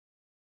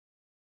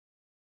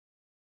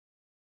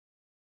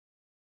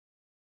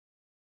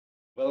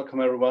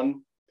Welcome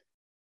everyone.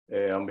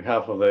 On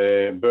behalf of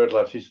the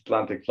BirdLife East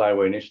Atlantic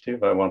Flyway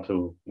Initiative, I want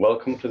to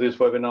welcome to this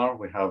webinar.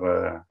 We have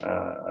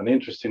an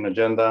interesting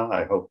agenda.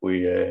 I hope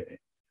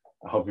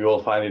you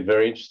all find it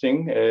very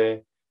interesting.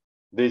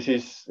 This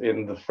is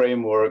in the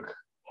framework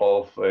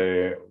of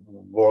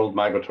World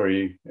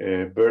Migratory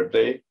Bird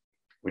Day,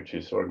 which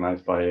is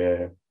organized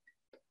by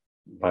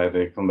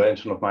the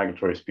Convention of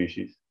Migratory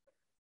Species.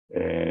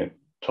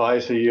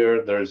 Twice a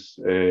year there's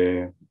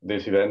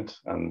this event,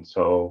 and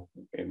so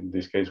in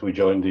this case we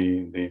join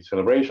the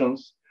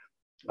celebrations,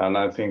 and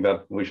I think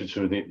that we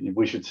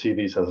should see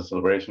this as a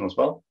celebration as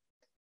well.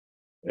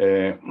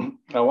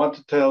 I want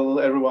to tell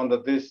everyone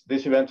that this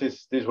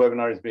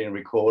webinar is being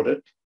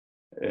recorded,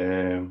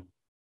 and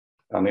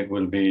it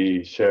will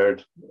be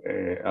shared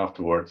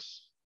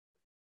afterwards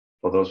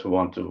for those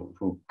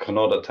who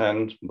cannot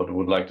attend but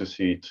would like to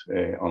see it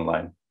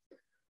online.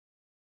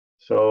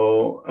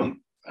 So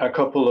a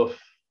couple of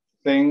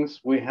things.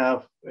 We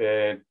have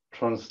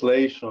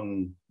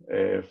translation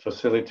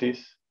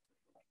facilities,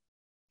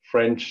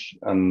 French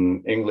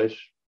and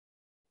English.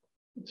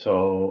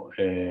 So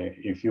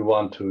if you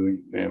want to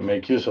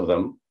make use of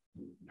them,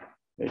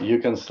 you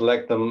can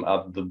select them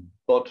at the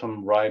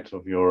bottom right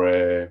of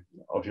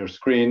your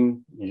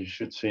screen. You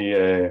should see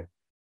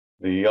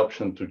the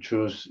option to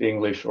choose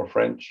English or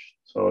French.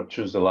 So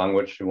choose the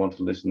language you want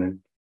to listen in.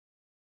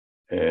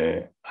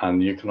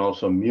 And you can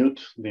also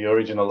mute the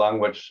original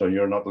language, so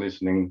you're not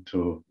listening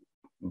to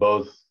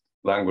both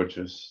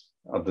languages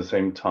at the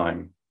same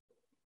time.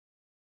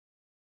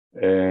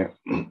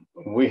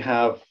 We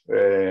have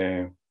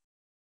a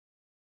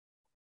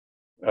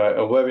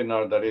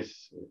webinar that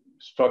is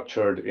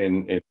structured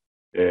in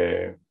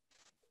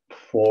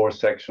 4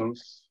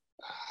 sections.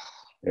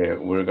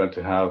 We're going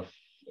to have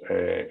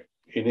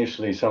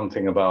initially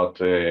something about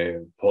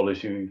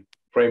policy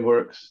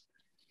frameworks,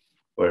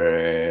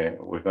 where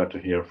we're going to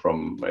hear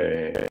from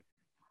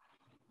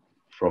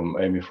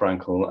Amy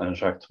Frankel and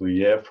Jacques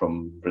Trouillet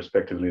from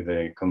respectively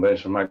the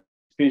Convention of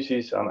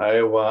Species and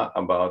Iowa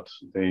about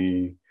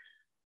the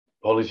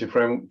policy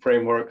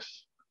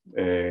frameworks,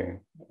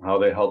 how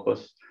they help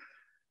us.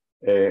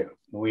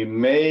 We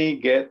may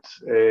get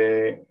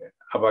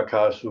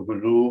Abakar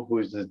Sugulu, who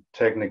is the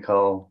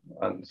technical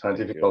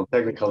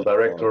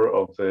director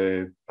of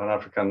the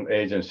Pan-African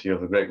Agency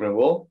of the Great Green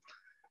Wall,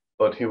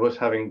 but he was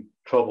having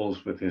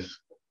troubles with his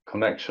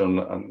connection,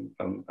 and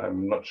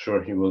I'm not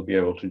sure he will be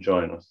able to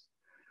join us.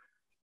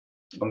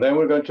 And then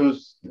we're going to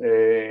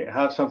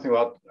have something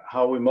about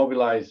how we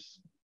mobilize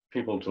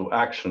people to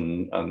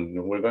action,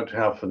 and we're going to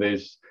have for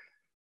this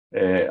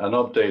an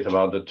update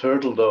about the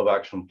Turtle Dove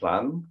Action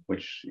Plan,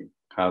 which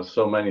has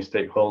so many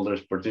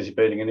stakeholders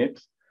participating in it.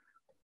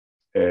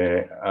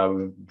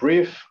 A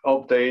brief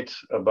update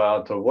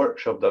about a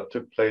workshop that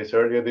took place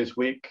earlier this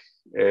week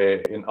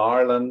in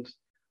Ireland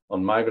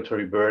on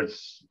migratory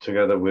birds,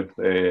 together with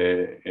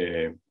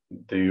the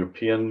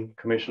European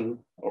Commission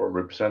or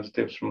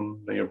representatives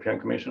from the European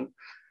Commission,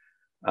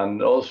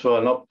 and also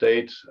an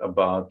update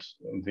about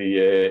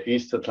the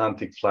East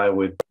Atlantic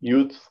Flyway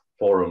Youth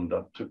Forum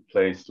that took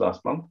place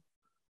last month.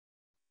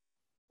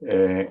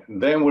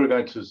 Then we're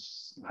going to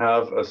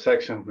have a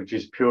section which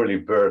is purely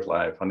bird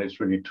life, and it's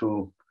really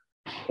 2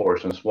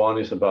 portions. One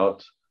is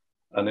about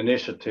an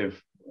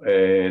initiative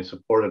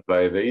supported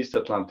by the East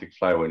Atlantic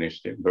Flyway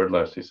Initiative,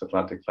 BirdLife's East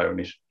Atlantic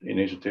Flyway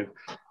Initiative,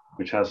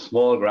 which has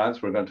small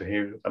grants. We're going to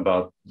hear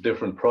about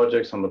different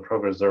projects and the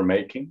progress they're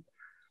making.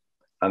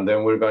 And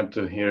then we're going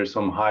to hear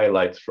some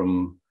highlights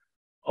from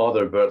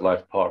other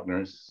BirdLife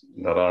partners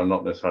that are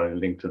not necessarily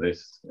linked to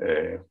this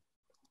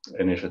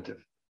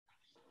initiative.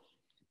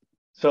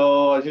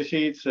 So as you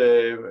see, it's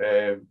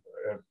a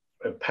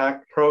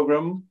packed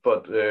program,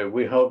 but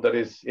we hope that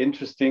it's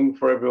interesting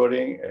for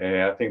everybody.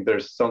 I think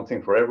there's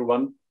something for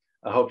everyone.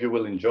 I hope you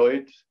will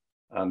enjoy it.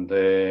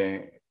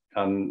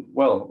 And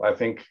well, I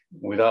think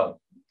without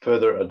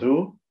further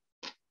ado,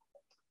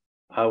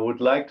 I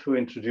would like to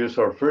introduce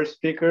our first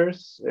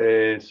speakers.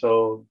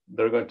 So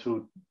they're going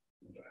to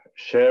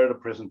share the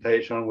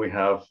presentation. We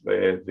have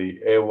the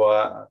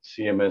EWA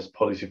CMS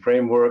policy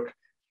framework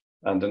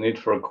and the need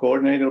for a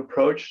coordinated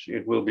approach.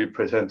 It will be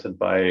presented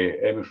by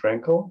Amy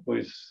Frankel, who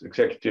is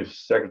Executive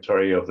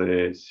Secretary of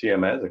the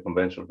CMS, the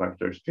Convention of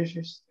Migratory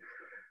Species,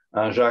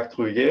 and Jacques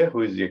Trouillet,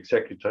 who is the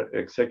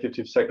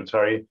Executive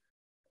Secretary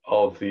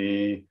of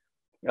the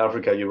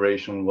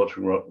Africa-Eurasian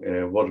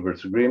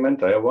Waterbirds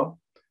Agreement, Iowa.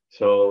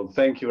 So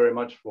thank you very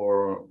much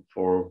for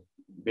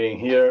being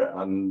here,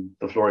 and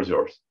the floor is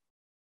yours.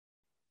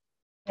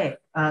 Okay,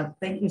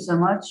 thank you so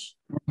much.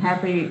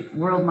 Happy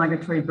World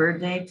Migratory Bird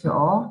Day to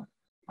all.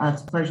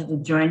 It's a pleasure to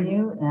join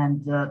you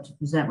and to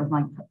present with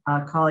my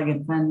colleague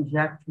and friend,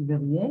 Jacques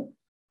Trouillet.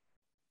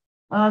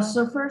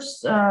 So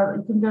first,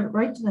 you can go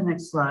right to the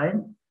next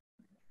slide.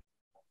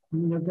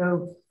 I'm going to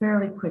go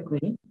fairly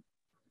quickly.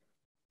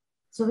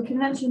 So the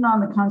Convention on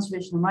the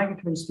Conservation of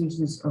Migratory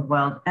Species of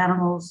Wild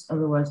Animals,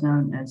 otherwise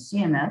known as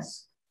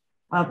CMS,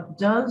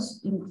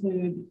 does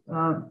include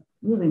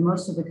really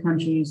most of the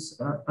countries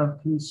of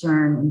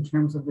concern in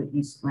terms of the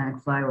East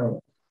Atlantic Flyway.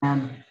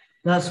 And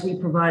Thus, we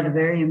provide a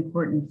very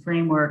important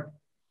framework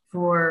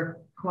for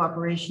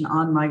cooperation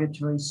on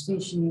migratory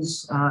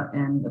species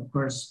and, of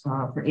course,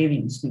 for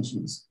avian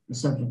species, the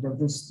subject of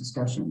this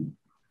discussion.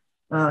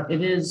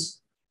 It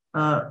is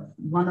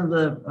one of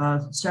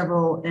the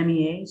several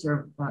MEAs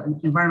or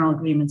environmental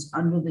agreements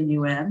under the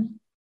UN.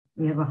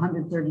 We have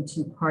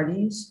 132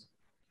 parties,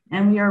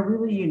 and we are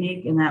really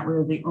unique in that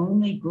we're the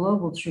only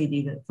global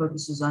treaty that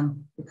focuses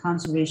on the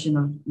conservation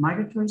of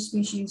migratory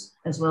species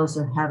as well as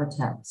their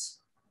habitats.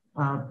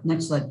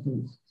 Next slide,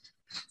 please.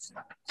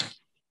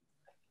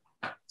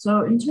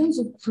 So in terms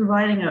of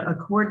providing a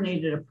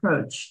coordinated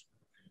approach,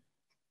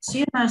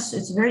 CMS,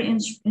 it's a very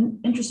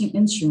interesting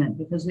instrument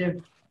because we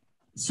have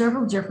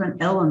several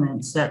different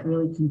elements that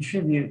really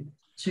contribute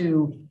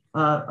to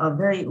a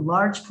very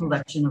large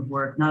collection of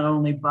work, not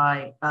only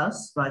by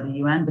us, by the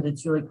UN, but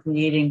it's really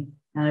creating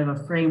kind of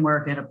a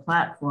framework and a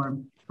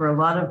platform for a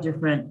lot of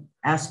different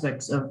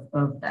aspects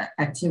of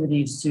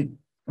activities to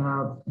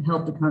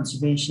help the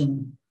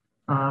conservation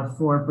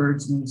for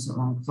birds in the East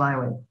Atlantic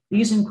Flyway.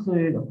 These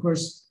include, of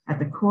course, at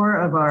the core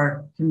of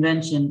our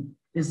convention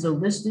is the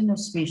listing of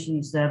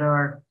species that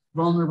are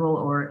vulnerable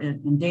or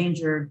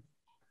endangered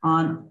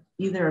on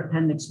either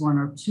Appendix 1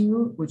 or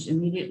 2, which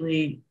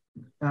immediately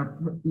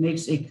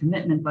makes a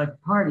commitment by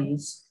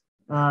parties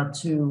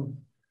to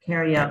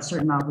carry out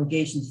certain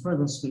obligations for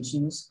those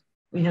species.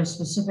 We have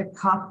specific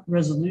COP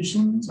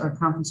resolutions, our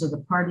Conference of the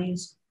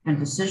Parties, and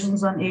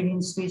decisions on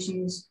avian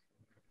species.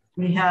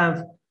 We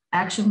have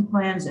action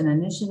plans and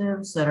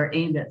initiatives that are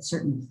aimed at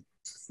certain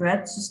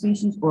threats to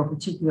species or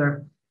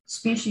particular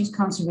species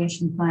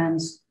conservation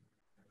plans.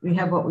 We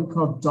have what we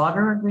call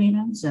daughter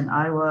agreements, and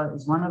Iowa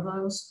is one of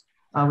those,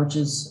 which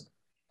is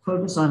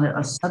focused on a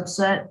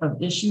subset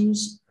of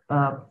issues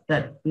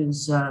that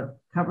is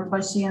covered by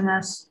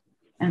CMS.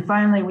 And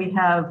finally, we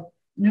have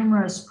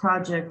numerous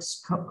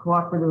projects,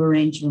 cooperative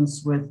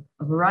arrangements with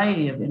a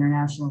variety of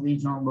international,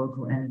 regional, and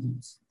local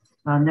entities.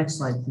 Next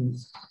slide,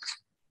 please.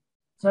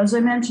 So as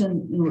I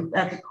mentioned,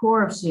 at the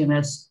core of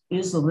CMS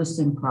is the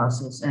listing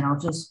process. And I'll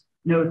just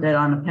note that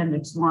on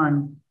Appendix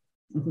 1,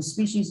 if the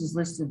species is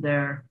listed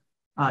there,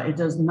 it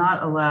does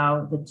not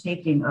allow the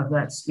taking of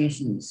that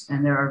species.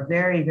 And there are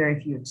very,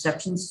 very few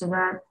exceptions to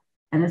that.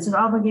 And it's an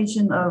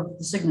obligation of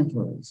the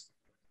signatories.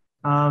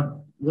 The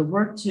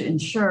work to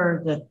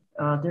ensure that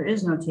there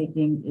is no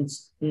taking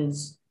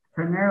is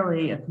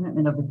primarily a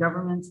commitment of the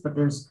governments, but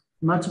there's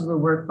much of the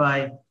work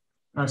by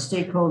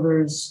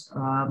stakeholders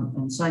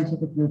and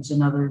scientific groups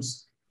and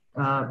others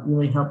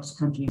really helps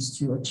countries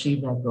to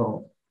achieve that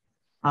goal.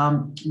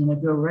 I'm gonna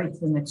go right to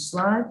the next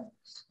slide,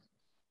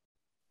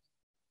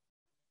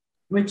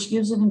 which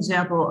gives an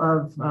example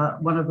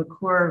of one of the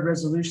core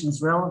resolutions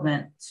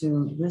relevant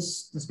to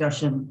this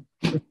discussion,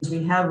 which is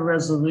we have a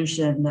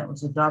resolution that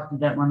was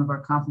adopted at one of our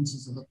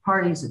conferences of the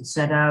parties. It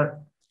set out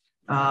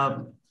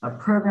a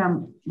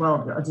program,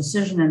 well, a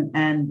decision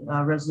and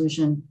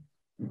resolution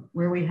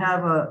where we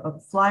have a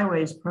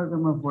Flyways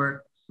program of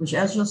work, which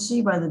as you'll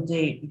see by the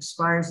date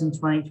expires in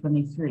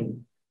 2023.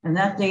 And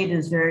that date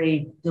is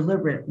very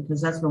deliberate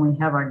because that's when we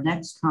have our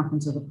next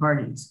conference of the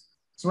parties.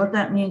 So what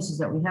that means is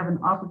that we have an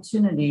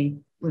opportunity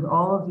with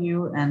all of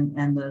you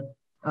and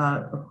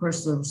of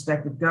course, the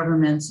respective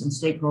governments and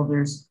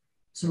stakeholders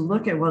to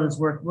look at what has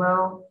worked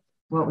well,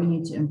 what we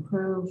need to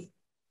improve,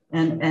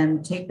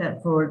 and take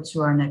that forward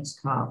to our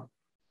next COP.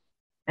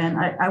 And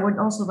I would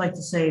also like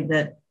to say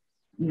that,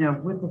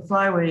 with the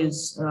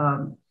Flyways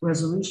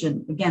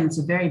resolution, again, it's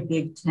a very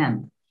big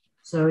tent.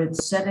 So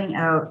it's setting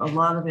out a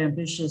lot of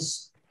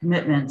ambitious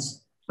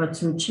commitments, but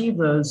to achieve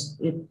those,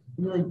 it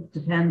really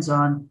depends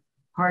on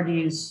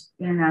parties,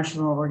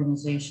 international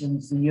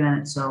organizations, the UN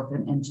itself,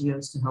 and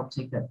NGOs to help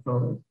take that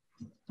forward.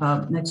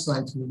 Next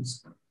slide,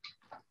 please.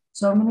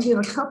 So I'm going to give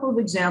a couple of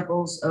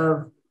examples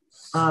of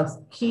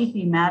key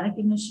thematic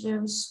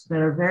initiatives that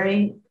are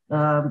very,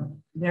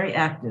 very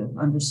active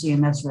under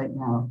CMS right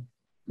now.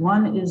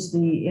 One is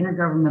the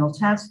Intergovernmental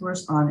Task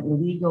Force on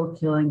Illegal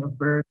Killing of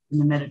Birds in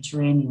the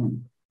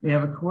Mediterranean. We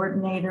have a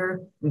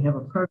coordinator, we have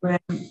a program,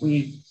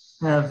 we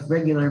have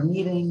regular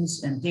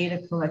meetings and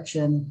data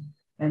collection.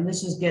 And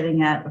this is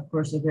getting at, of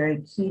course, a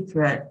very key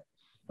threat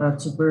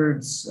to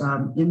birds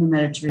in the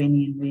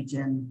Mediterranean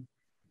region.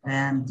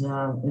 And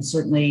it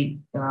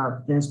certainly,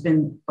 there's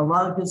been a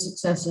lot of good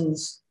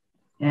successes,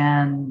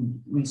 and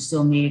we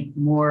still need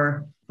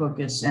more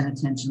focus and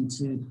attention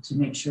to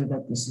make sure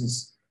that this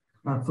is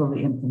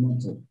fully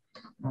implemented.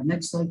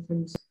 Next slide,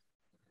 please.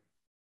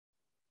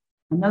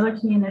 Another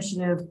key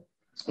initiative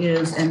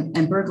is, and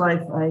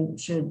BirdLife, I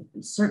should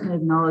certainly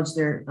acknowledge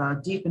their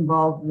deep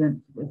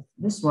involvement with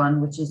this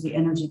one, which is the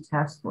Energy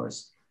Task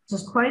Force.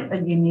 This is quite a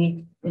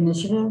unique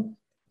initiative.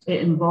 It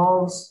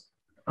involves,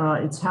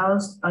 it's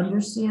housed under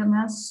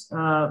CMS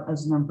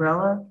as an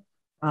umbrella.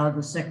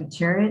 The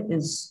Secretariat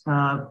is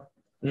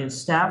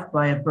staffed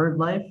by a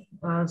BirdLife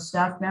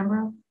staff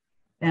member.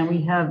 And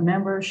we have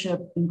membership,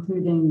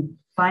 including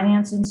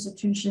finance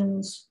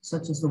institutions,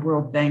 such as the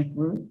World Bank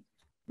Group.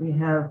 We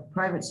have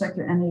private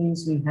sector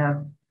entities. We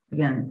have,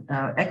 again,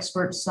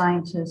 expert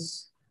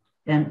scientists.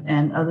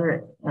 and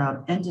other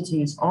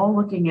entities, all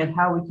looking at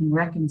how we can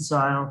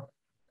reconcile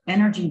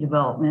energy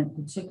development,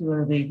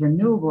 particularly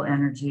renewable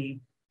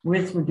energy,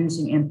 with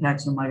reducing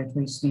impacts on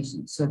migratory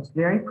species. So it's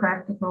very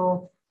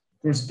practical.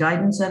 There's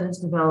guidance that is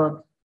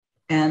developed,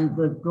 and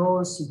the goal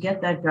is to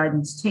get that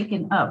guidance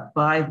taken up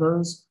by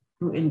those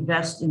who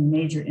invest in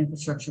major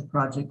infrastructure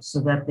projects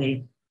so that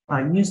they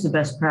use the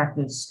best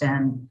practice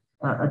and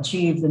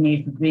achieve the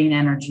need for green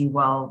energy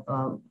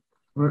while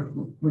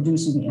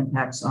reducing the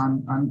impacts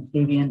on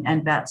avian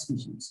and bat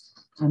species.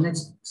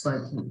 Next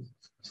slide, please.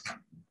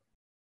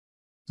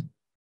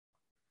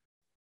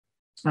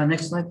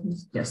 Next slide,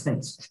 please. Yes,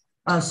 thanks.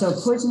 So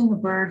poisoning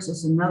of birds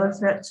is another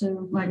threat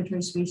to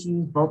migratory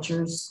species,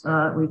 vultures.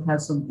 We've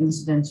had some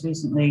incidents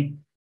recently.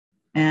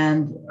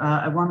 And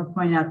I want to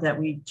point out that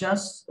we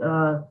just,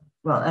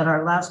 well, at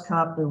our last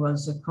COP, there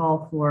was a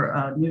call for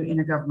a new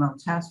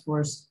intergovernmental task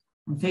force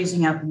on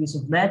phasing out the use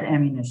of lead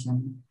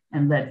ammunition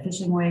and lead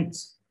fishing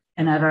weights.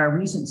 And at our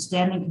recent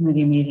standing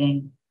committee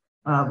meeting,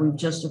 we've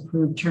just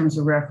approved terms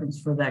of reference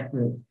for that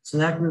group. So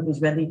that group is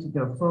ready to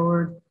go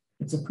forward.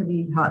 It's a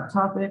pretty hot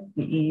topic.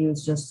 The EU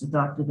has just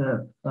adopted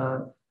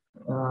a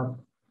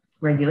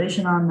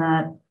regulation on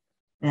that.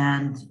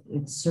 And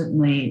it's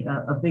certainly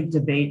a big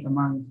debate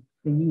among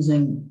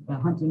the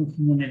hunting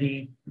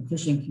community, the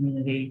fishing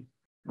community,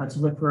 to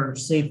look for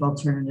safe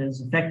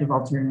alternatives, effective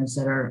alternatives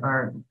that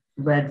are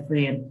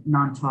lead-free and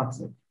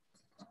non-toxic.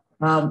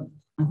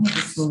 I think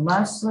it's the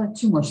last slide,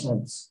 2 more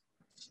slides.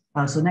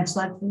 So next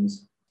slide,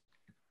 please.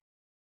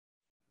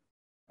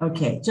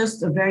 Okay,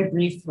 just a very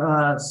brief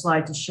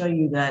slide to show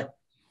you that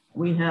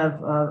we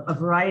have a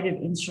variety of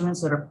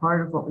instruments that are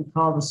part of what we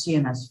call the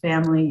CMS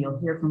family. You'll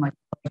hear from my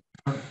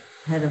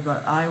head of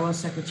Iowa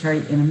secretary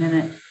in a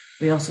minute.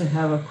 We also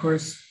have, of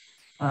course,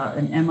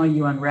 an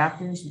MOU on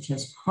raptors, which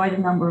has quite a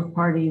number of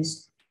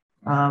parties,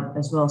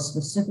 as well as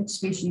specific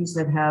species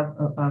that have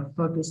a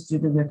focus due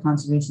to their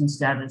conservation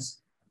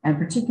status, and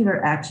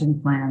particular action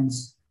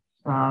plans,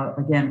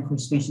 again, for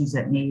species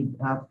that need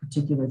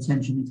particular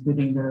attention,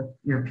 including the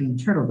European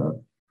turtle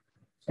dove.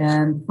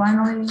 And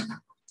finally,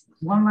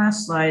 one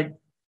last slide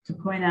to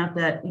point out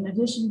that in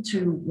addition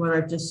to what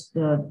I've just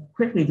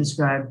quickly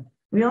described,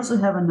 we also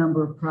have a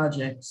number of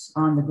projects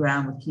on the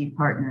ground with key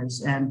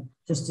partners. And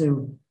just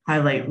to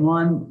highlight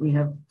one, we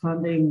have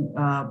funding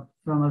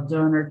from a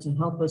donor to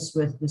help us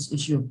with this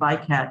issue of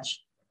bycatch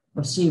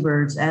of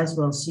seabirds as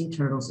well as sea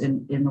turtles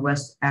in the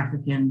West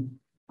African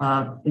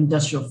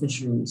industrial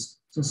fisheries.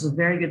 So it's a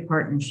very good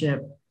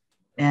partnership,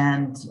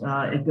 and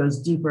it goes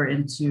deeper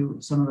into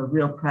some of the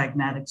real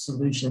pragmatic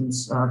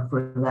solutions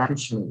for that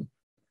fishery.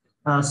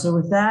 So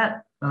with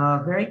that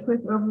very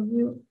quick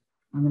overview,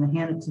 I'm going to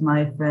hand it to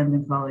my friend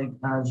and colleague,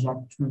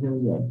 Jacques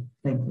Trudelier.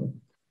 Thank you.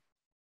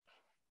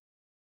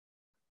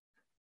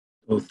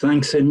 Well,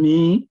 thanks,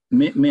 Amy.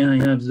 May I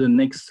have the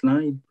next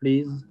slide,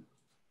 please?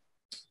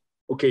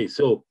 Okay,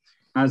 so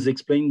as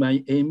explained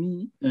by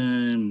Amy,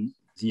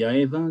 the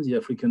AEVA, the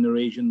African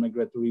Eurasian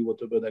Migratory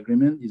Waterbird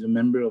Agreement, is a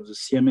member of the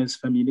CMS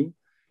family.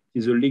 It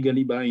is a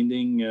legally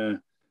binding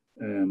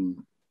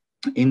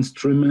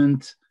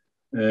instrument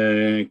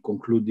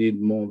concluded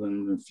more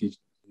than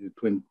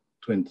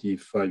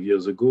 25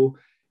 years ago.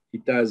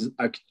 It has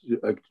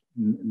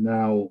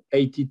now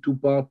 82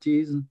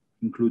 parties,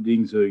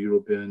 including the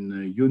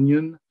European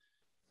Union.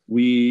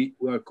 We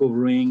are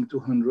covering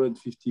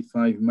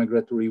 255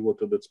 migratory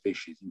waterbird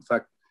species. In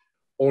fact,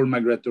 all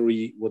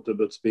migratory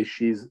waterbird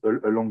species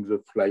along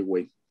the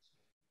flyway.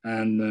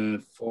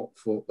 And for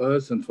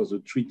us and for the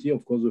treaty,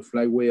 of course, the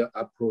flyway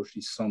approach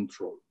is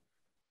central.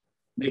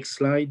 Next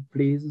slide,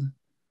 please.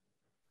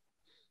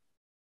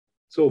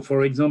 So,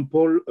 for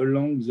example,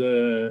 along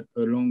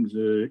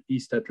the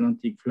East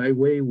Atlantic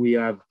Flyway, we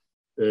have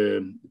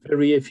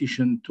very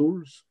efficient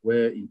tools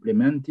were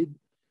implemented,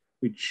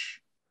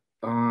 which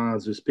are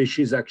the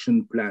species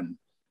action plan.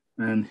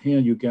 And here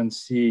you can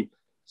see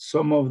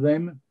some of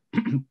them,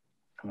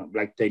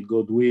 black-tailed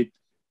godwit,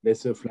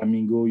 lesser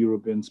flamingo,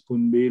 European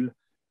spoonbill,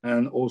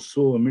 and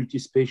also a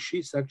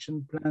multi-species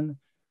action plan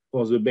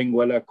for the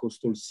Benguela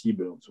coastal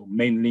seabird, so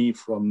mainly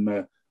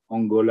from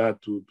Angola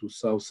to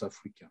South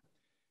Africa.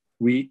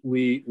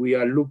 We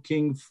are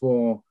looking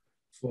for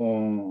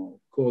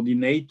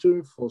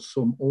coordinator for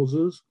some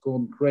others,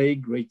 corn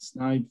crake, great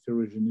snipe,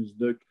 ferruginous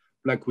duck,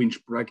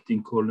 black-winged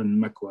practical, and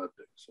macaw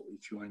duck. So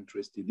if you are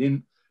interested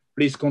in,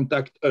 please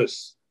contact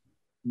us.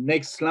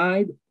 Next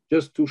slide,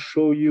 just to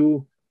show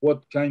you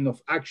what kind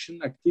of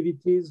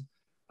activities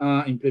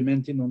are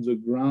implemented on the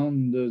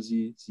ground,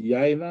 the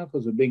AEVA for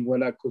the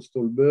Benguela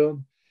coastal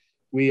bird.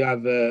 We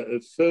have a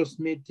first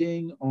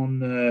meeting on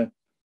the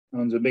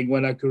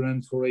Benguela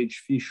current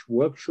forage fish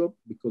workshop,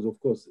 because of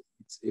course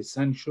it's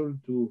essential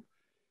to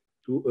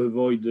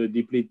avoid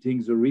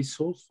depleting the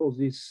resource for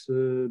these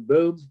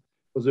birds.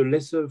 For the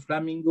lesser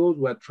flamingos,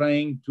 we are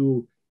trying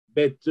to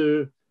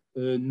better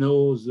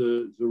know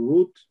the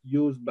route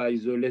used by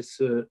the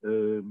lesser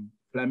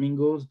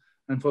flamingos.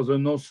 And for the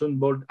northern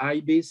bald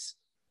ibis,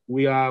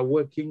 we are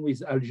working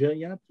with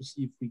Algeria to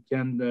see if we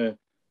can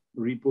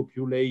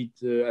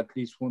repopulate at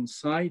least one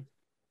site.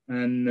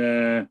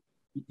 And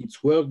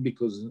it's worked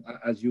because,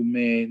 as you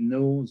may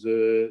know,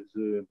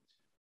 the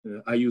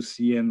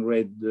IUCN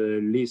Red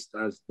list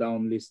has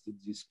downlisted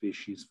this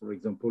species, for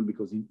example,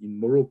 because in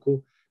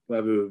Morocco, we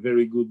have a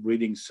very good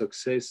breeding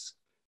success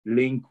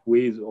linked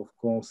with, of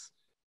course,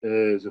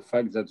 the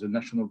fact that the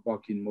national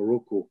park in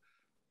Morocco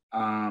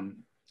are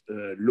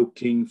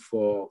looking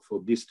for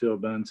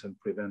disturbance and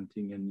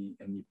preventing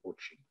any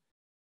poaching.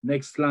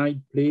 Next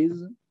slide,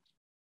 please.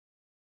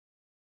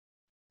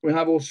 We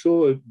have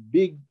also a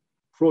big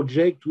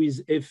project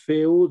with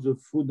FAO, the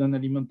Food and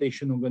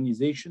Alimentation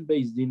Organization,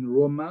 based in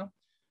Roma.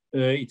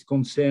 It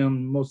concerns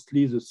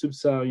mostly the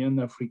sub-Saharan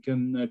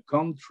African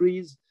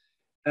countries,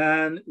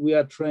 and we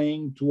are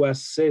trying to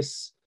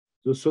assess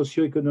the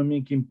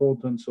socio-economic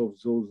importance of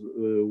those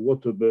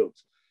water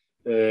birds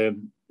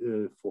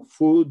for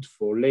food,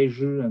 for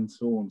leisure, and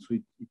so on. So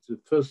it's the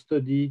first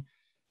study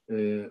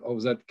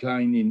of that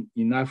kind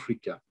in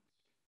Africa.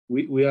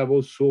 We have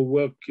also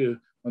worked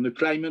on a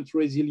climate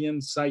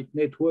resilient site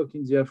network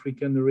in the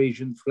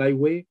African-Eurasian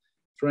Flyway,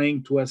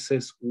 trying to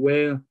assess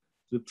where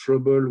the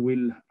trouble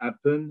will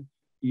happen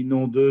in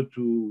order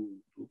to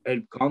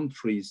help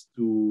countries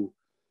to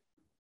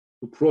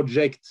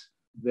project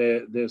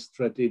their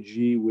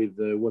strategy with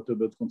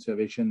waterbird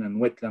conservation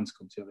and wetlands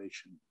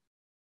conservation.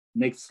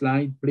 Next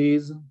slide,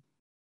 please.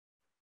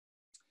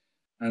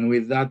 And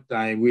with that,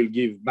 I will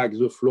give back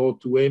the floor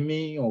to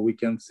Amy, or we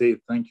can say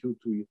thank you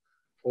to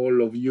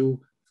all of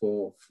you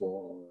for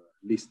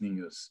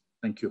listening us.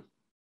 Thank you.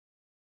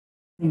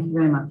 Thank you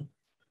very much.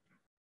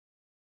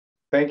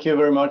 Thank you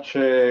very much,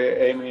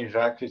 Amy,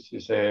 Jacques. This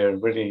is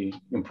really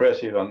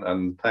impressive,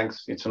 and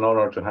thanks. It's an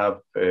honor to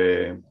have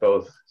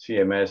both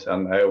CMS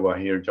and Iowa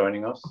here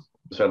joining us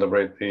to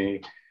celebrate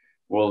the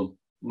World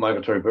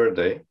Migratory Bird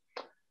Day.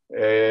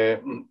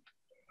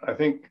 I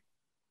think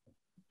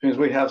since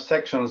we have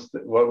sections,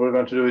 what we're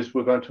going to do is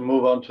we're going to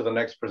move on to the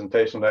next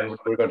presentation, then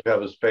we're going to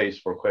have a space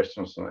for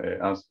questions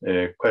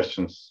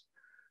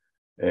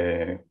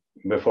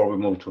before we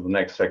move to the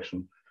next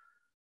section.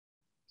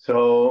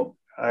 So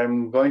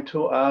I'm going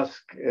to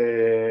ask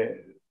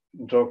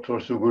Dr.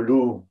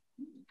 Sugulu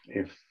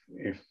if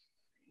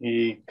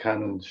he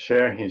can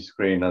share his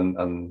screen,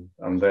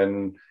 and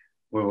then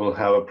we will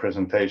have a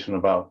presentation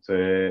about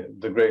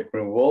the Great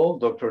Green Wall.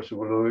 Dr.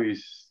 Sugulu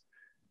is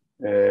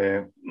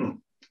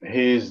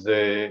he is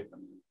the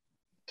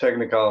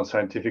technical and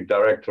scientific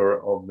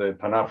director of the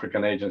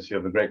Pan-African Agency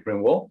of the Great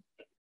Green Wall.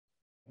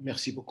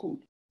 Merci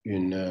beaucoup.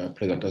 Une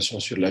présentation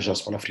sur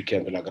l'Agence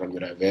panafricaine de la Grande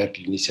Muraille Verte,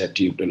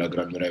 l'initiative de la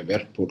Grande Muraille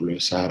Verte pour le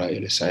Sahara et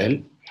le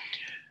Sahel.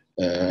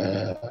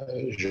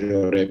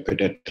 J'aurais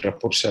peut-être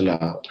pour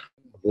cela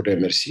vous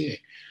remercier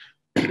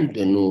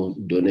de nous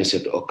donner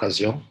cette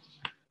occasion.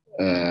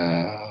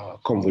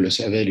 Comme vous le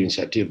savez,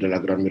 l'initiative de la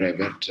Grande Muraille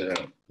Verte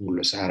pour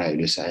le Sahara et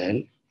le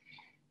Sahel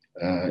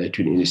est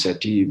une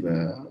initiative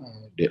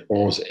de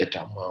 11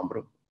 États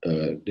membres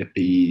des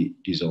pays,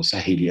 disons,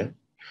 sahéliens,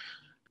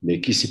 mais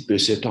qui peut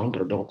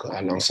s'étendre donc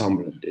à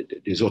l'ensemble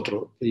des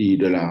autres pays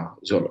de la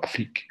zone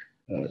Afrique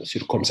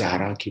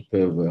circum-Sahara qui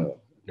peuvent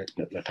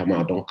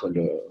notamment donc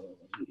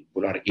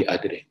vouloir y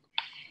adhérer.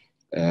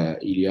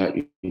 Il y a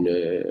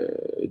une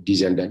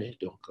dizaine d'années,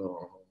 donc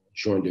en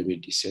juin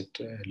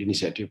 2017,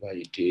 l'initiative a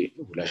été,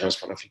 ou l'agence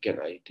panafricaine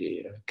a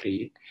été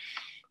créée,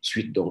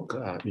 suite donc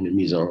à une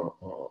mise en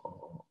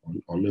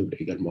œuvre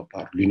également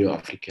par l'Union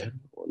africaine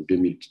en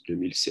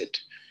 2007.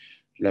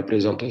 La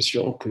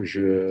présentation que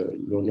j'ai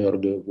l'honneur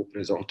de vous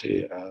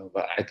présenter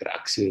va être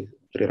axée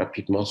très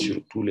rapidement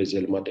sur tous les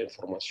éléments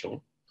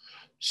d'information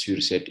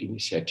sur cette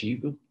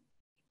initiative.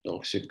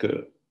 Donc, ce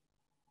que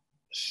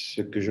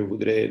je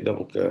voudrais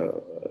donc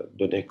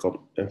donner comme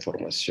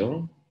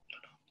information.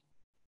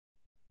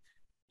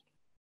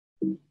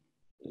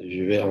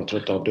 Je vais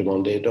entre-temps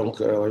demander,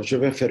 donc je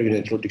vais faire une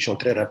introduction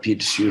très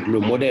rapide sur le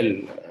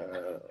modèle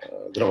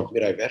Grande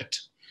Muraille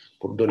Verte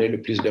pour donner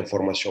le plus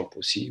d'informations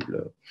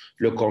possible.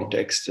 Le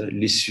contexte,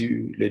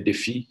 l'issue, les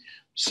défis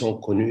sont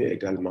connus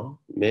également,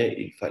 mais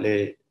il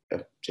fallait,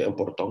 c'est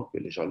important que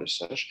les gens le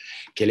sachent,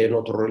 quelle est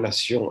notre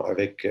relation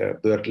avec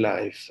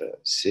BirdLife.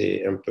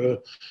 C'est un peu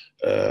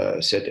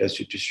cette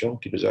institution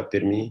qui nous a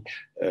permis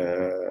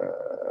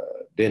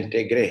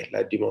d'intégrer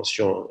la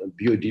dimension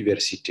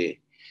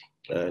biodiversité,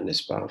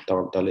 n'est-ce pas,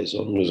 dans les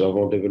zones. Nous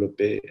avons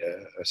développé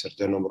un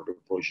certain nombre de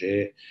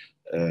projets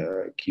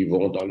qui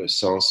vont dans le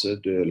sens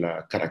de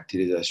la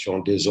caractérisation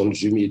des zones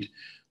humides.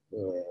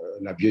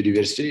 La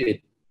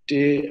biodiversité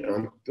était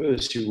un peu,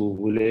 si vous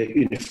voulez,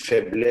 une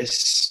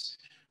faiblesse,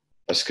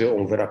 parce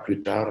qu'on verra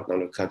plus tard dans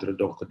le cadre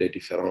donc des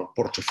différents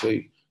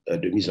portefeuilles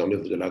de mise en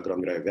œuvre de la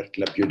Grande Muraille Verte,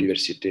 la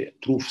biodiversité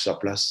trouve sa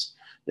place,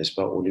 n'est-ce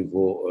pas, au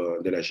niveau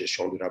de la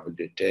gestion durable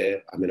des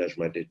terres,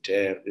 aménagement des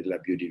terres, de la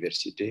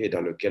biodiversité, et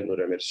dans lequel nous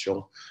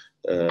remercions,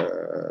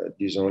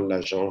 disons,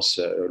 l'agence,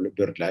 le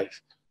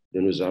BirdLife, de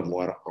nous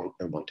avoir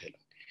inventé là.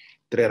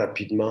 Très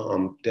rapidement,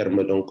 en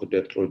termes donc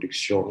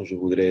d'introduction, je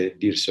voudrais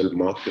dire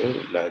seulement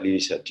que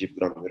l'initiative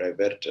Grande Muraille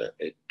Verte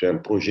est un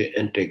projet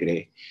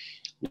intégré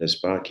n'est-ce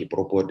pas, qui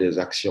propose des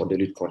actions de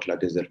lutte contre la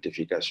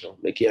désertification,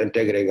 mais qui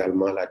intègre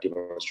également la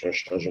dimension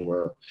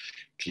changement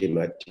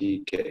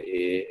climatique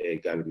et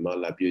également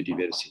la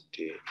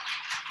biodiversité.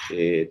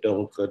 Et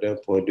donc, d'un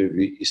point de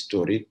vue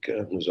historique,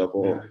 nous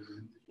avons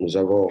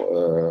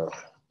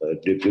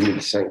depuis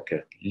 2005,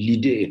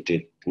 l'idée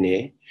était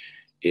née.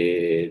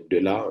 Et de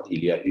là,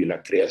 il y a eu la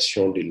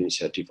création de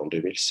l'initiative en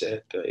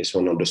 2007 et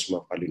son endossement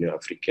par l'Union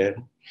africaine,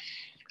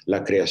 la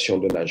création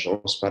de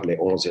l'agence par les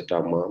 11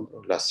 États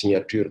membres, la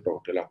signature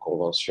donc, de la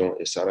convention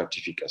et sa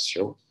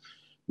ratification,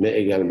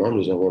 mais également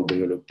nous avons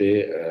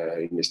développé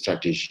une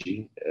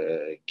stratégie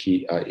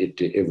qui a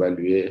été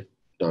évaluée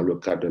dans le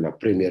cadre de la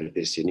première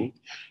décennie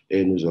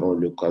et nous aurons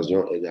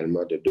l'occasion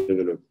également de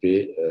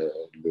développer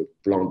le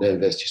plan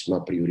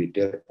d'investissement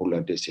prioritaire pour la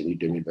décennie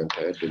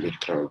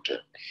 2021-2030.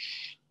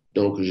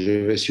 Donc, je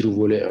vais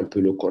survoler un peu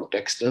le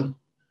contexte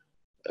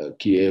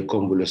qui est,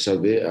 comme vous le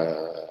savez,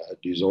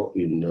 disons,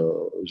 une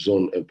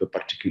zone un peu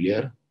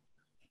particulière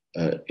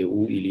et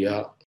où il y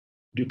a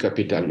du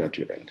capital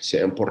naturel. C'est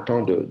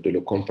important de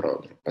le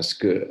comprendre parce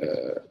que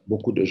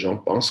beaucoup de gens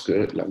pensent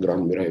que la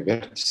Grande Muraille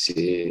Verte,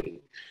 c'est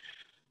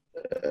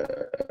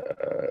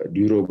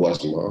du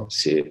reboisement,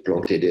 c'est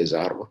planter des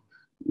arbres.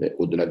 Mais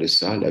au-delà de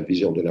ça, la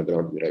vision de la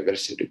Grande Muraille Verte,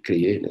 c'est de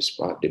créer, n'est-ce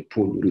pas, des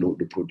pôles ruraux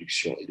de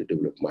production et de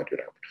développement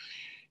durable.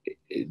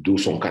 D'où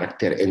son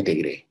caractère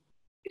intégré.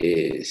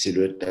 Et c'est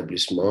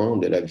l'établissement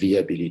de la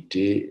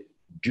viabilité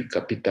du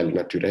capital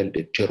naturel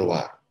des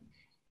terroirs.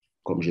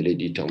 Comme je l'ai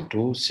dit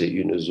tantôt, c'est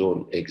une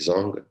zone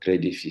exsangue très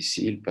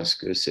difficile parce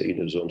que c'est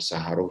une zone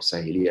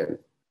saharo-sahélienne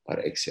par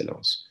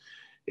excellence.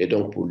 Et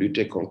donc, pour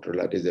lutter contre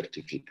la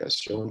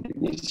désertification,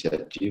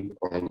 l'initiative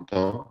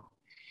entend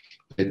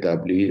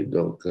établir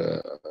donc,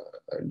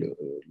 le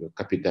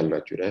capital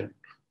naturel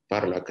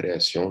par la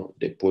création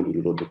des pôles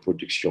ruraux de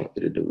production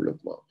et de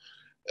développement.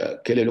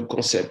 Quel est le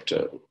concept?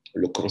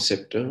 Le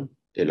concept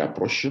et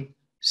l'approche,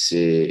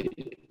 c'est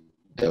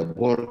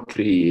d'abord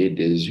créer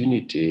des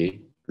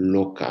unités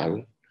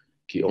locales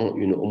qui ont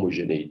une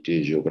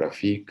homogénéité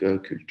géographique,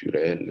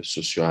 culturelle,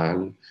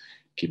 sociale,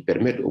 qui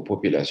permettent aux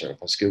populations.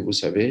 Parce que vous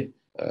savez,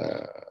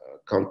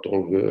 quand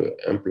on veut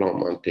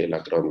implémenter la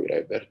Grande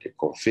Muraille Verte et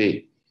qu'on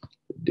fait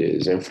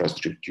des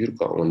infrastructures,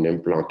 quand on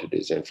implante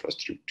des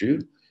infrastructures,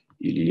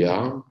 il y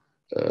a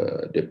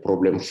des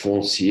problèmes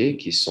fonciers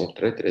qui sont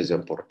très, très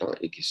importants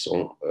et qui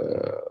sont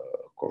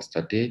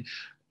constatés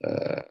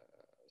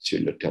sur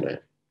le terrain.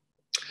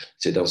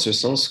 C'est dans ce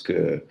sens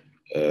que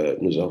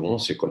nous avons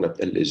ce qu'on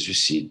appelle les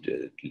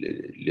UCID.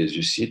 Les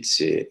UCID,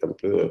 c'est un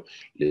peu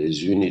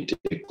les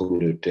unités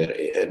communautaires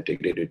et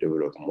intégrées de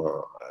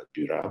développement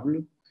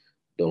durable.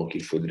 Donc,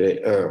 il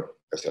faudrait un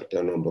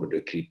certain nombre de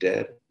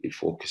critères. Il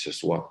faut que ce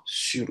soit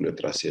sur le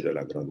tracé de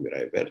la Grande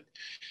Muraille Verte.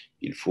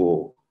 Il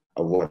faut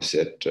avoir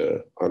cette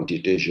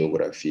entité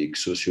géographique,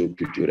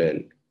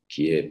 socio-culturelle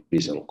qui est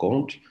prise en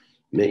compte,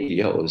 mais il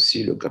y a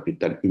aussi le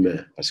capital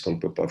humain, parce qu'on ne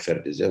peut pas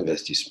faire des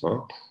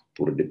investissements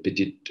pour des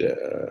petites,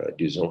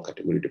 disons,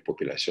 catégories de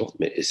population,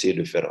 mais essayer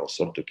de faire en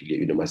sorte qu'il y ait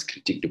une masse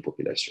critique de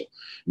population.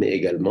 Mais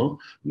également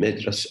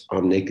mettre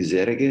en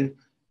exergue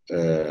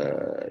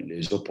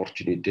les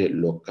opportunités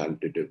locales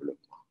de développement.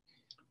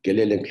 Quelle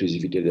est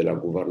l'inclusivité de la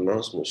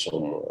gouvernance? Nous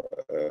sommes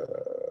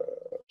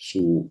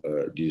sous,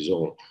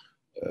 disons,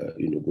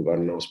 une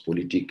gouvernance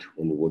politique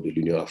au niveau de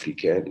l'Union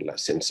africaine, la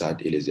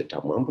CENSAD et les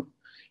États membres.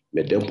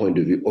 Mais d'un point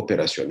de vue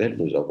opérationnel,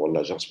 nous avons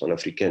l'agence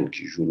panafricaine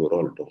qui joue le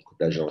rôle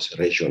d'agence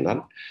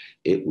régionale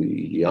et où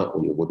il y a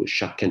au niveau de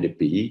chacun des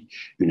pays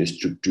une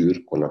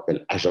structure qu'on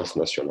appelle agence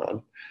nationale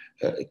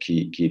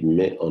qui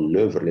met en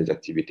œuvre les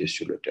activités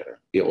sur le terrain.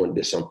 Et on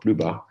descend plus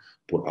bas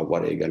pour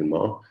avoir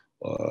également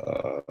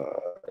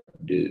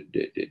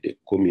des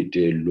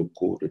comités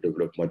locaux de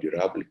développement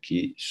durable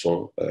qui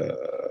sont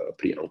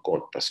pris en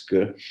compte parce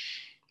que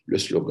le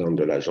slogan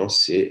de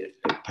l'agence, c'est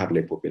par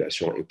les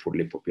populations et pour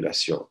les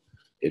populations.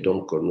 Et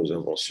donc, nous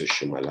avons ce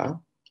schéma-là,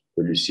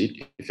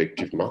 lucide,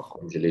 effectivement,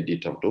 comme je l'ai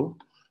dit tantôt.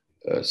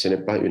 Ce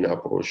n'est pas une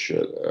approche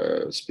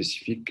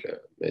spécifique,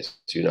 mais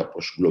c'est une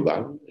approche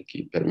globale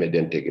qui permet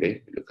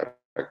d'intégrer le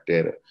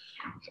caractère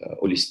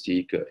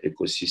holistique,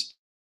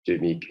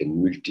 écosystémique et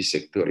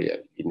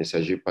multisectoriel. Il ne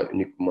s'agit pas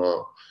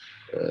uniquement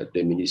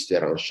des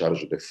ministères en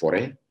charge des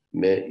forêts,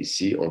 mais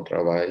ici, on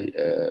travaille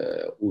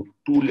où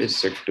tous les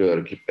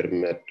secteurs qui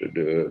permettent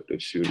de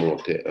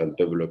surmonter un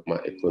développement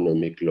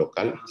économique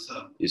local,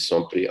 ils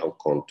sont pris en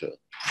compte.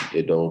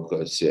 Et donc,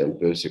 c'est un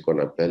peu ce qu'on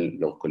appelle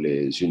donc,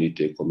 les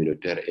unités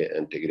communautaires et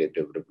intégrées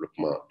de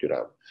développement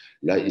durable.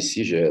 Là,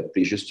 ici, j'ai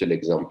pris juste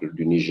l'exemple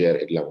du Niger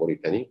et de la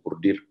Mauritanie pour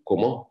dire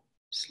comment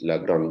la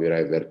Grande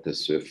Muraille Verte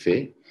se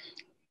fait.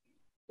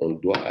 On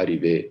doit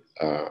arriver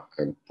à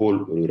un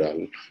pôle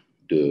rural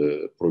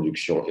de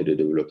production et de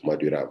développement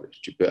durable.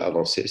 Tu peux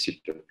avancer, s'il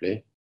te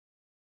plaît?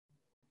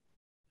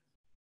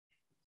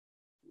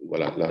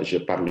 Voilà, là, je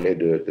parlais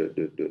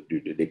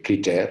des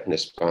critères,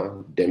 n'est-ce pas,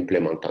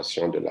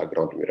 d'implémentation de la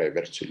Grande Muraille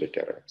Verte sur le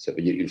terrain. Ça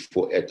veut dire qu'il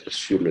faut être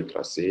sur le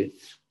tracé,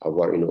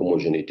 avoir une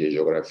homogénéité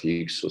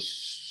géographique,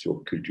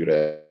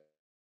 socio-culturelle,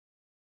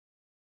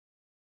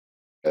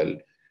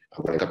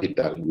 avoir un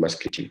capital, une masse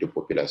critique de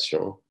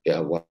population et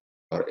avoir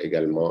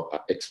également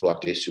à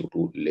exploiter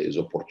surtout les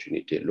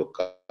opportunités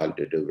locales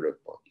de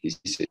développement. Ici,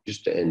 c'est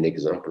juste un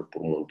exemple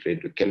pour montrer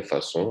de quelle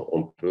façon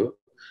on peut,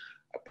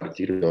 à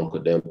partir donc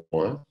d'un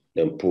point,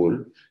 d'un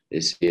pôle,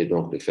 essayer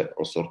donc de faire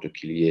en sorte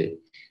qu'il y ait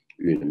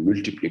une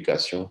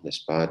multiplication,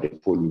 n'est-ce pas, des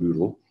pôles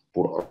ruraux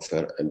pour en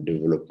faire un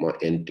développement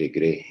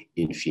intégré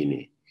in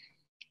fine.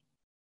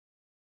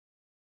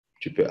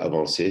 Tu peux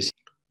avancer.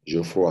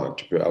 Geoffroy,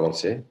 tu peux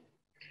avancer.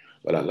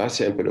 Voilà, là,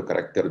 c'est un peu le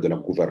caractère de la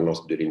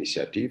gouvernance de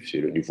l'initiative. C'est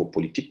le niveau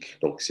politique,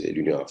 donc c'est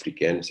l'Union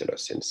africaine, c'est la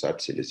CENSAT,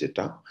 c'est les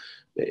États,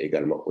 mais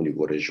également au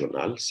niveau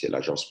régional, c'est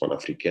l'agence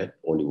panafricaine.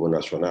 Au niveau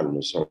national,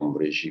 nous sommes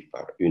régis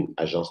par une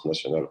agence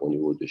nationale au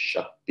niveau de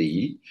chaque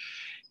pays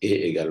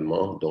et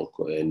également donc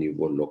un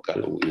niveau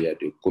local où il y a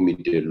des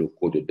comités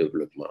locaux de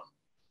développement.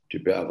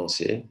 Tu peux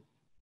avancer.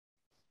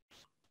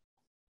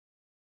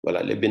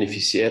 Voilà, les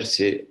bénéficiaires,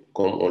 c'est,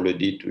 comme on le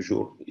dit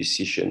toujours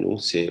ici chez nous,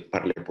 c'est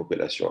par les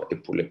populations et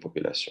pour les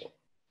populations.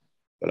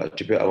 Voilà,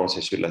 tu peux avancer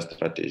sur la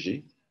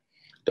stratégie.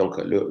 Donc,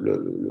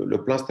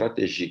 le plan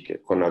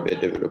stratégique qu'on avait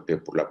développé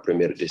pour la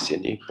première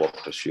décennie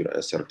porte sur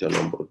un certain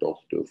nombre donc,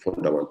 de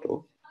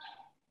fondamentaux.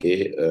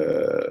 Et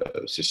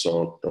ce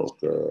sont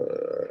donc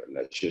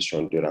la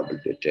gestion durable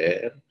des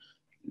terres,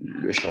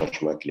 le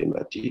changement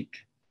climatique,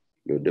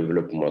 le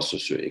développement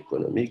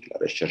socio-économique, la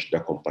recherche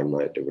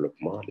d'accompagnement et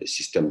développement, les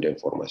systèmes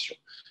d'information.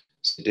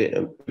 C'était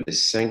un peu les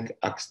 5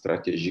 axes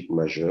stratégiques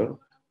majeurs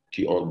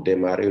qui ont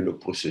démarré le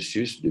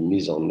processus de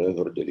mise en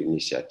œuvre de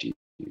l'initiative.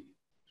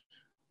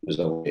 Nous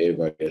avons une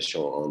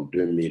évaluation en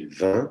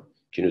 2020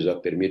 qui nous a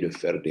permis de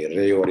faire des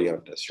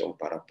réorientations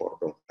par rapport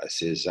donc, à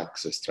ces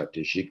axes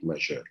stratégiques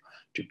majeurs.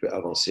 Tu peux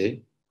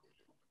avancer,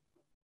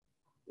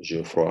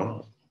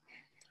 Geoffroy.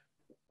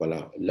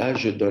 Voilà, là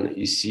je donne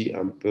ici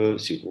un peu,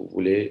 si vous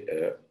voulez,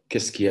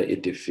 qu'est-ce qui a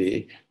été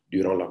fait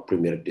durant la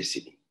première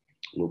décennie.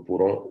 Nous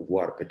pourrons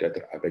voir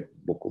peut-être avec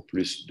beaucoup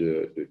plus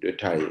de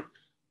détails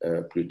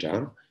plus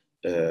tard.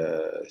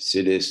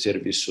 C'est les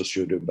services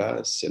sociaux de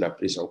base, c'est la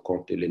prise en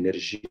compte de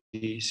l'énergie,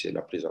 c'est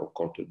la prise en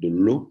compte de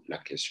l'eau, la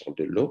question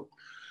de l'eau,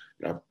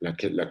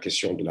 la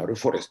question de la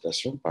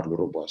reforestation par le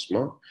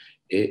reboisement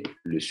et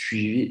le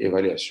suivi,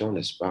 évaluation,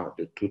 n'est-ce pas,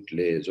 de toutes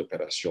les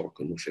opérations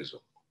que nous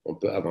faisons. On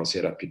peut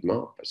avancer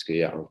rapidement parce qu'il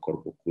y a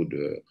encore beaucoup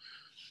de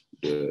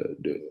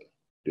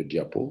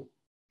diapos.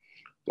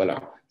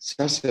 Voilà,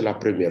 ça c'est la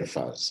première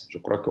phase. Je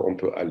crois qu'on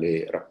peut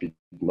aller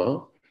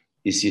rapidement.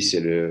 Ici,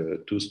 c'est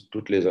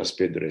tous les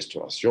aspects de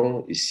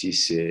restauration. Ici,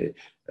 c'est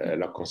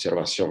la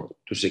conservation,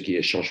 tout ce qui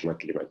est changement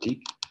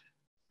climatique.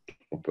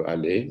 On peut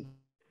aller.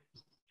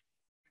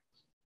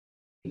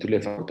 Toutes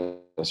les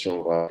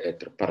présentations vont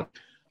être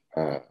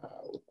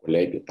aux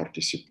collègues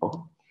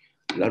participants.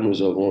 Là,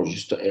 nous avons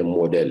juste un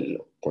modèle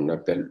qu'on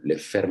appelle les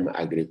fermes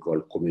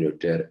agricoles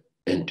communautaires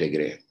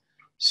intégrées.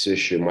 Ce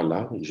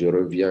schéma-là, je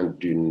reviens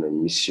d'une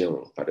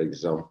mission, par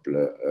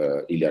exemple,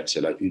 il y a de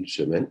cela une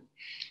semaine.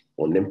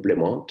 On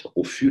implémente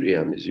au fur et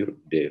à mesure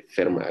des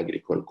fermes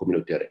agricoles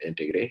communautaires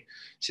intégrées.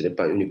 Ce n'est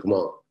pas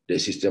uniquement des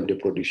systèmes de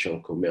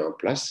production qu'on met en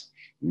place,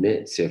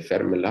 mais ces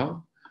fermes-là,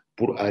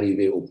 pour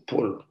arriver aux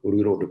pôles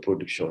ruraux de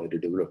production et de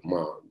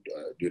développement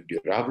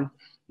durable,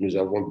 nous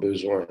avons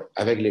besoin,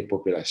 avec les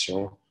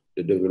populations,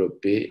 de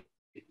développer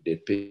des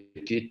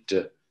petites,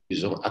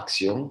 disons,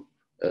 actions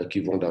qui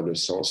vont dans le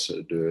sens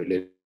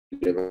de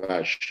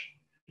l'élevage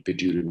de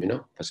petits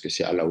ruminants, parce que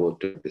c'est à la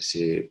hauteur de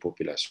ces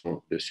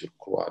populations de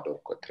surcroît,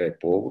 donc très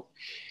pauvres.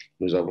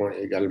 Nous avons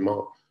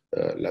également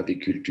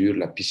l'aviculture,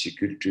 la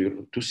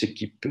pisciculture, tout ce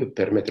qui peut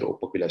permettre aux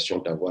populations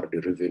d'avoir des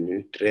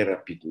revenus très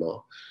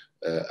rapidement,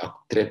 à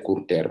très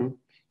court terme,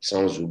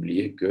 sans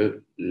oublier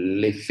que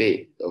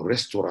l'effet de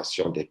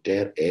restauration des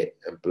terres est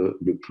un peu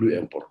le plus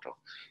important.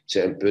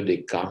 C'est un peu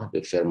des cas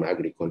de fermes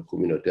agricoles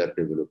communautaires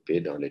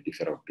développées dans les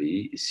différents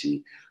pays.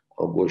 Ici,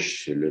 à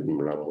gauche, c'est la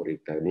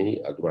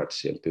Mauritanie, à droite,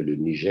 c'est un peu le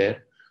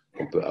Niger.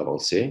 On peut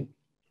avancer,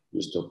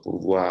 juste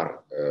pour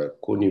voir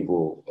qu'au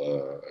niveau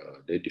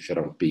des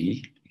différents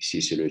pays,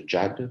 ici, c'est le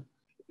Tchad,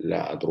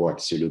 là, à droite,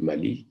 c'est le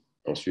Mali,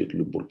 ensuite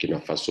le Burkina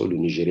Faso, le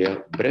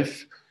Nigeria.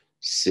 Bref,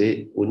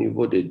 c'est au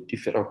niveau des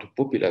différentes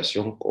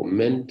populations qu'on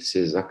mène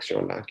ces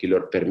actions-là qui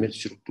leur permettent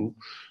surtout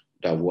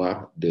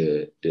d'avoir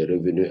des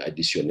revenus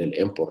additionnels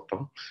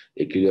importants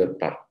et qui leur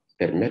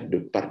permettent de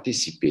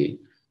participer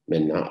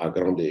maintenant à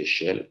grande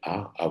échelle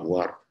à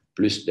avoir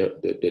plus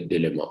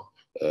d'éléments,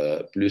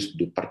 plus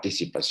de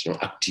participation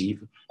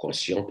active,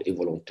 consciente et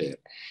volontaire.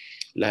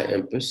 Là,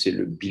 un peu, c'est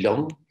le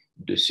bilan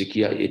de ce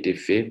qui a été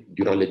fait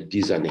durant les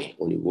 10 années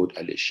au niveau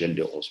à l'échelle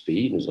de 11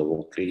 pays. Nous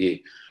avons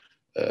créé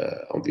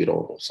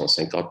environ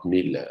 150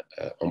 000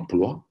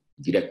 emplois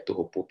directs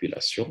aux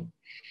populations.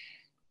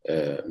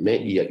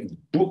 Mais il y a eu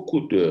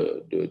beaucoup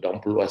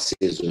d'emplois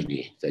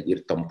saisonniers,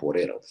 c'est-à-dire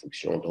temporaires en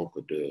fonction donc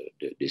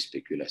des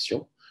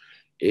spéculations.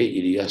 Et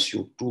il y a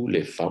surtout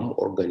les femmes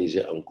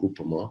organisées en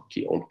groupement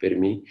qui ont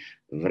permis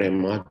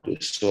vraiment de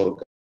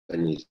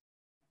s'organiser.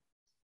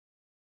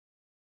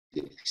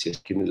 C'est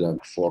ce qui nous a une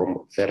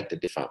forme verte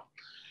des femmes.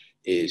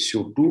 Et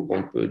surtout,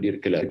 on peut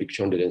dire que la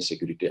réduction de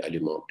l'insécurité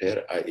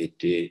alimentaire a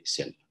été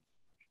celle.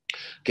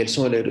 Quelles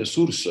sont les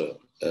ressources?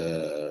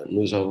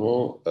 Nous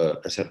avons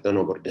un certain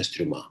nombre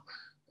d'instruments,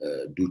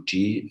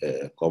 d'outils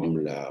comme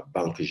la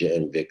banque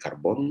GNV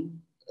Carbone.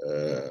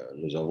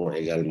 Nous avons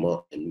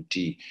également un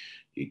outil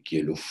qui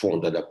est le Fonds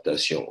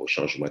d'adaptation au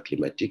changement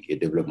climatique et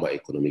développement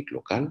économique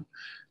local.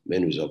 Mais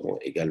nous avons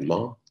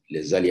également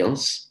les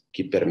alliances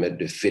qui permettent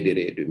de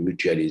fédérer, de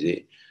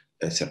mutualiser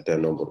un certain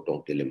nombre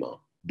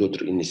d'éléments.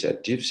 D'autres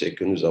initiatives, c'est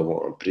que nous avons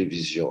en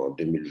prévision en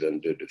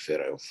 2022 de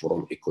faire un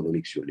forum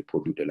économique sur les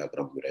produits de la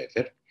Grande Muraille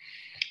Verte,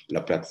 la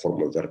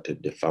plateforme verte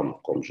des femmes,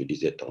 comme je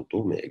disais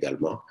tantôt, mais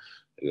également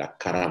la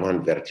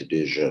caravane verte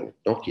des jeunes.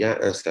 Donc, il y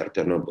a un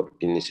certain nombre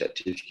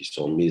d'initiatives qui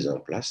sont mises en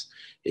place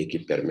et qui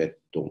permettent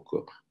donc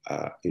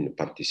à une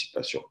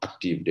participation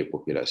active des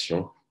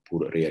populations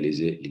pour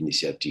réaliser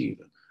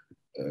l'initiative.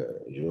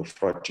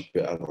 Geoffroy, tu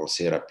peux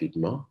avancer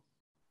rapidement.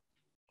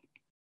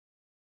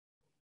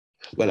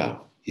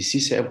 Voilà,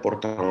 ici c'est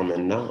important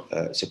maintenant,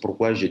 c'est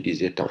pourquoi je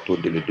disais tantôt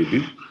dès le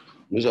début,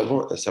 nous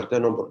avons un certain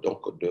nombre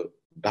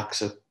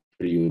d'axes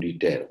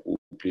prioritaires ou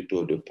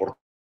plutôt de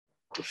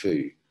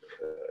portefeuilles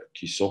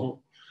qui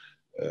sont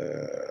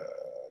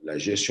la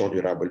gestion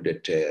durable des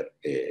terres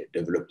et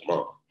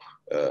développement,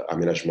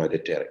 aménagement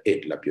des terres et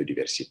de la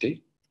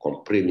biodiversité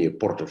comme premier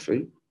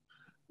portefeuille.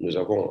 Nous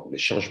avons le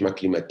changement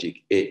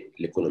climatique et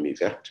l'économie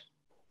verte,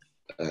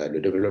 le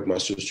développement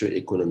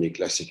socio-économique,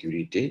 la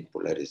sécurité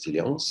pour la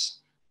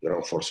résilience, le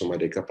renforcement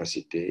des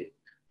capacités,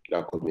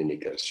 la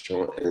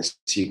communication,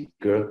 ainsi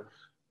que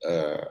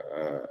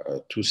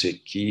tout ce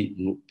qui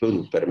peut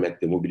nous permettre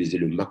de mobiliser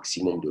le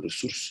maximum de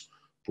ressources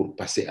pour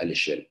passer à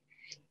l'échelle.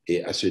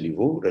 Et à ce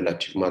niveau,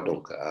 relativement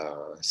donc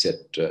à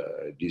cette,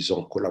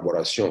 disons,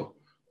 collaboration,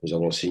 nous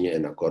avons signé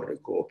un accord de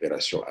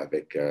coopération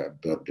avec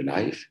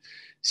BirdLife.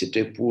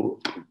 C'était pour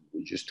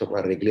justement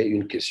régler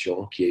une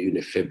question qui est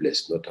une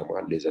faiblesse,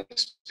 notamment les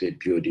aspects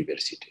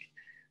biodiversité.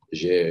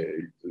 J'ai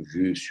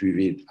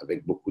suivi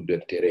avec beaucoup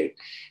d'intérêt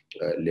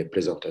les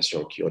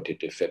présentations qui ont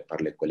été faites par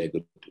les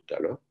collègues tout à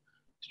l'heure.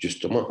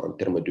 Justement, en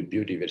termes de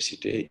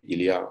biodiversité,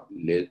 il y a,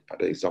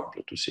 par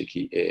exemple, tout ce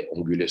qui est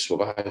ongulé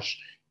sauvage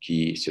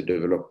qui se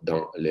développe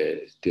dans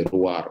les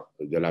terroirs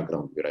de la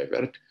Grande Muraille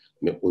Verte.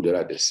 Mais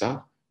au-delà de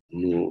ça,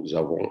 nous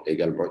avons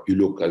également eu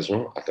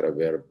l'occasion, à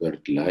travers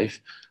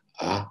BirdLife,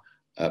 à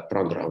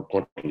prendre en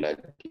compte la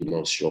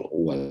dimension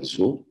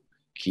oiseau,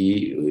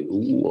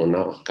 où on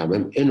a quand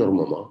même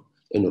énormément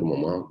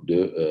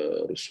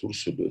de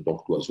ressources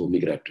d'oiseaux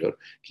migrateurs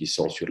qui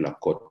sont sur la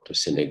côte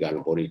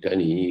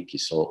Sénégal-Mauritanie, qui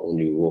sont au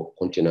niveau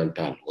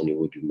continental, au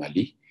niveau du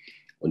Mali,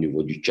 au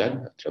niveau du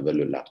Tchad, à travers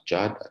le lac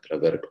Tchad, à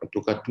travers en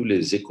tout cas tous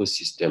les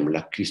écosystèmes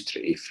lacustres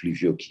et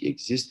fluviaux qui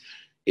existent,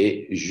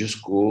 et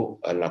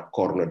jusqu'à la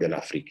corne de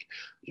l'Afrique.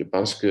 Je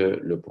pense que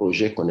le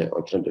projet qu'on est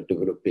en train de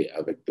développer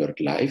avec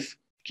BirdLife,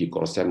 qui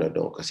concerne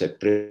donc cette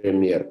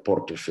première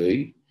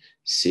portefeuille,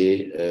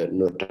 c'est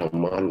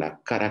notamment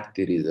la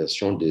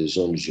caractérisation des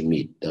zones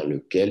humides dans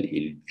lesquelles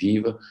ils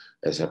vivent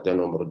un certain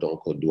nombre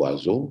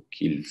d'oiseaux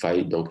qu'il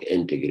faille donc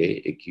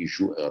intégrer et qui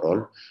jouent un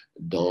rôle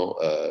dans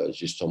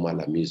justement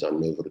la mise en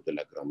œuvre de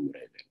la Grande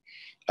Muraille Verte.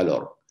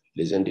 Alors,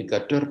 les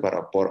indicateurs par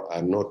rapport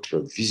à notre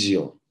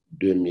vision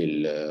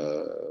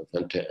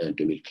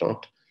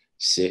 2021-2030,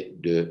 c'est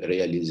de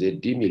réaliser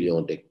 10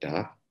 millions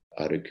d'hectares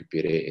à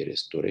récupérer et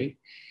restaurer,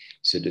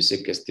 c'est de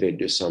séquestrer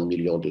 200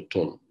 millions de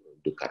tonnes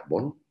de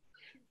carbone,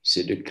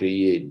 c'est de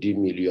créer 10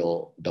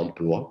 millions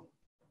d'emplois.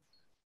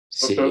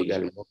 C'est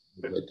également...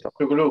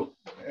 Tougoulou,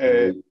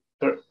 I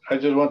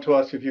just want to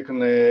ask if you can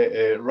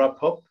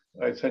wrap up.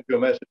 I sent you a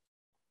message.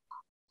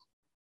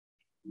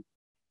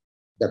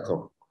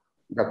 D'accord,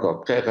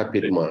 d'accord, très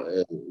rapidement.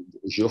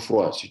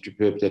 Geoffroy, si tu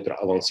peux peut-être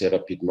avancer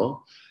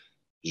rapidement.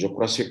 Je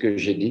crois ce que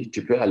j'ai dit.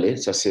 Tu peux aller,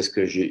 ça c'est ce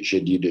que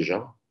j'ai dit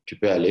déjà. Tu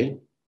peux aller.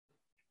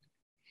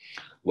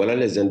 Voilà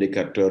les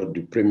indicateurs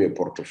du premier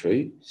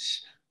portefeuille.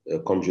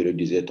 Comme je le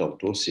disais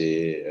tantôt,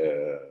 c'est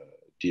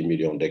 10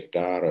 millions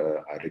d'hectares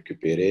à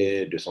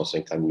récupérer,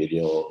 250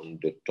 millions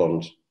de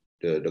tonnes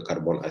de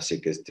carbone à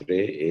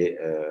séquestrer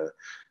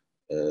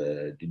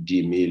et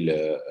 10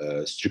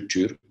 000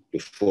 structures de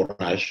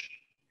forage,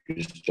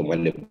 justement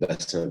les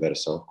bassins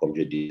versants, comme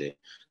je disais.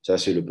 Ça,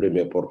 c'est le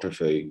premier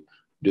portefeuille.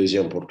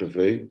 Deuxième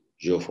portefeuille,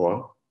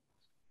 Geoffroy.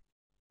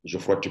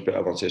 Geoffroy, tu peux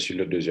avancer sur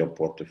le deuxième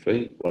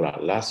portefeuille. Voilà,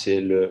 là,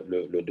 c'est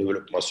le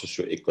développement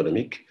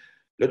socio-économique.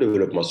 Le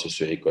développement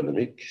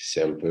socio-économique,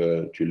 c'est un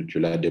peu, tu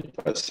l'as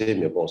dépassé,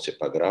 mais bon, c'est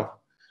pas grave.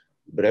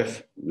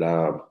 Bref,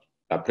 la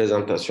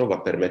présentation va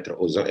permettre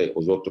aux uns et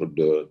aux autres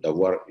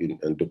d'avoir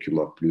un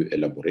document plus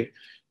élaboré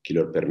qui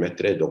leur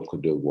permettrait donc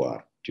de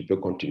voir. Tu peux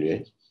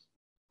continuer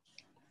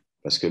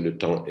parce que le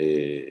temps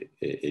est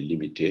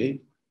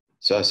limité.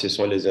 Ça, ce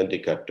sont les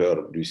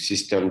indicateurs du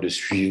système de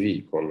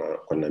suivi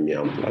qu'on a mis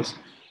en place.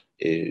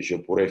 Et je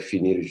pourrais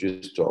finir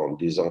juste en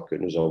disant que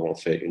nous avons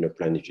fait une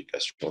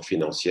planification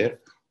financière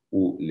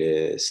où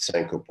les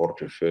 5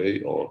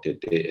 portefeuilles ont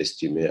été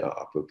estimés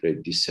à peu près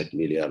 17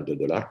 milliards de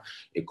dollars.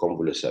 Et comme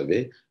vous le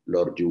savez,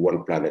 lors du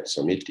One Planet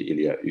Summit,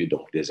 il y a eu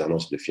donc des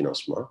annonces de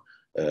financement.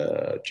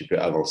 Tu peux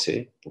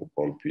avancer pour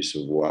qu'on puisse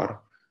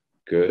voir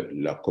que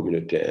la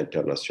communauté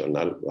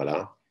internationale,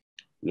 voilà,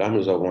 là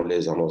nous avons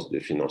les annonces de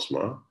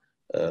financement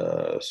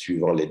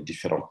suivant les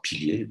différents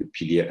piliers. Le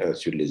pilier 1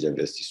 sur les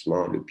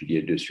investissements, le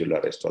pilier 2 sur la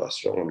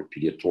restauration, le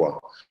pilier 3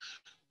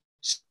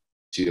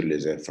 sur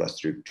les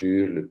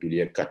infrastructures, le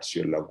pilier 4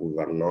 sur la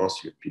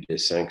gouvernance, le pilier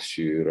 5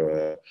 sur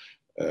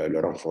le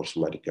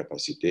renforcement des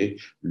capacités,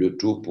 le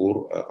tout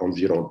pour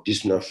environ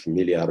 19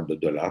 milliards de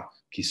dollars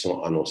qui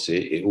sont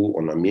annoncés et où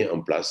on a mis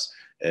en place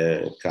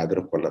un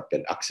cadre qu'on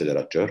appelle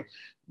accélérateur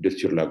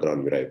sur la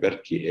Grande Muraille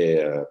Verte qui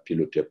est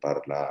piloté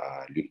par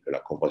la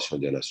Convention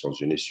des Nations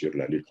Unies sur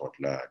la lutte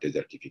contre la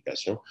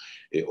désertification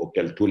et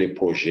auquel tous les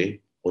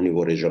projets au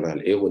niveau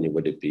régional et au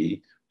niveau des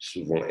pays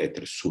vont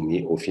être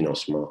soumis au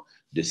financement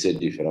de ces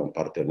différents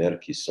partenaires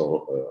qui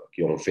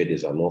ont fait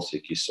des annonces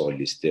et qui sont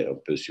listés un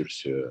peu sur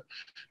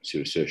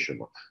ce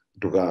chemin. En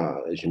tout cas,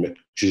 je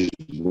m'excuse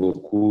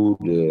beaucoup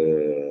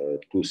de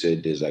tous ces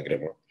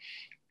désagréments.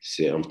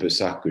 C'est un peu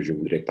ça que je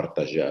voudrais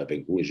partager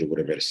avec vous et je vous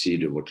remercie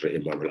de votre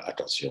aimable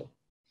attention.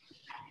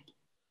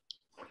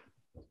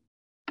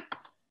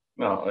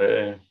 No,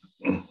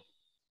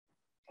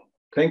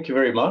 thank you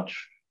very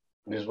much.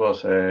 This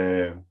was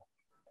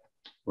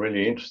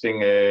really interesting.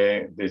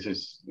 This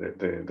is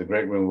the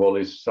Great Green Wall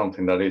is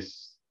something that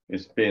is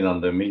been on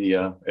the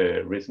media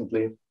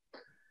recently.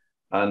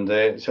 And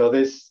so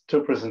these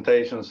two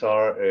presentations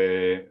are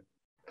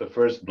the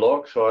first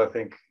block. So I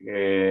think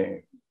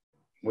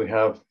we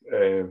have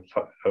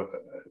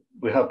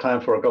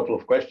time for a couple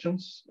of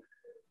questions.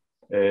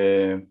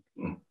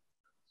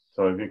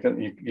 So if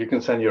you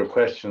can send your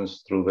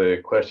questions through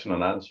the question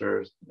and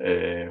answers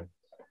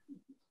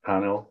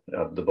panel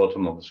at the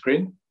bottom of the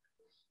screen.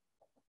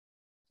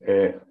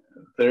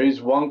 There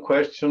is one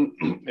question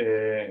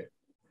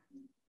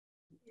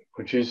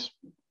which is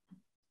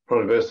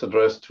probably best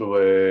addressed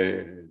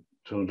to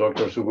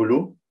Dr.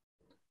 Sugulu.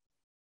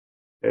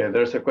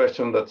 There's a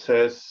question that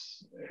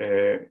says,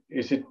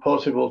 is it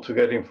possible to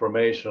get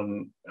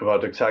information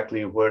about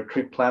exactly where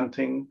tree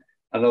planting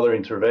and other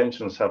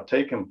interventions have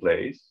taken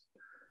place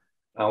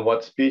and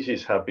what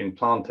species have been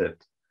planted?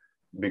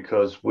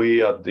 Because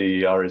we at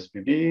the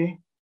RSPB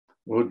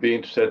would be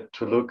interested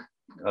to look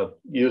at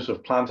use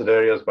of planted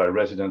areas by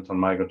resident and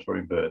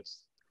migratory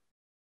birds.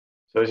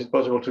 So is it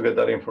possible to get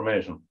that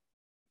information?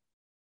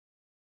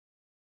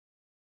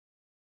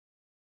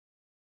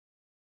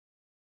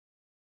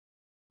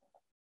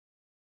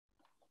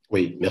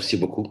 Oui, merci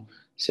beaucoup.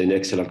 C'est une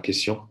excellente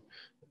question.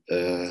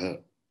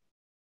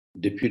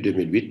 Depuis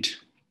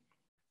 2008,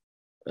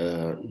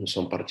 nous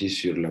sommes partis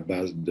sur la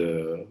base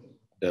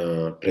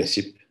d'un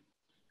principe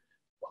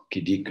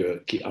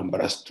qui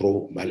embrasse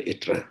trop mal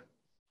étreint.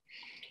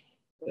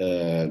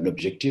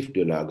 L'objectif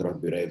de la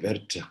Grande Muraille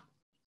Verte,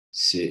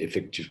 c'est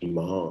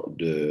effectivement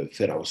de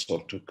faire en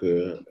sorte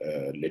que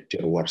les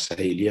terroirs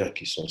sahéliens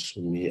qui sont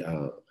soumis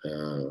à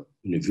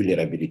une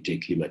vulnérabilité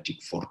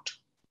climatique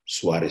forte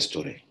soient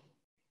restaurés.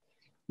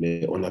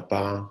 Mais on n'a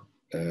pas,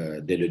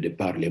 dès le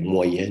départ, les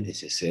moyens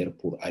nécessaires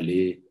pour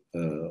aller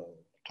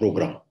trop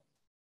grand.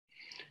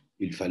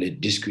 Il fallait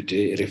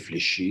discuter et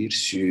réfléchir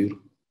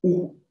sur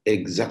où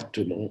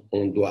exactement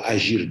on doit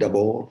agir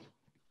d'abord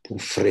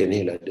pour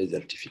freiner la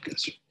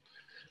désertification.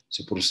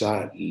 C'est pour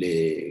ça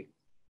les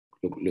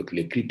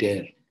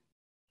critères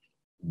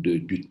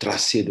du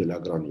tracé de la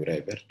Grande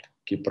Muraille Verte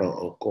qui prend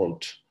en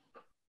compte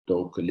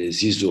donc,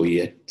 les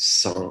isoïètes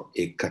 100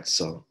 et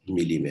 400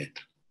 mm.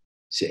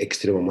 C'est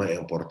extrêmement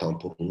important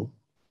pour nous.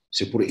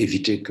 C'est pour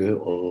éviter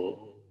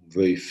qu'on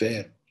veuille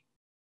faire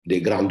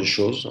des grandes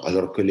choses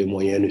alors que les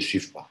moyens ne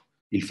suivent pas.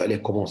 Il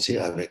fallait commencer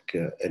avec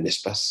un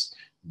espace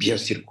bien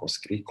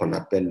circonscrit qu'on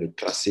appelle le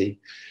tracé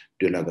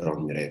de la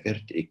Grande Muraille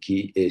Verte et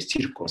qui est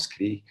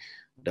circonscrit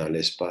dans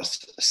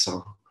l'espace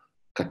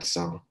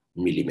 100-400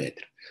 mm.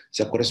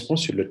 Ça correspond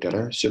sur le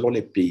terrain, selon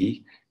les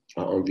pays,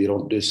 à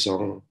environ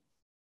 200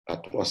 à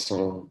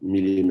 300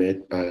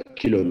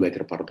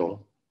 kilomètres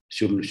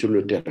sur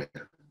le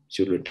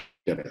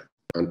terrain,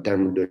 en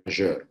termes de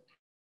largeur.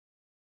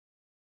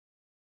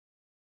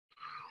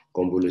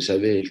 Comme vous le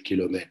savez, le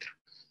kilomètre.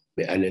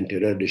 Mais à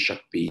l'intérieur de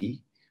chaque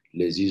pays,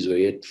 les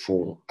isoïètes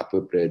font à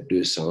peu près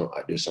 200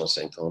 à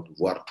 250,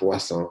 voire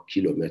 300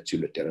 kilomètres sur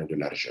le terrain de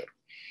largeur.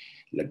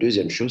 La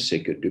deuxième chose,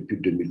 c'est que depuis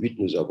 2008,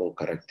 nous avons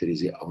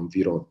caractérisé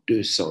environ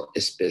 200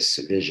 espèces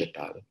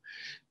végétales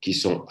qui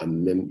sont à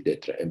même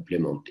d'être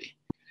implémentées.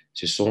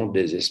 Ce sont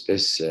des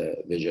espèces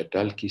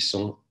végétales qui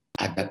sont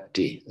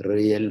adaptées,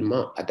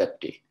 réellement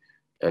adaptées.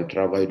 Un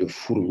travail de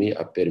fourmi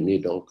a permis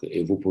donc,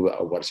 et vous pouvez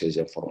avoir ces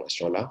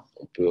informations-là,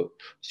 on peut,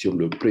 sur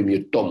le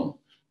premier tome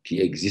qui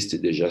existe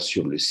déjà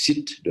sur le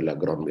site de la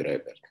Grande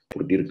Muraille Verte,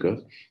 pour dire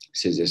que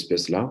ces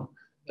espèces-là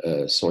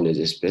sont les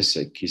espèces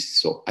qui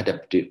sont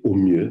adaptées au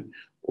mieux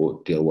au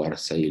terroir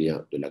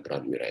sahélien de la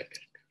Grande Muraille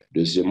Verte.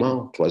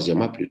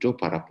 Troisièmement, plutôt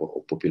par rapport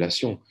aux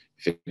populations.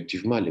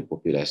 Effectivement, les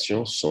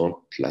populations sont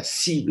la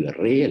cible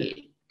réelle.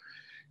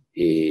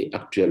 Et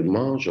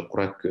actuellement, je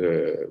crois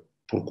que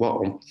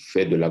pourquoi on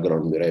fait de la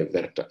Grande Muraille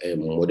Verte un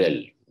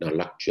modèle dans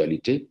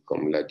l'actualité,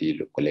 comme l'a dit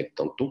le collègue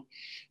tantôt,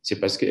 c'est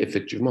parce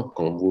qu'effectivement,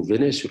 quand vous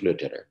venez sur le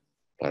terrain,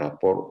 par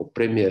rapport aux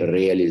premières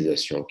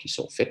réalisations qui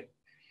sont faites,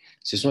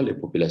 ce sont les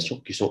populations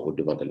qui sont au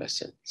devant de la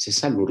scène. C'est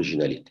ça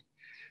l'originalité.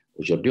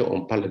 Aujourd'hui,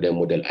 on parle d'un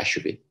modèle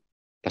achevé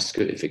parce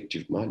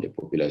qu'effectivement, les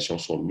populations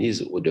sont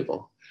mises au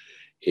devant.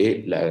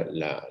 Et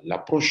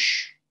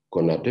l'approche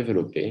qu'on a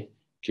développée,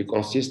 qui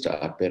consiste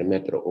à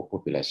permettre aux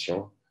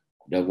populations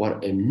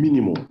d'avoir un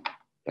minimum,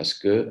 parce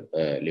que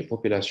les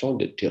populations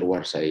des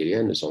terroirs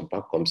sahéliens ne sont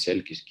pas comme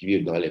celles qui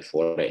vivent dans les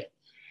forêts.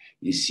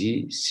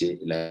 Ici, c'est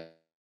la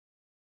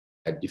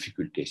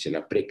difficulté, c'est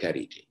la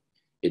précarité.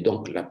 Et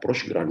donc,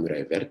 l'approche Grande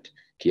Muraille Verte,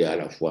 qui est à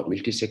la fois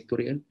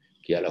multisectorielle,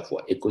 qui est à la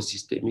fois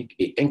écosystémique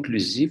et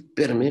inclusive,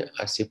 permet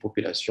à ces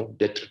populations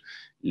d'être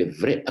les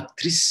vraies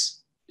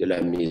actrices de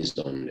la mise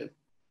en œuvre.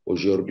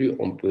 Aujourd'hui,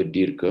 on peut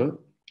dire que,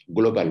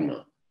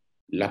 globalement,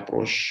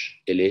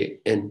 l'approche, elle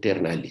est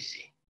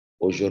internalisée.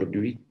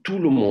 Aujourd'hui, tout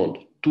le monde,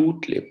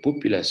 toutes les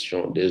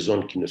populations des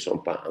zones qui ne sont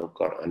pas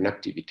encore en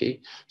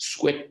activité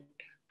souhaitent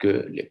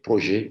que les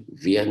projets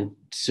viennent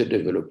se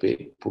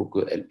développer pour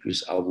qu'elles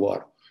puissent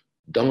avoir,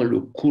 dans le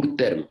court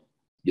terme,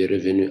 des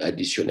revenus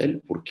additionnels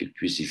pour qu'ils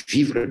puissent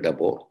vivre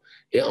d'abord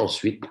et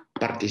ensuite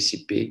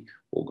participer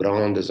aux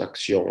grandes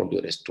actions de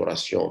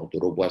restauration, de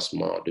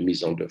reboisement, de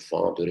mise en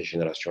défense, de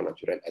régénération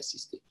naturelle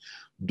assistée.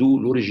 D'où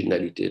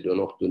l'originalité de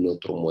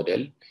notre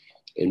modèle.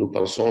 Et nous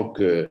pensons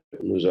que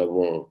nous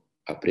avons,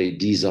 après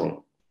 10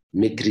 ans,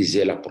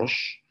 maîtrisé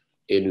l'approche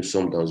et nous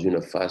sommes dans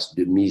une phase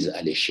de mise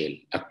à l'échelle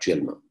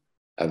actuellement.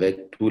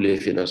 Avec tous les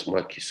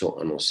financements qui sont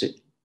annoncés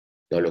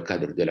dans le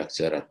cadre de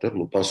l'accélérateur,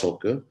 nous pensons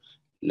que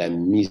la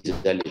mise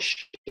à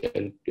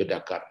l'échelle de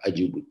Dakar à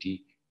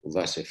Djibouti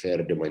va se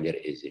faire de manière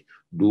aisée.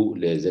 D'où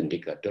les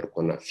indicateurs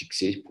qu'on a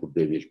fixés pour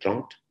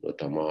 2030,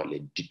 notamment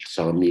les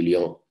 100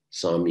 millions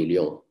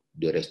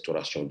de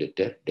restauration de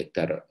terres,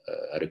 d'hectares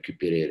à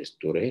récupérer et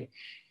restaurer,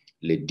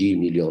 les 10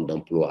 millions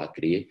d'emplois à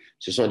créer.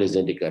 Ce sont des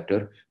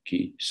indicateurs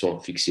qui sont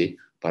fixés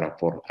par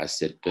rapport à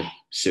cette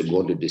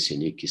seconde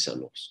décennie qui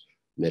s'annonce.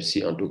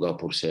 Merci en tout cas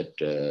pour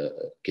cette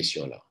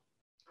question-là.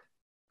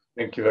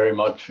 Thank you very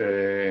much,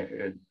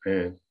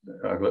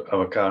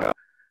 Abakar.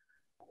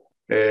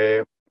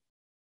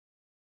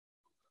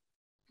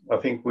 I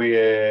think we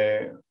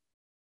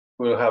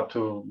will have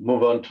to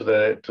move on to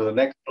the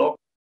next block.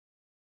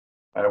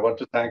 I want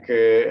to thank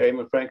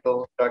Eamon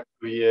Frankel, Jacques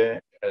Bouillet,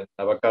 and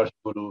Abakar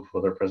Shiburu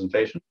for their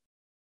presentation.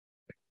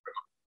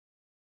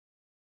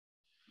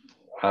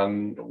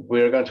 And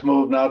we're going to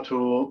move now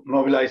to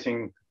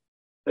mobilizing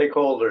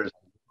stakeholders.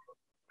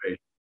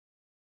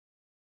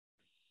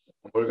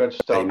 We're going to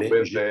start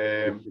with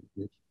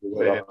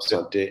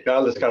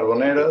Carlos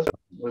Carboneras,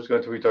 who's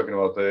going to be talking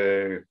about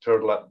the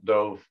Turtle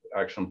Dove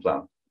Action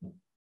Plan.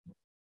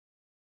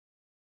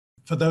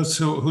 For those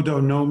who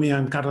don't know me,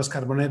 I'm Carlos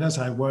Carboneras.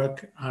 I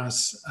work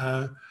as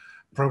a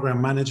program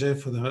manager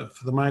for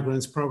the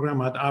migrants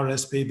program at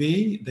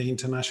RSPB, the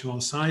international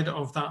side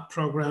of that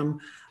program.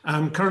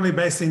 I'm currently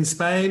based in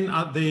Spain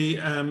at the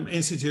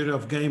Institute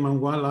of Game and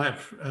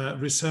Wildlife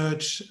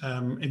Research,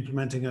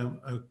 implementing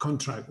a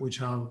contract,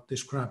 which I'll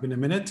describe in a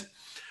minute.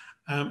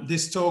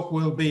 This talk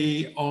will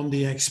be on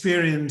the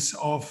experience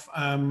of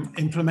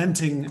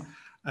implementing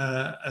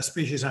a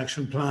species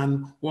action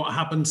plan, what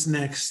happens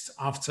next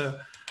after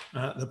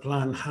the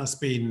plan has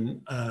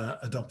been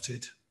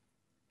adopted.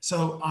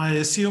 So I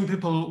assume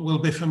people will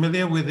be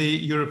familiar with the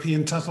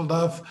European turtle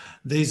dove.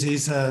 This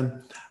is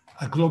a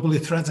globally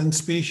threatened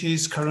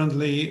species,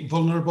 currently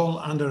vulnerable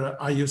under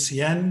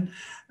IUCN.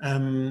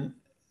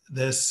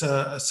 There's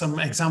some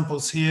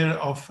examples here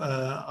of,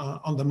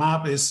 on the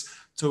map is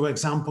 2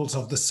 examples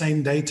of the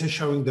same data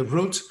showing the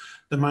route,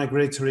 the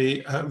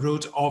migratory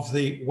route of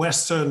the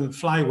Western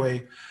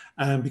Flyway,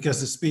 because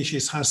the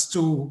species has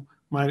 2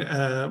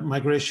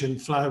 migration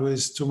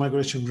flyways, 2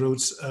 migration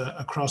routes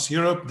across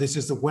Europe. This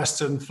is the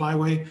Western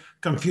Flyway,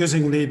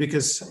 confusingly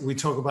because we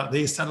talk about the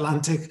East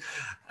Atlantic,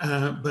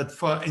 but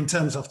in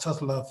terms of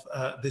turtle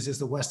dove, this is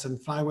the Western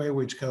Flyway,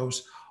 which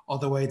goes all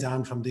the way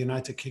down from the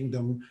United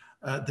Kingdom,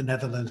 the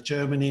Netherlands,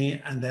 Germany,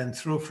 and then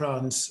through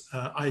France,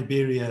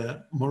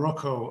 Iberia,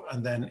 Morocco,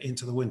 and then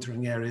into the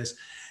wintering areas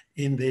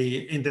in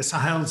the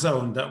Sahel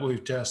zone that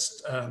we've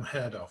just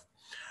heard of.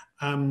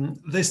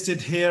 Listed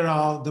here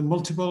are the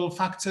multiple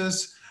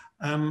factors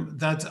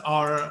that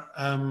are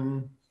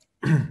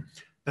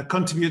that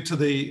contribute to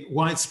the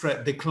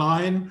widespread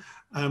decline.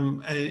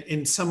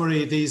 In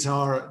summary, these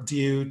are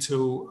due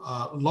to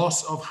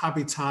loss of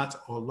habitat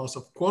or loss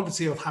of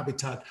quality of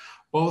habitat,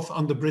 both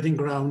on the breeding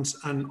grounds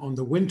and on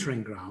the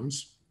wintering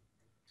grounds.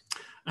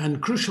 And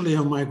crucially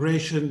on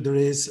migration, there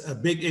is a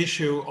big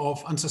issue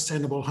of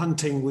unsustainable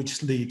hunting,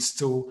 which leads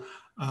to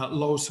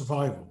low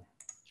survival.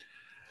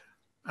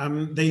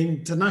 The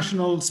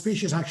International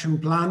Species Action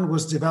Plan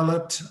was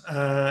developed.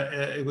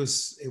 It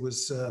was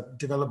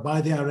developed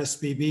by the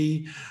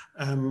RSPB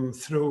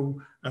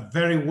through a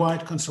very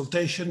wide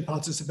consultation,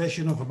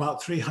 participation of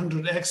about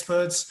 300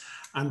 experts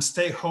and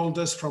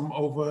stakeholders from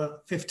over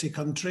 50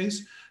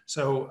 countries.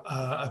 So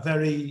a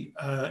very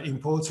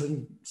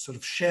important sort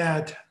of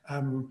shared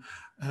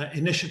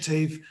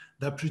initiative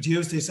that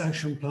produced this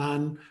action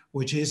plan,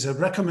 which is a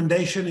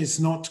recommendation, it's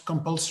not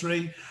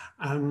compulsory.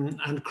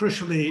 And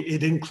crucially,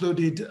 it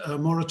included a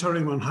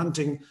moratorium on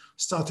hunting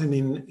starting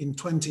in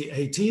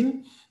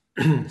 2018,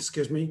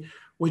 excuse me,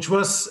 which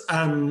was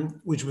not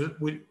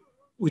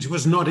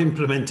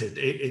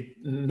implemented.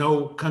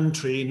 No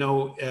country,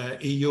 no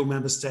EU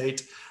member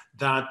state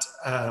that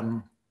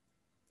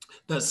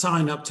that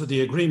signed up to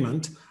the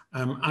agreement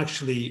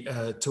actually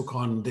took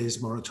on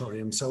this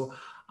moratorium. So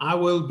I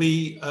will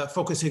be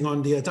focusing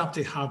on the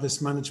adaptive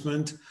harvest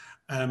management.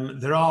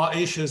 There are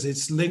issues,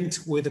 it's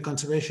linked with the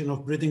conservation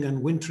of breeding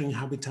and wintering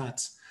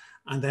habitats.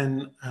 And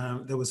then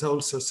there was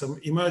also some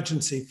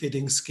emergency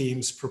feeding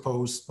schemes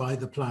proposed by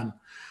the plan.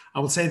 I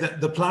would say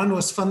that the plan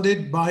was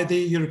funded by the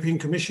European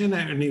Commission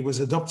and it was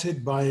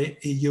adopted by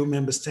EU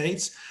member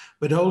states,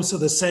 but also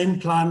the same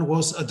plan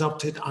was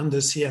adopted under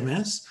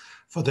CMS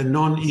for the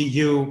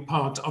non-EU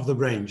part of the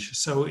range.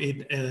 So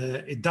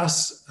it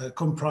does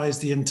comprise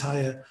the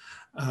entire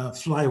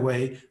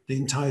flyway, the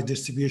entire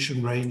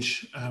distribution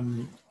range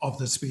of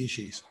the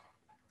species.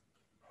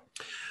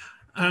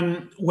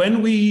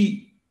 When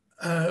we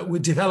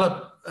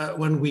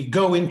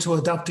go into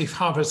adaptive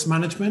harvest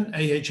management,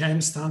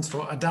 AHM stands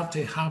for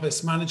Adaptive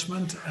Harvest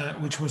Management,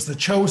 which was the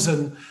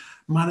chosen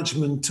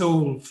management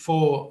tool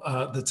for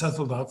the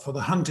turtle dove, for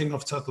the hunting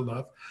of turtle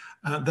dove.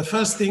 The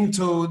first thing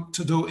to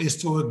do is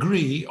to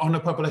agree on a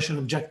population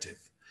objective.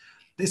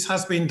 This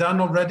has been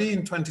done already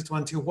in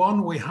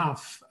 2021. We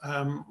have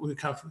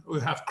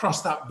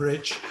crossed that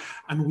bridge,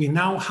 and we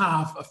now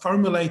have a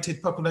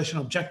formulated population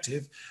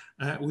objective,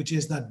 which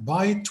is that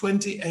by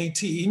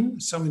 2018,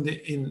 so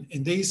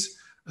in these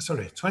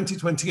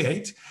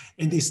 2028,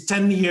 in this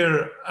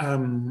 10-year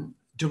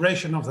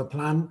duration of the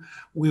plan,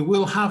 we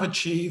will have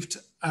achieved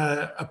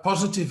a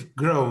positive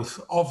growth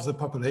of the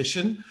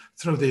population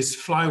through this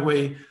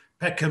flyway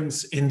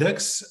Peckham's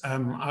index.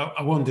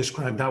 I won't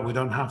describe that, we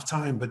don't have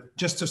time, but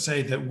just to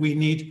say that we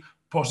need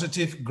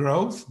positive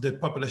growth, the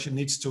population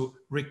needs to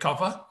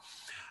recover.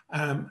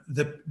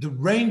 The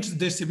range, the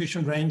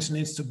distribution range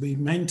needs to be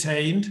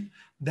maintained.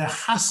 There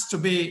has to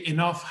be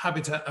enough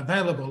habitat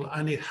available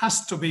and it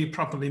has to be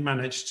properly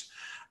managed.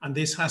 And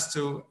this has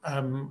to,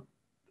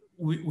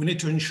 we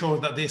need to ensure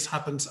that this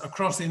happens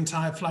across the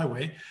entire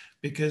flyway,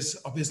 because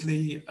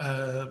obviously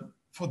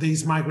for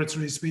these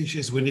migratory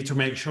species, we need to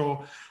make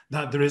sure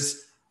that there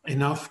is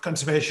enough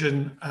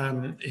conservation,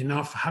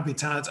 enough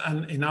habitat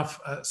and enough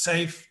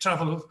safe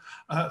travel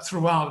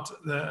throughout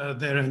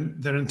their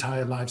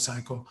entire life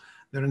cycle,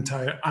 their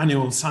entire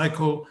annual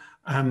cycle,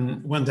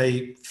 when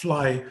they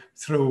fly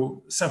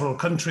through several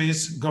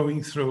countries,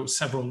 going through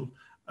several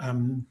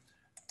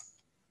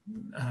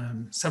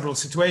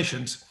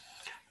situations.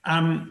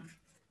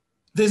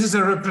 This is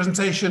a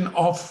representation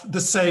of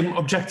the same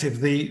objective,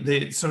 the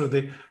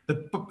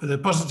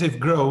positive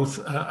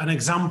growth, an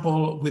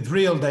example with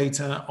real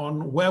data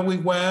on where we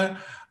were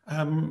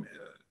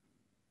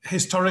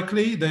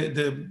historically.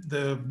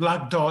 The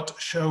black dot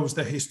shows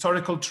the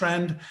historical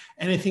trend.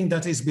 Anything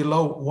that is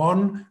below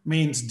 1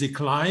 means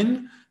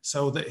decline.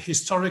 So that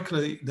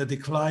historically the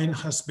decline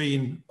has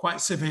been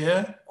quite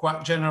severe,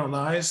 quite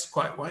generalized,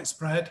 quite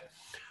widespread.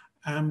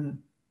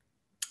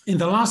 In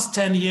the last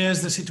 10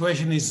 years, the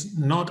situation is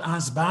not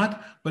as bad,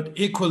 but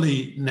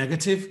equally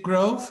negative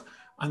growth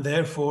and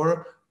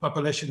therefore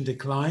population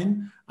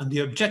decline. And the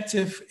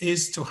objective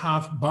is to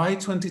have by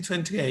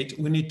 2028,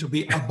 we need to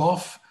be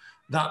above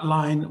that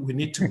line. We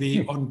need to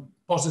be on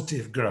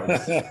positive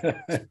growth.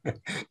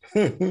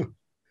 Is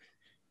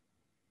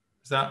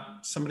that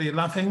somebody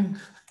laughing?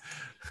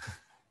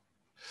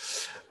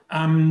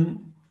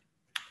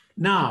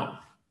 Now,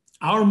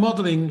 our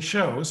modeling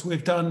shows,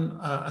 we've done,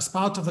 as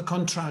part of the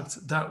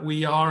contract that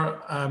we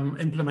are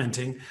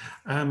implementing,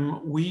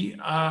 we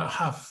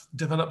have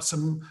developed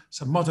some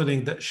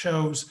modeling that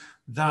shows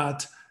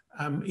that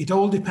it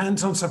all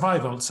depends on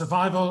survival.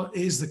 Survival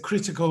is the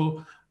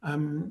critical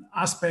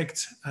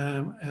aspect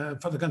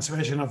for the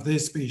conservation of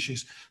this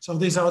species. So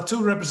these are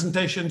two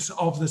representations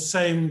of the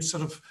same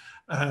sort of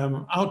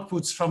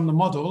outputs from the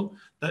model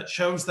that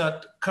shows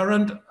that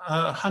current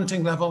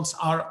hunting levels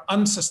are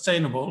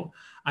unsustainable.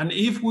 And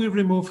if we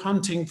remove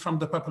hunting from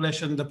the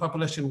population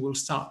will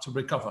start to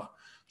recover.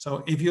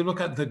 So if you look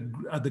at the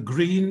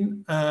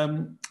green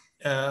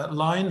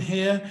line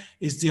here,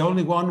 is the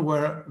only one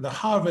where the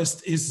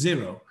harvest is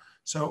 0.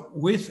 So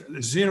with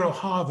 0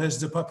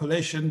 harvest, the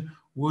population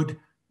would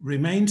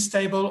remain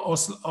stable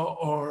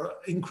or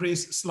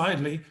increase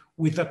slightly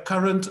with the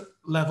current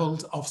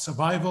levels of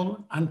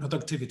survival and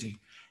productivity.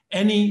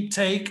 Any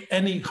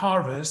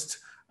harvest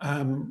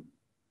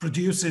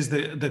produces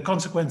the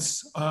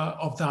consequence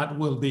of that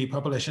will be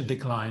population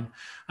decline.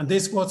 And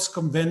this what's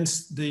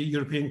convinced the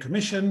European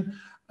Commission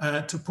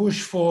to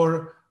push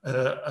for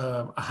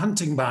a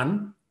hunting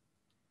ban,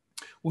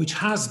 which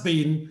has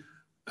been,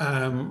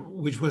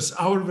 which was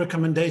our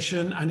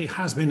recommendation, and it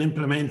has been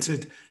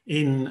implemented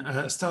in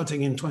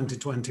starting in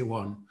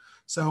 2021.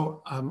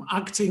 So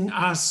acting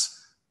as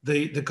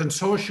the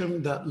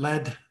consortium that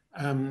led,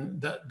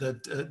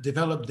 that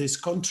developed this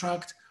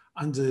contract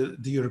under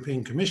the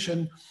European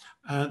Commission,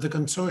 the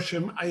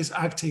consortium is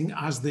acting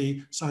as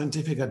the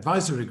scientific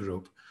advisory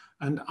group.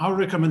 And our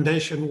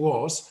recommendation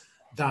was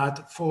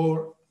that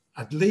for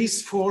at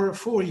least for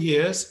 4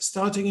 years,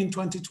 starting in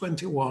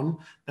 2021,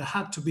 there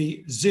had to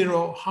be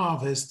zero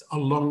harvest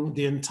along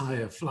the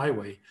entire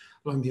flyway,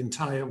 along the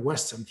entire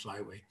Western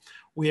Flyway.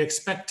 We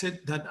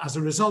expected that as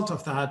a result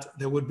of that,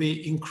 there would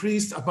be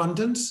increased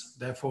abundance,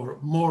 therefore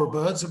more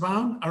birds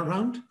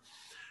around.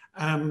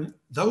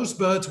 Those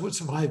birds would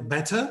survive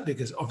better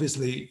because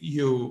obviously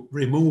you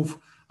remove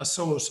a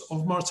source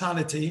of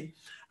mortality.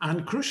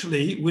 And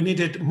crucially, we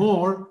needed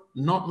more,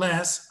 not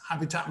less,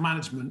 habitat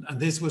management. And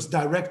this was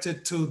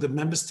directed to the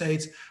member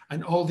states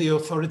and all the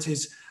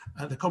authorities,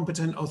 the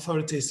competent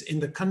authorities in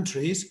the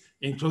countries,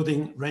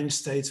 including range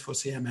states for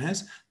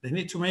CMS. They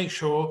need to make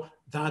sure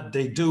that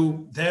they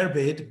do their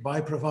bit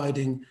by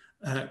providing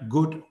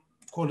good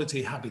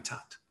quality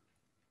habitat.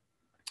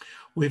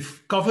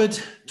 We've covered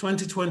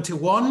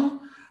 2021.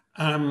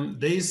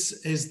 This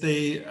is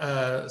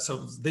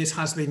so this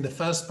has been the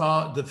first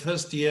part, the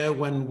first year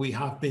when we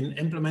have been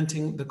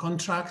implementing the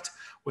contract.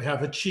 We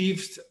have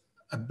achieved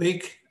a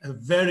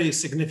very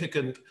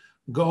significant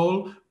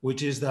goal,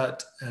 which is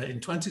that in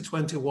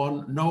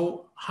 2021,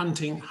 no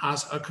hunting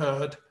has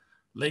occurred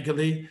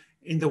legally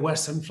in the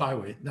Western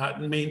Flyway.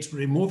 That means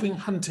removing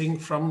hunting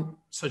from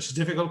such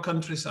difficult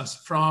countries as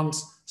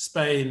France,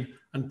 Spain,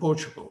 and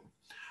Portugal.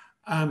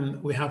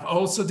 We have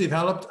also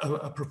developed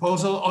a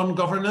proposal on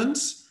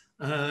governance,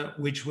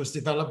 which was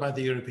developed by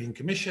the European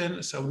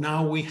Commission. So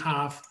now we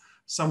have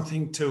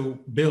something to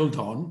build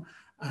on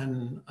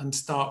and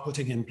start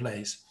putting in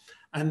place.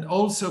 And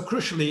also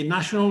crucially,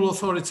 national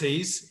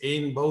authorities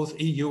in both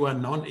EU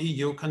and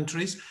non-EU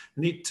countries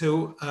need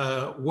to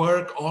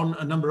work on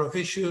a number of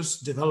issues,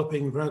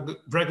 developing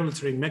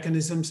regulatory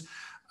mechanisms,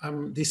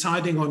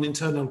 deciding on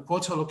internal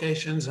quota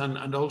allocations,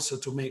 and also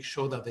to make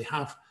sure that they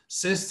have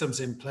systems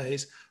in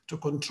place to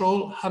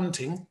control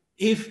hunting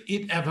if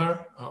it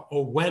ever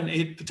or when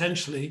it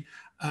potentially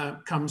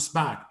comes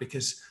back.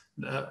 Because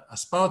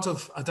as part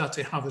of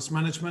adaptive harvest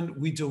management,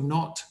 we do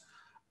not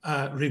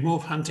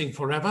remove hunting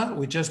forever.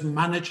 We just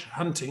manage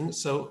hunting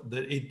so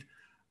that it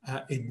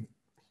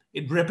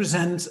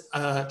represents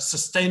a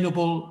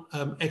sustainable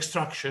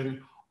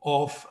extraction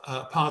of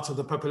parts of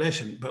the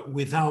population, but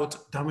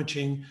without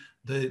damaging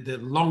the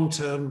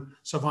long-term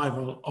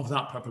survival of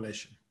that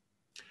population.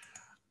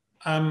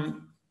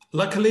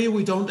 Luckily,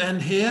 we don't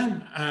end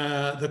here.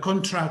 The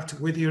contract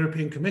with the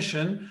European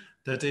Commission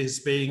that is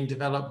being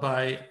developed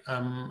by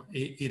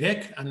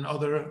IREC and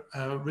other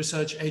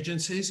research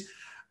agencies,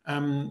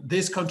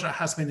 this contract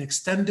has been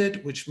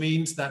extended, which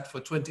means that for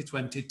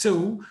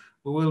 2022,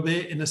 we will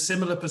be in a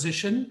similar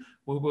position.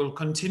 We will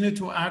continue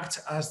to act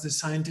as the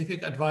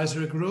scientific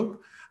advisory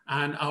group,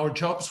 and our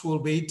jobs will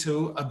be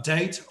to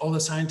update all the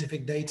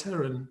scientific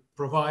data and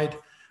provide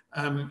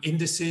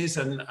indices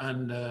and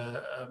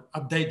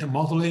update the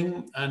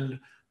modeling and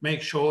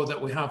make sure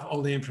that we have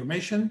all the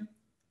information.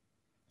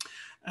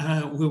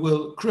 We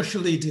will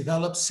crucially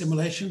develop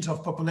simulations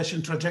of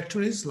population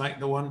trajectories like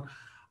the one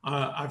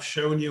I've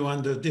shown you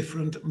under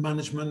different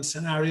management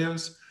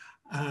scenarios.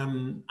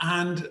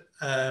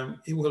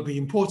 It will be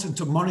important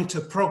to monitor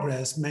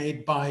progress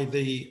made by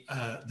the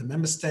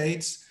member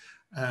states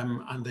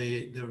and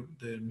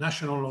the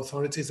national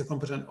authorities, the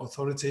competent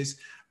authorities,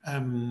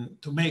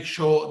 to make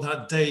sure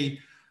that they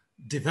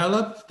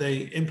develop,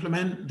 they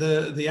implement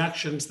the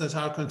actions that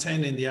are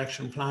contained in the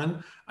action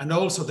plan, and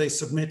also they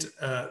submit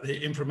the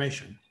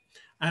information.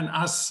 And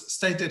as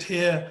stated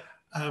here,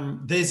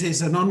 this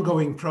is an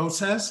ongoing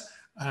process.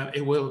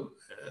 It will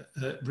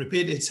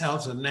repeat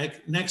itself. The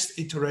next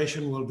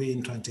iteration will be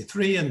in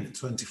 23 and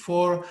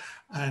 24,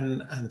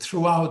 and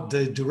throughout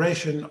the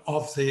duration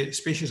of the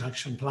species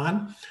action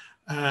plan,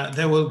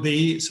 there will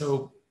be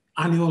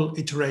annual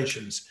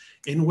iterations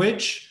in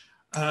which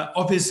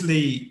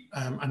obviously,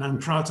 and I'm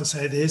proud to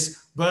say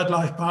this,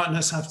 BirdLife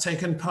Partners have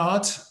taken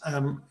part.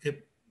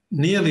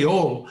 Nearly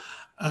all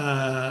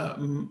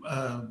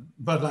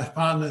BirdLife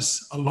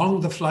Partners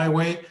along the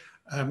flyway,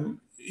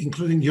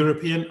 including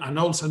European and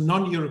also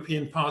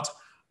non-European part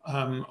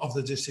of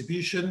the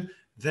distribution.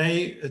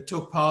 They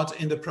took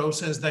part in the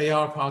process. They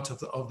are part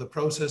of the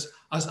process,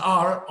 as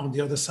are on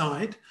the other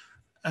side,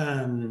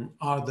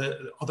 are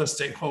the other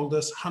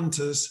stakeholders,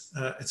 hunters,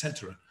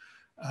 etc.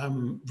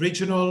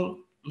 Regional,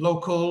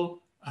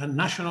 local and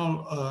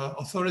national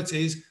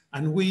authorities,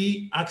 and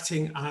we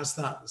acting as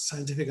that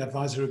scientific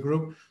advisory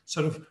group,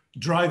 sort of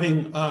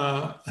driving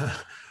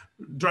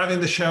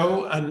the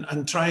show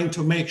and trying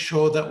to make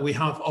sure that we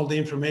have all the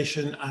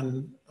information,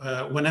 and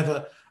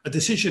whenever a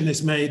decision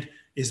is made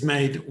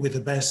with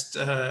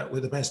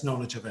the best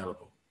knowledge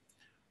available.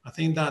 I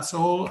think that's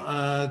all.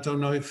 Don't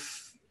know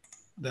if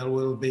there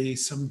will be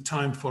some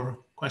time for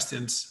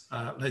questions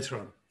later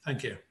on.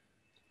 Thank you.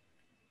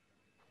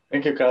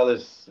 Thank you,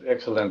 Carlos.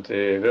 Excellent,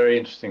 very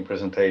interesting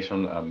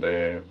presentation,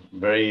 and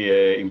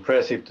very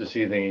impressive to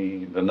see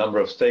the number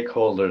of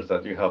stakeholders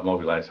that you have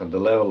mobilized and the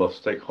level of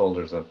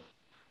stakeholders that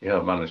you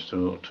have managed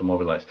to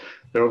mobilize.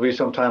 There will be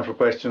some time for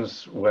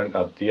questions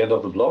at the end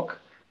of the block.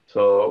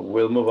 So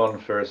we'll move on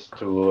first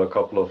to a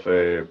couple of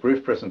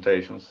brief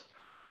presentations.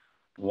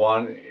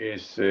 One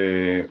is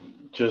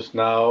just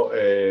now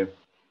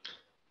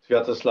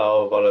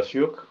Sviatoslav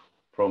Walasiuk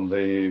from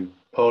the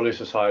Polish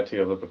Society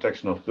of the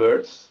Protection of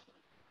Birds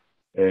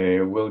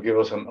will give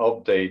us an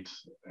update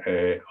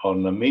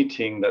on a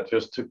meeting that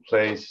just took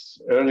place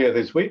earlier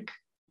this week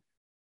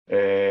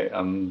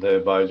and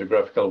the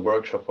biogeographical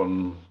workshop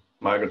on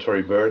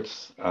migratory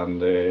birds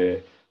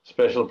and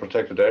special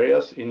protected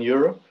areas in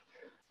Europe.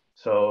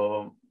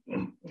 So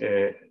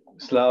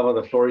Slava,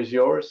 the floor is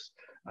yours.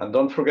 And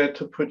don't forget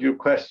to put your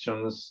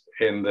questions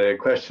in the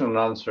question and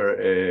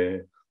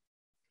answer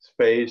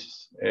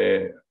space.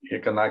 You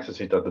can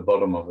access it at the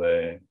bottom of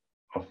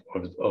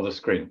the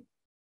screen.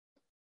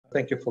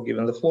 Thank you for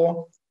giving the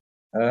floor.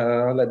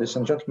 Ladies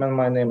and gentlemen,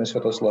 my name is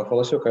Sviatoslav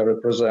Walasiuk. I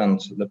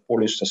represent the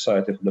Polish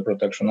Society for the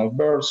Protection of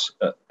Birds,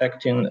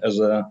 acting as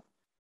a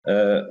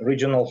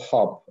regional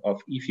hub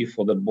of IFI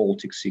for the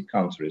Baltic Sea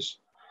countries.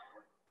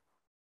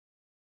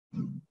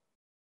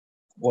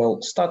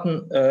 Well,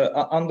 starting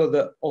under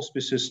the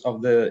auspices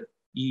of the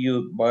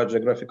EU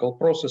biogeographical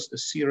process, a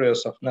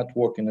series of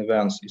networking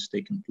events is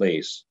taking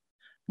place.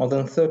 More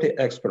than 30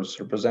 experts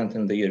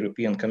representing the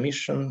European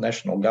Commission,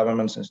 national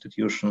governments,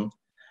 institutions,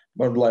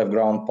 BirdLife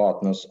ground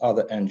partners,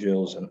 other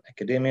NGOs and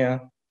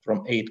academia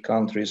from 8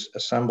 countries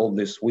assembled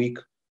this week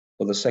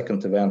for the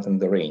second event in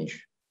the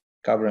range,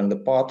 covering the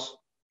parts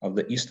of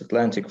the East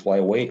Atlantic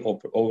Flyway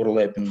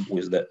overlapping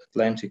with the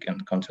Atlantic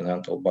and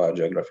continental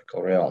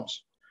biogeographical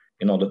realms,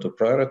 in order to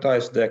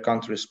prioritize their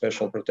country's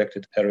special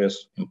protected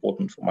areas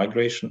important for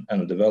migration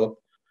and develop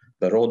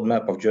the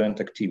roadmap of joint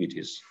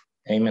activities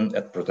aiming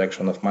at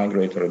protection of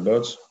migratory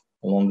birds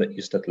along the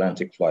East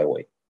Atlantic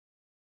Flyway.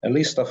 A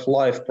list of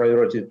live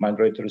priority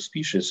migratory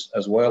species,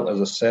 as well as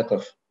a set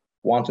of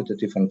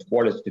quantitative and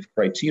qualitative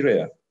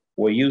criteria,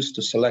 were used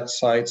to select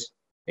sites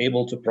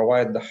able to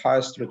provide the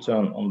highest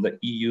return on the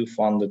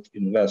EU-funded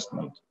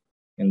investment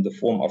in the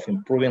form of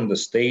improving the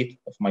state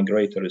of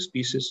migratory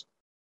species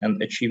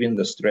and achieving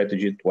the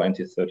Strategy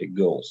 2030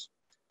 goals.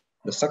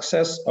 The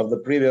success of the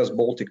previous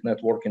Baltic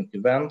networking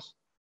event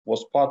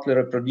was partly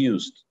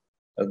reproduced,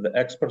 as the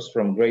experts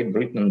from Great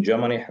Britain and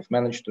Germany have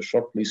managed to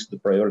shortlist the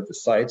priority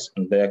sites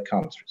in their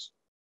countries.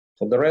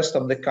 For the rest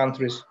of the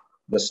countries,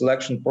 the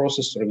selection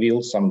process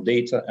revealed some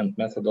data and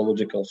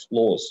methodological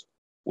flaws,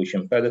 which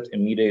impeded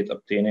immediate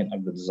obtaining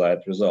of the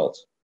desired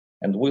results,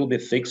 and will be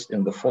fixed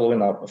in the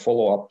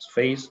follow-up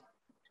phase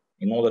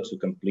in order to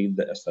complete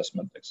the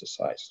assessment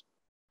exercise.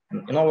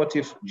 An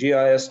innovative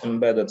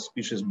GIS-embedded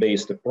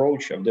species-based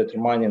approach of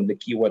determining the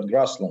keyword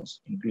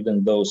grasslands,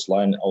 including those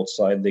lying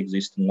outside the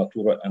existing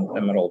Natura and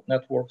Emerald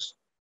networks,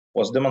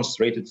 was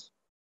demonstrated,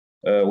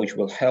 which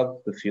will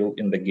help to fill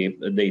in the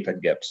data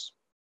gaps.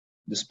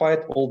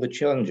 Despite all the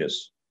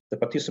challenges, the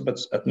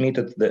participants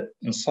admitted the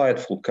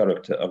insightful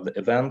character of the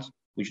event,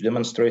 which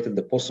demonstrated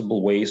the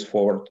possible ways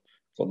forward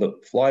for the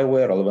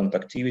flyway relevant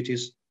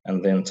activities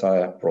and the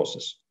entire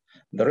process.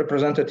 The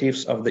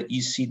representatives of the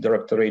EC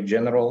Directorate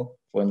General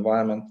for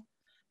Environment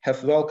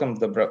have welcomed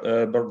the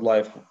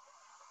BirdLife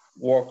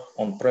work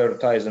on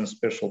prioritizing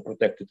special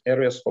protected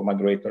areas for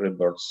migratory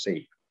birds'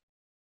 sake.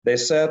 They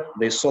said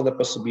they saw the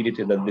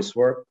possibility that this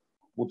work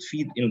would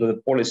feed into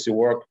the policy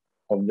work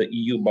of the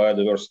EU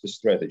biodiversity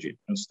strategy,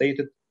 and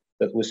stated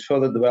that with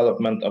further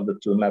development of the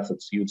 2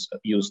 methods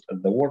used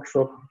at the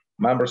workshop,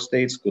 member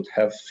states could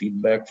have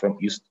feedback from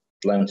East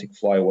Atlantic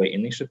Flyway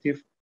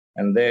Initiative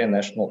and their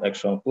national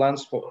action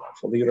plans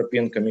for the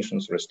European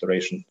Commission's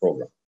restoration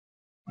program.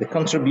 The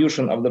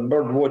contribution of the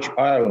Birdwatch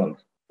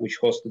Ireland, which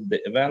hosted the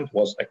event,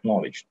 was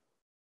acknowledged.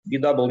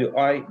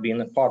 BWI,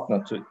 being a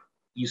partner to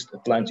East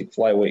Atlantic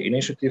Flyway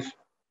Initiative,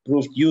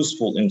 proved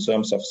useful in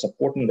terms of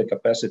supporting the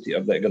capacity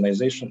of the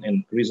organization in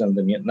increasing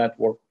the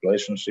network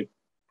relationship,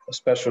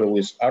 especially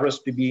with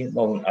RSPB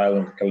Northern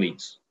Ireland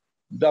colleagues.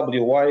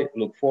 BWI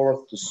look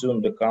forward to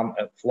soon become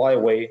a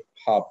flyway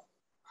hub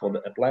for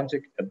the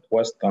Atlantic and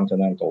West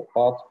continental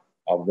part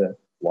of the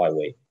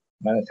flyway.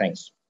 Many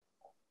thanks.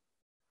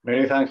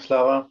 Many thanks,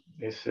 Slava.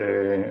 It's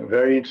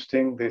very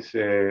interesting. This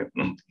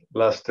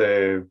last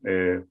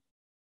is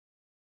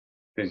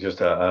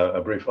just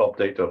a brief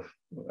update of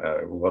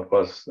what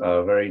was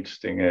a very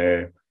interesting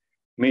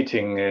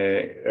meeting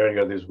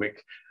earlier this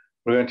week.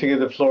 We're going to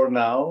give the floor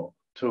now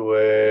to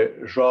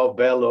João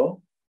Belo.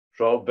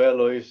 João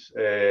Belo is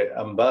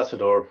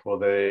ambassador for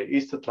the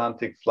East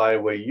Atlantic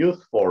Flyway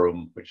Youth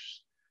Forum,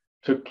 which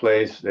took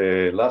place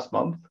last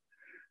month.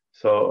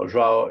 So,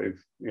 João,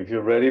 if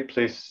you're ready,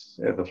 please,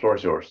 the floor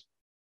is yours.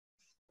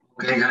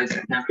 Okay, guys,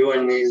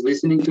 everyone is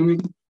listening to me?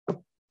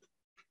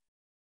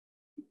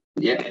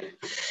 Yeah.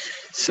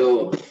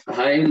 So,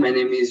 hi, my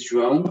name is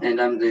João,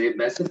 and I'm the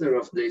ambassador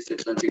of the East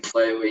Atlantic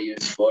Flyway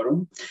Youth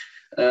Forum.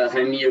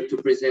 I'm here to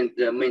present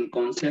the main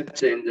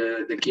concepts and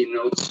the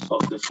keynotes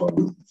of the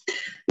forum.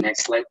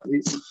 Next slide,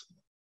 please.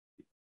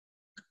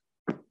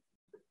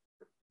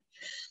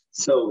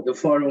 So the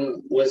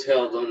forum was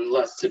held on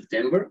last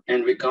September,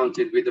 and we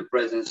counted with the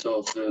presence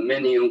of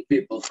many young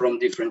people from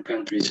different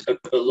countries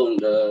along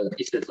the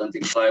East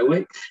Atlantic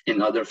Flyway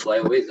and other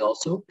flyways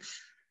also.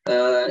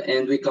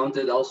 And we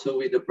counted also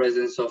with the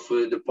presence of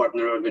the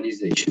partner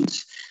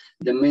organizations.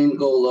 The main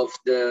goal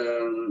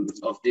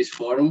of this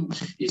forum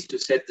is to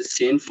set the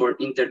scene for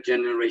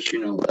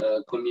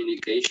intergenerational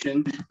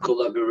communication,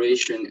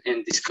 collaboration,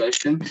 and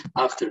discussion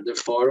after the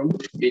forum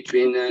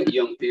between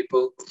young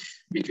people.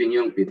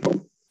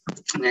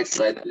 Next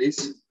slide,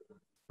 please.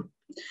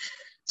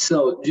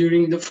 So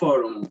during the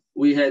forum,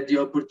 we had the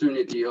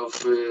opportunity of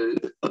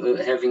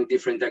having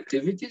different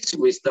activities.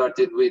 We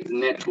started with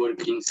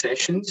networking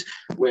sessions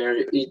where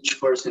each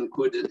person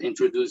could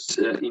introduce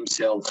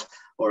himself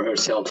or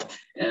herself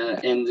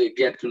and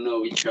get to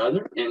know each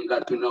other and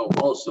got to know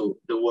also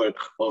the work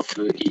of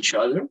each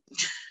other.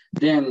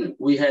 Then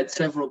we had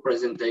several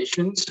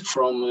presentations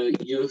from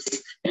youth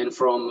and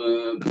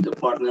from the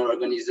partner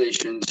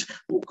organizations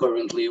who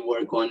currently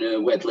work on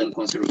wetland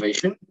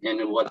conservation and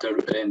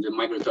the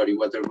migratory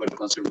waterbird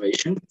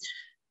conservation.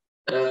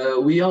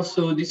 We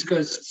also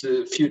discussed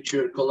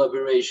future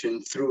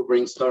collaboration through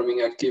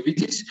brainstorming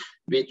activities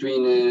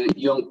between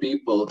young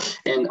people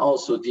and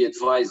also the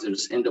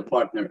advisors and the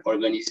partner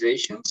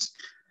organizations.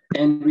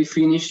 And we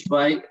finished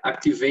by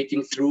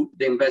activating through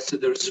the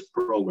ambassadors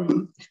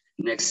program.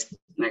 Next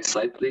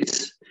slide,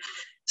 please.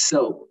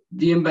 So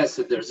the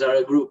ambassadors are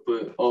a group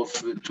of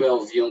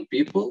 12 young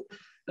people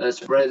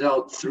spread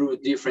out through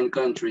different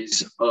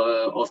countries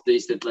of the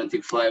East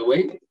Atlantic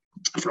Flyway,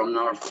 from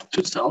north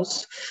to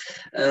south.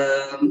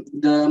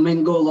 The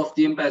main goal of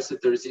the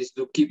ambassadors is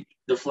to keep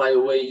the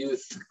Flyway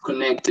youth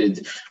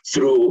connected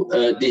through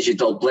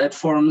digital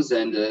platforms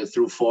and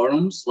through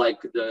forums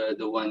like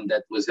the one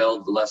that was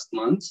held last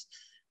month.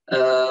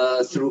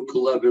 Through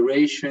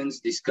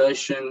collaborations,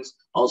 discussions,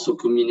 also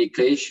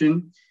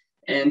communication.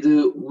 And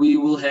we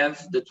will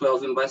have, the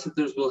 12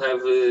 ambassadors will have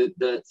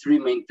the three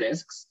main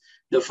tasks.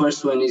 The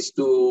first one is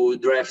to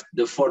draft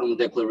the forum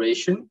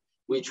declaration,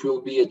 which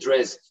will be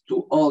addressed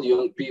to all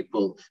young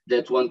people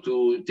that want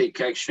to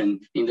take action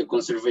in the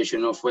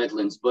conservation of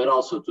wetlands, but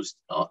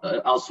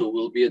also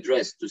will be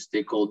addressed to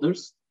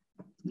stakeholders.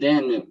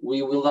 Then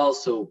we will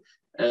also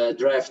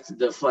draft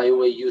the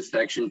Flyway Youth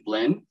Action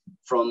Plan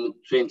from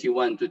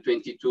 21 to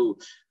 22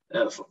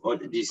 for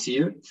this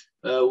year,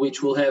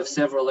 which will have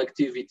several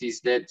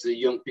activities that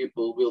young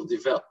people will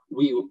develop.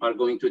 We are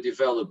going to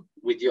develop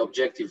with the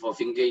objective of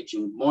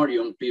engaging more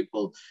young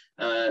people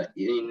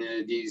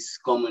in this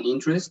common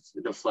interest,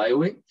 the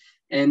Flyway.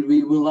 And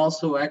we will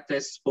also act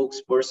as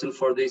spokesperson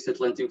for the East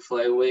Atlantic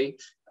Flyway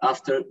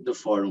after the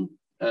forum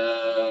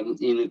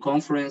in a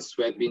conference,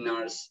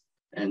 webinars,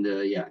 and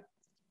yeah.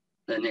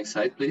 Next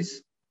slide,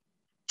 please.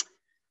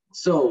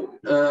 So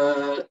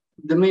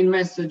the main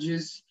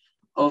messages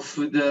of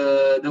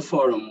the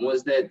forum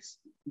was that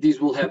this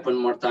will happen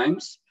more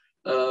times.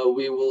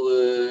 We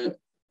will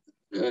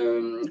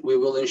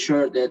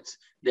ensure that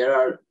there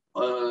are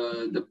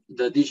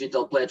the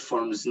digital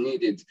platforms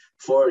needed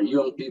for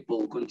young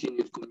people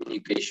continued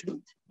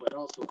communication, but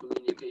also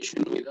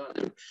communication with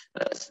other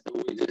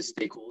with the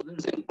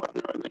stakeholders and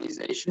partner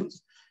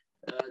organizations.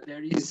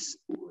 There is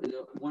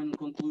one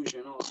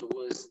conclusion also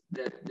was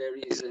that there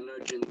is an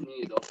urgent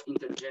need of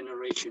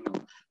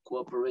intergenerational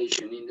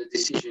cooperation in the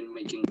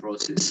decision-making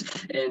process,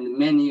 and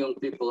many young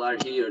people are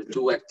here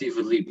to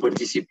actively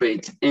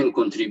participate and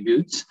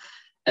contribute.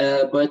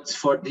 But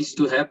for this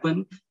to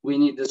happen, we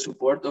need the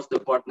support of the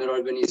partner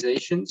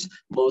organizations,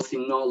 both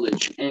in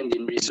knowledge and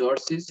in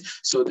resources,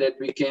 so that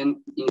we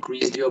can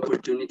increase the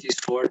opportunities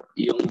for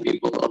young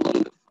people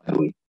along the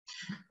flyway.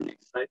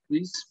 Next slide,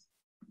 please.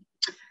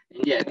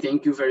 And yeah,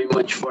 thank you very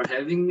much for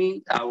having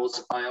me. I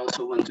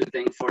also want to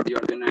thank for the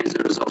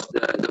organizers of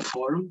the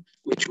forum,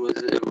 which was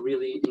a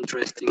really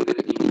interesting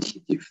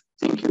initiative.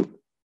 Thank you.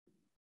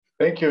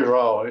 Thank you,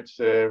 João. It's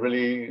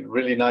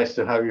really nice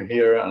to have you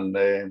here and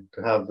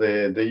to have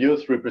the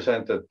youth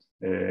represented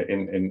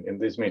in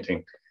this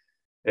meeting.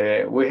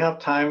 We have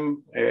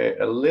time,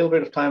 a little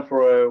bit of time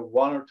for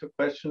one or two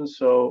questions.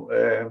 So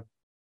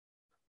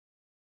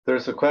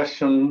there's a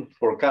question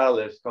for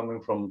Carlos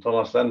coming from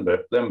Thomas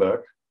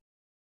Lemberg.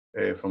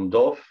 From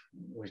Dove,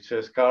 which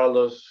says,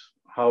 Carlos,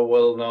 how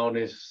well known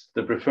is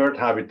the preferred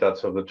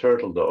habitats of the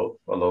turtle dove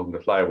along the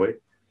flyway?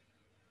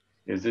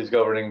 Is this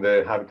governing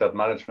the habitat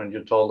management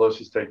you told us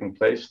is taking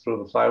place through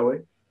the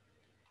flyway?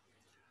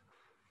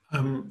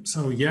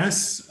 So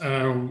yes,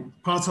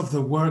 part of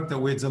the work that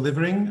we're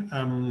delivering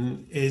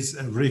is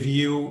a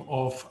review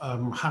of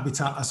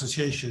habitat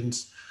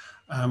associations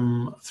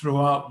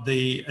throughout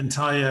the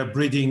entire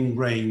breeding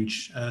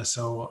range,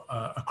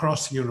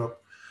 across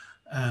Europe.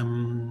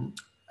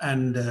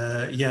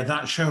 Yeah,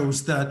 that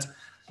shows that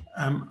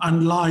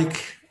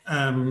unlike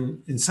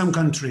in some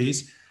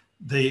countries,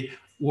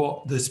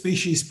 what the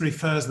species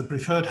prefers, the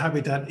preferred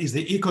habitat is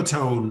the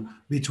ecotone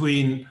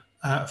between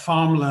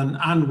farmland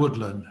and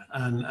woodland,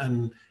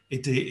 and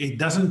it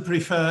doesn't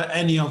prefer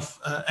any of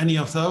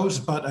those,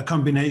 but a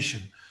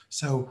combination.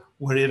 So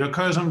where it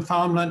occurs on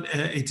farmland,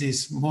 it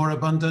is more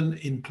abundant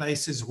in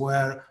places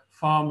where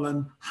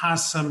farmland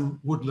has some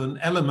woodland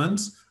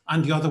elements,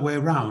 and the other way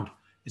around.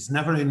 It's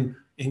never in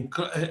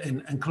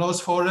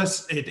enclosed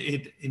forests.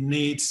 It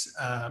needs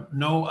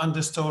no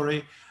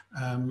understory.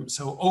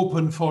 So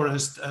open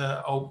forest,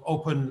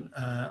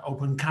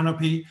 open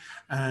canopy,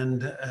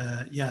 and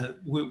yeah,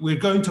 we're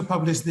going to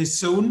publish this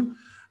soon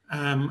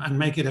and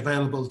make it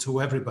available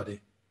to everybody.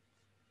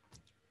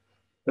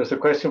 There's a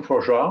question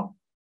for João.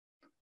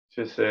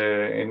 It's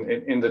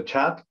in the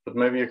chat, but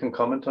maybe you can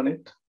comment on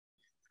it.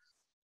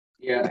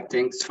 Yeah,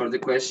 thanks for the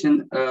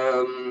question.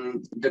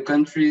 The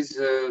countries,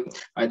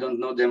 I don't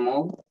know them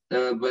all,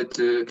 but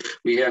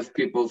we have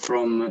people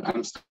from,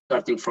 I'm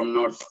starting from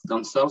north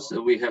down south.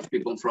 So we have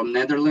people from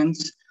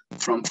Netherlands,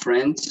 from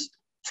France,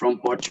 from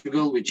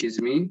Portugal, which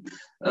is me,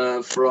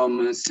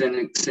 from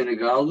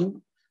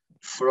Senegal,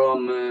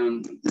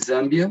 from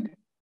Zambia,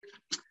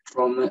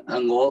 from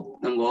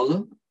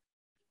Angola.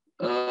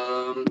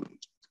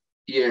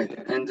 Yeah,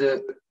 and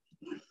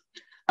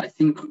I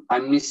think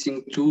I'm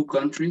missing 2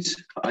 countries.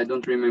 I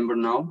don't remember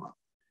now,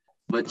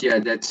 but yeah,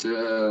 that's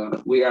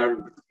we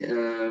are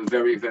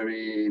very,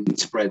 very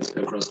spread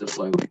across the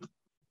flyway.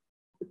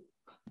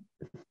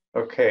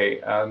 Okay,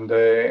 and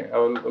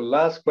our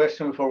last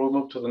question before we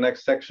move to the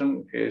next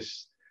section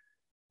is: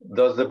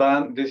 does the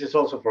ban? This is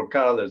also for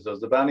Carlos.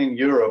 Does the ban in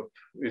Europe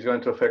is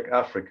going to affect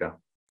Africa?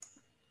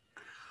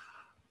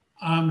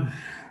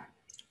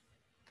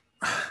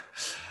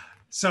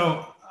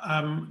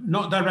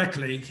 Not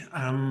directly.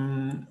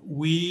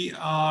 We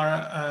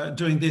are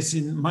doing this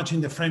much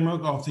in the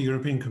framework of the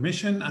European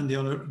Commission, and the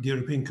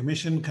European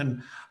Commission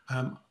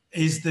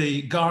is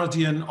the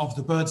guardian of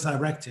the Birds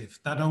Directive.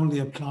 That only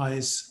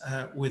applies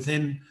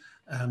within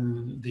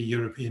the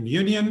European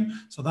Union,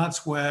 so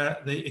that's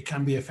where it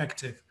can be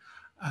effective.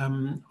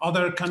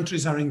 Other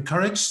countries are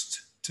encouraged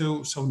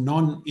to, so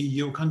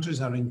non-EU countries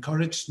are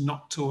encouraged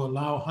not to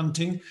allow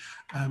hunting,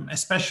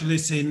 especially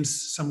since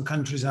some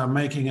countries are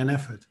making an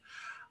effort.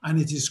 And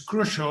it is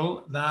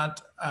crucial that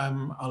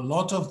a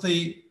lot of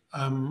the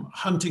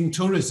hunting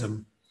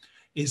tourism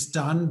is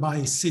done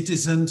by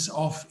citizens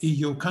of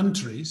EU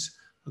countries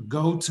who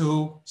go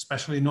to,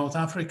 especially North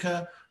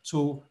Africa,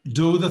 to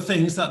do the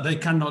things that they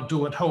cannot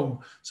do at home.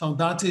 So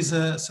that is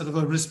a sort of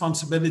a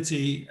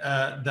responsibility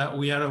that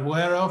we are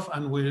aware of,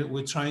 and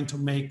we're trying to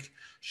make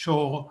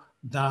sure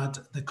that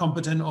the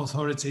competent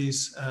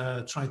authorities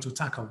try to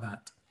tackle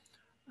that.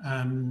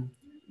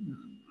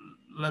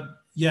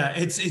 Yeah,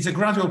 it's a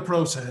gradual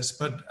process,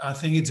 but I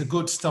think it's a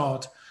good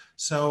start.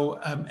 So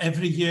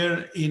every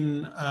year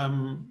in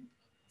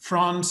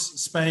France,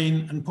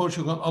 Spain, and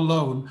Portugal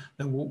alone,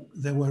 there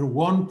were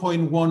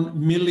 1.1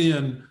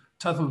 million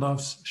turtle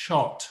doves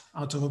shot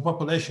out of a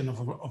population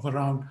of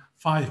around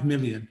 5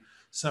 million.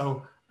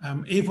 So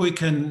if we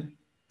can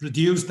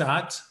reduce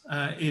that,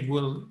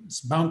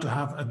 it's bound to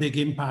have a big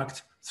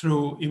impact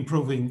through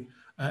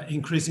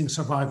increasing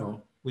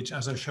survival, which,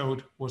 as I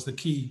showed, was the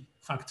key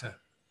factor.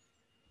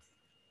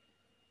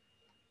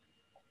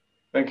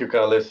 Thank you,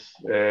 Carlos.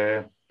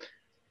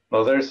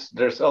 Well,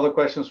 there's other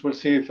questions. We'll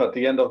see if at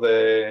the end of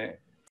at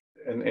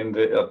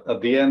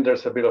the end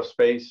there's a bit of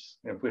space.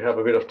 If we have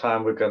a bit of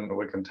time, we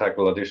can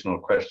tackle additional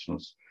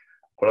questions.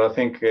 But I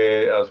think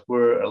as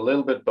we're a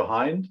little bit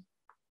behind,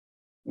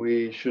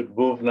 we should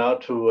move now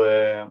to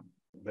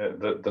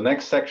the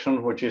next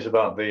section, which is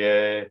about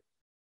the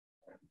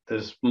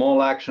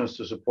small actions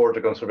to support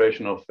the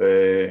conservation of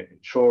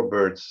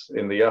shorebirds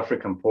in the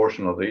African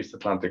portion of the East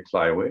Atlantic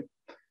Flyway.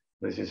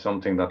 This is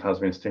something that has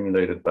been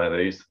stimulated by the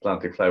East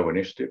Atlantic Flyway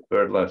Initiative,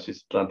 BirdLife's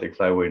East Atlantic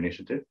Flyway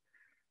Initiative.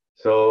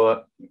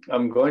 So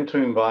I'm going to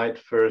invite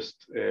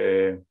first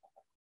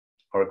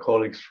our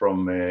colleagues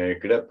from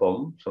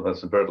GREPOM, so that's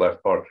the BirdLife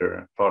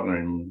partner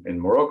in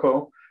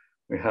Morocco.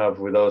 We have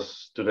with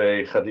us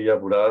today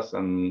Khadija Bouras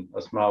and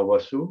Asma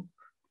Wasu.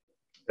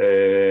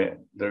 They're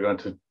going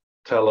to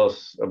tell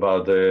us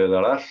about the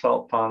Larache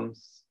salt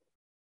pans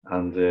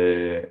and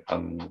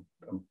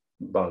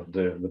about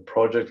the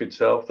project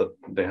itself that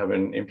they have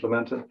been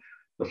implemented.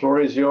 The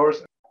floor is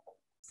yours.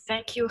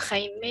 Thank you,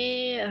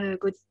 Jaime.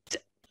 Good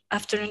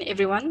afternoon,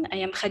 everyone. I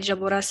am Khadija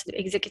Bouras, the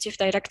Executive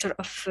Director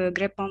of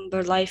GREPOM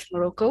BirdLife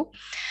Morocco.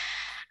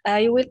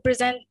 I will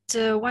present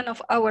one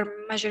of our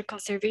major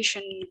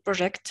conservation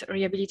project,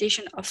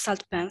 rehabilitation of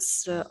salt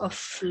pans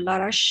of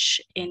Larache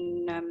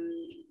in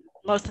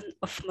northern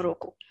of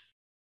Morocco.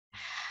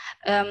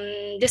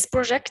 This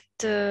project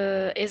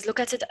is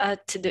located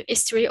at the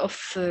estuary of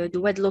the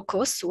Wathc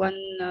coast, on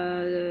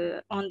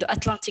the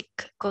Atlantic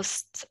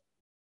coast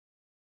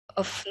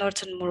of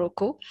northern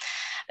Morocco.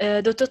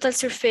 The total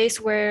surface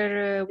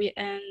where we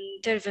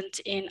intervened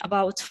in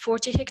about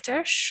 40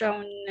 hectares,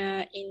 shown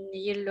in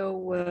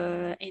yellow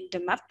in the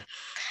map.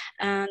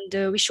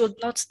 And we should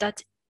note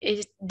that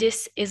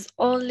this is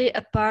only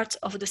a part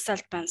of the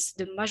salt pans,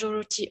 the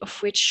majority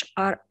of which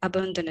are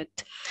abandoned.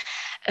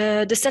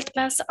 The salt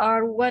pans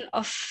are one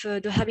of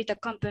the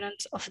habitat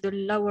components of the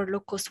lower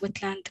low-cost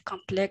wetland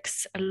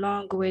complex,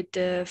 along with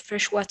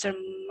freshwater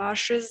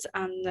marshes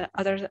and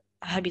other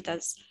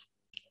habitats.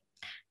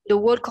 The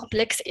whole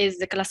complex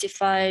is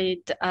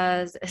classified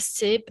as a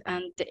SIB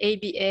and the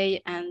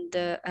ABA and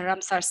a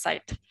Ramsar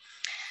site.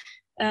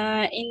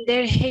 In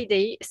their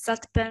heyday,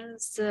 salt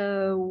pans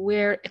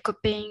were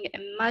occupying a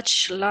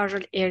much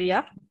larger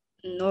area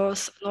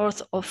north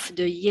of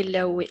the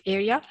yellow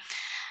area,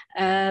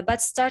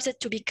 but started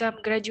to become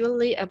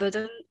gradually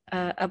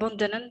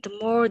abandoned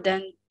more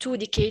than 2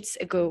 decades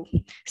ago.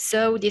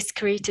 So this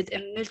created a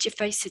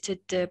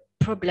multifaceted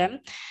problem.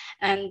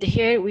 And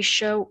here we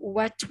show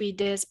what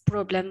these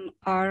problems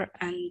are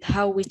and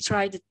how we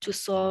tried to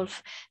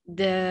solve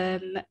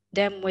them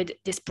with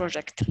this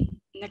project.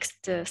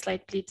 Next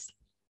slide, please.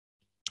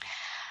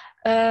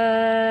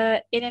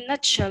 In a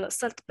nutshell,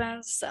 salt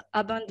pans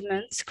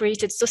abandonment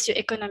created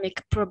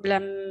socioeconomic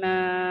problem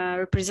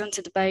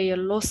represented by a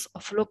loss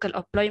of local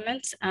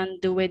employment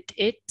and with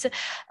it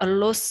a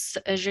loss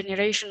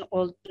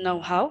generation-old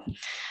know-how.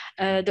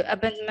 The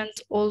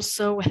abandonment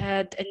also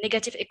had a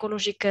negative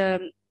ecological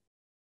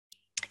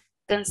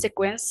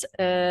consequence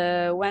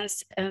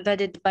once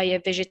invaded by a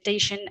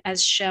vegetation,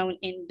 as shown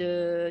in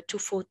the 2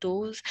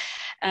 photos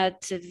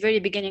at the very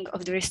beginning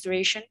of the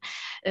restoration.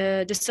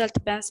 The salt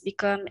pans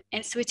become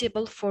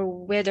unsuitable for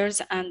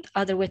waders and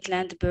other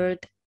wetland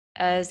birds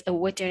as a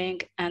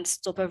watering and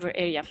stopover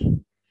area.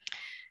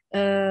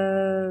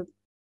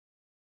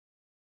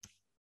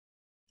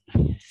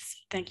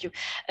 Thank you.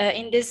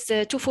 In these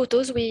 2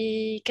 photos,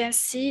 we can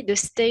see the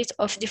state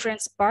of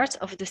different parts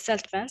of the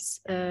salt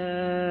pans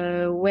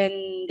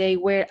when they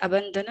were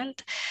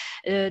abandoned.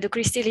 The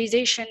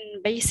crystallization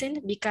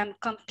basin became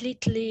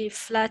completely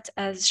flat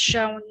as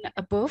shown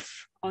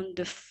above on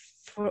the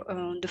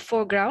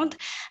foreground,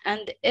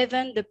 and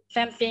even the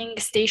pumping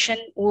station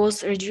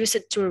was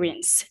reduced to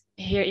ruins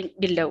here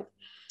below.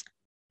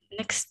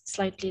 Next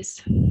slide,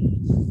 please.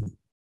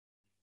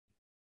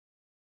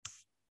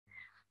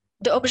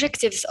 The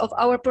objectives of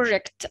our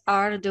project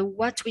are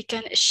what we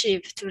can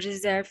achieve to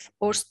resolve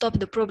or stop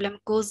the problem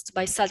caused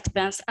by salt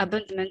pans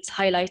abandonment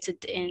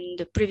highlighted in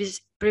the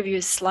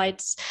previous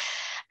slides.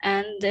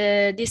 And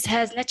this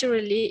has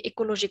naturally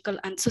ecological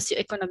and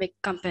socioeconomic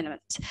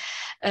components.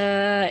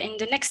 In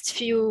the next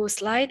few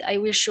slides, I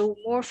will show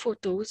more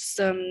photos.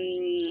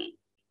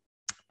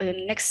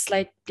 Next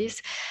slide,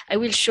 please. I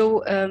will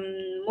show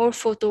more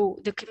photo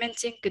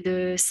documenting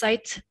the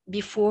site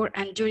before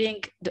and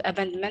during the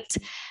abandonment,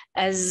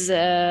 as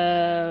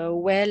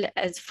well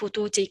as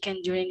photo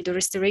taken during the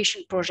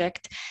restoration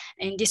project.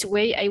 In this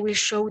way, I will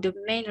show the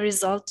main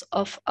results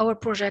of our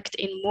project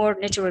in more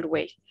natural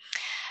way.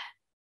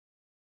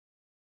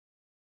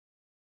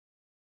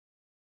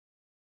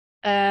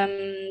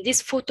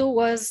 This photo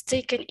was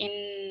taken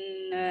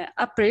in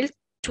April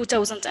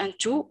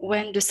 2002,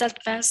 when the salt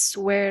pans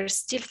were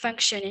still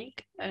functioning,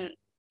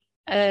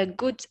 a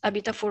good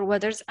habitat for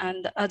waders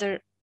and other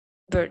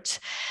birds.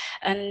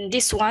 And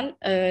this one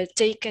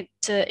taken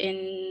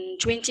in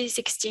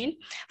 2016,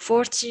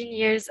 14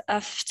 years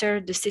after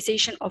the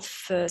cessation of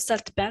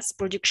salt pans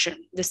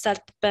production. The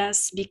salt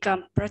pans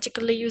become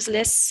practically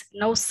useless,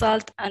 no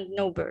salt and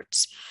no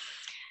birds.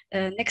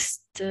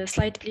 Next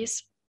slide,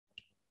 please.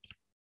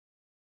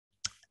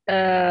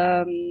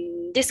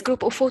 This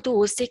group of photos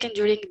was taken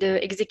during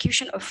the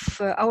execution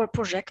of our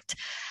project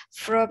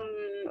from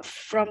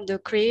the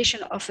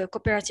creation of a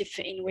cooperative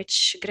in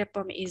which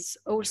GREPOM is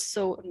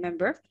also a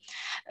member.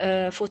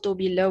 Photo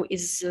below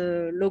is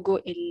logo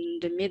in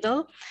the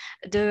middle.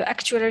 The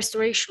actual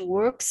restoration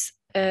works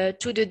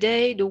to the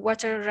day the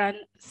water ran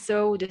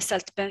through the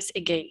salt pans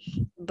again.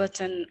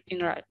 Button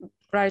in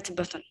right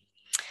button.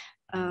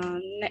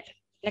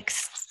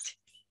 Next.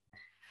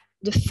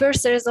 The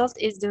first result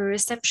is the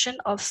resumption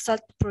of salt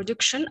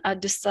production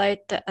at the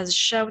site as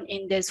shown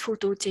in this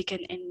photo taken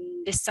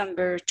in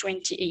December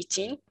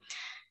 2018.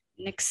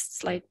 Next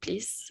slide,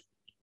 please.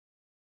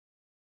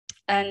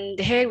 And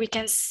here we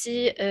can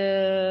see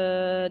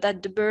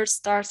that the birds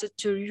started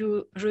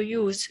to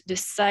reuse the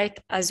site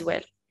as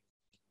well.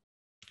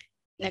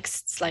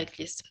 Next slide,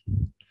 please.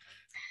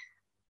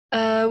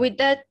 With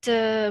that,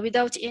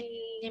 without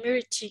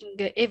enumerating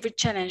every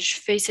challenge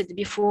faced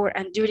before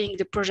and during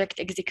the project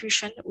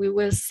execution, we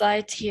will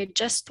cite here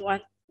just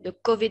one, the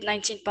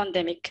COVID-19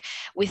 pandemic.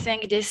 We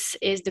think this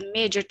is the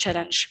major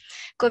challenge.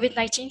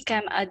 COVID-19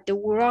 came at the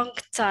wrong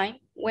time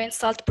when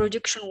salt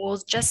production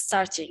was just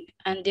starting,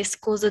 and this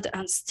caused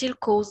and still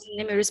causes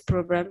numerous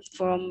problems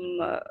from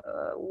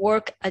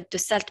work at the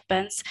salt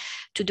pans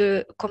to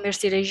the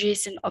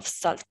commercialization of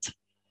salt.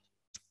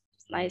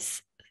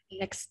 Nice.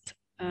 Next.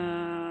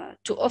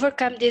 To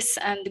overcome this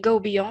and go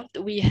beyond,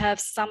 we have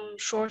some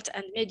short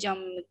and medium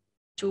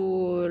to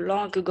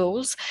long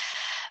goals.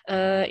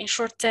 In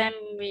short term,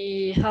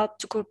 we help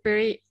to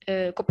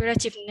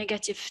cooperative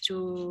negative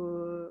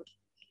to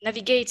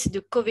navigate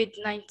the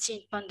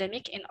COVID-19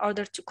 pandemic in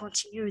order to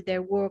continue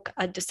their work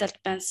at the salt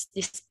pans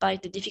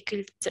despite the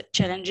difficult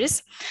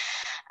challenges,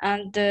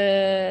 and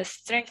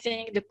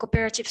strengthening the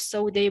cooperative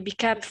so they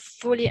become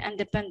fully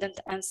independent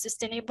and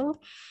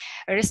sustainable,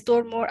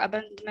 restore more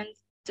abandoned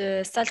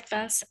salt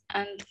pans,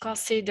 and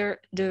consider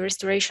the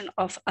restoration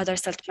of other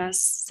salt pans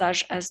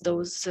such as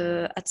those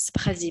at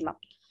Khazima.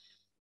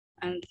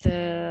 And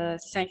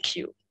thank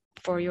you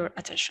for your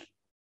attention.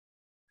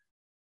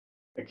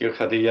 Thank you,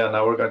 Khadija.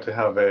 Now we're going to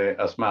have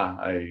Asma,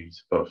 I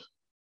suppose.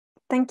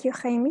 Thank you,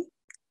 Jaime.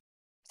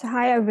 So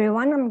hi,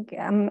 everyone.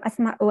 I'm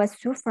Asma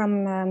Ouassou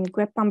from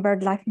Grapon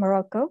BirdLife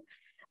Morocco,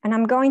 and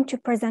I'm going to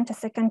present a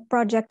second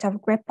project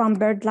of Grapon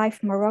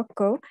BirdLife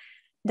Morocco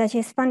that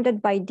is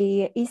funded by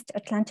the East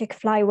Atlantic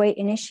Flyway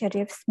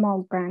Initiative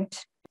small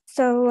grant.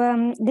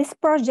 So this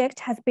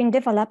project has been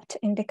developed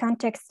in the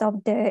context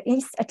of the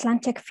East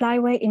Atlantic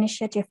Flyway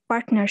Initiative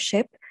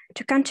partnership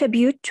to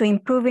contribute to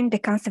improving the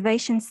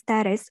conservation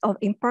status of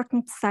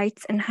important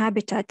sites and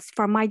habitats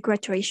for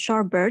migratory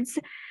shorebirds,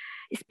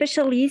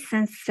 especially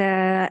since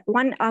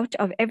 1 out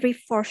of every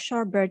 4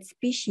 shorebird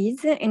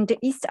species in the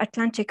East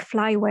Atlantic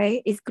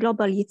Flyway is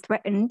globally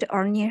threatened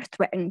or near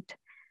threatened.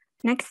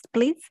 Next,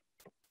 please.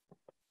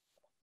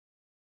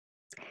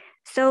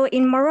 So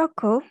in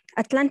Morocco,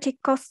 Atlantic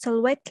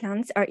coastal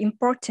wetlands are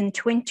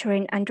important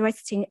wintering and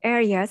resting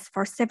areas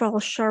for several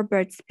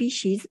shorebird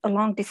species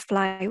along this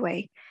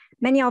flyway.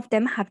 Many of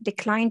them have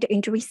declined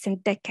in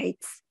recent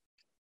decades.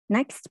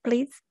 Next,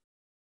 please.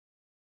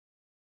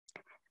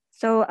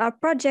 So our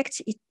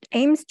project, it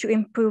aims to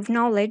improve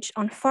knowledge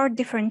on 4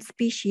 different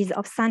species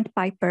of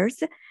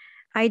sandpipers,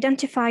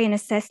 identify and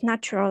assess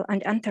natural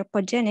and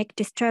anthropogenic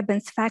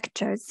disturbance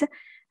factors,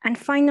 and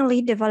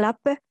finally develop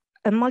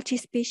a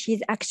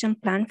multi-species action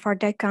plan for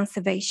their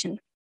conservation.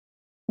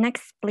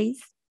 Next,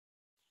 please.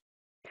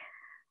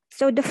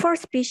 So the 4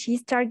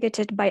 species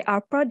targeted by our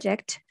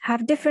project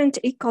have different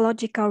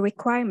ecological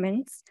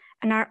requirements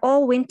and are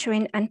all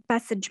wintering and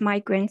passage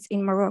migrants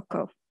in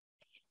Morocco.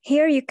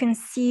 Here you can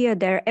see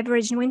their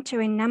average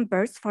wintering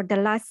numbers for the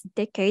last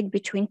decade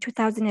between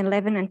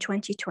 2011 and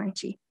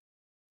 2020.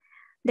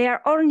 They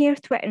are all near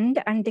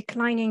threatened and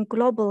declining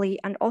globally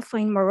and also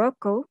in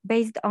Morocco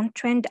based on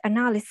trend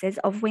analysis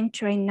of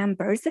wintering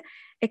numbers,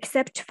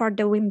 except for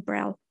the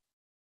whimbrel.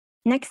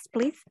 Next,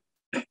 please.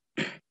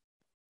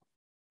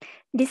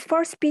 These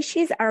 4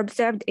 species are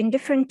observed in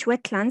different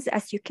wetlands,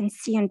 as you can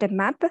see on the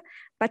map,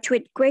 but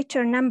with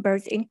greater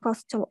numbers in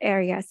coastal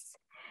areas.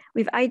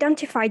 We've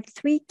identified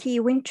 3 key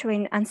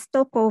wintering and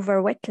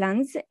stopover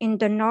wetlands in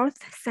the north,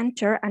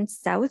 center, and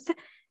south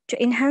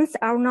to enhance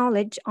our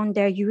knowledge on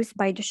their use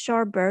by the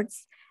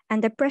shorebirds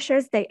and the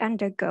pressures they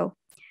undergo.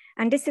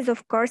 And this is,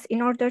 of course,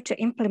 in order to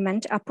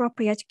implement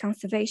appropriate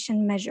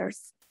conservation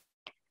measures.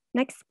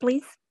 Next,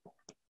 please.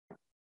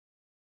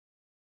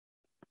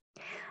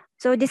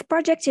 So this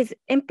project is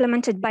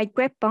implemented by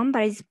Grapon,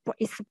 but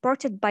is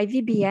supported by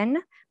VBN,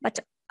 but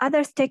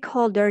other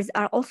stakeholders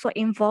are also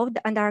involved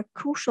and are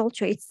crucial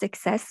to its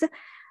success,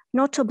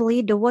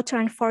 notably the Water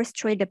and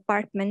Forestry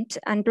Department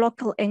and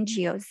local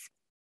NGOs.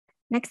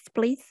 Next,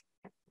 please.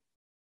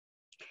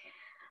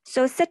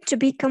 So set to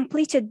be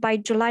completed by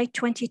July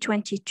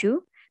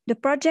 2022, the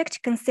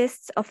project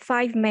consists of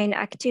 5 main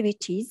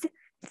activities,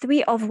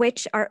 3 of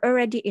which are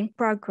already in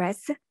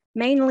progress,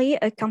 mainly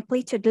a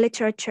completed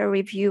literature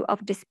review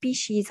of the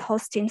species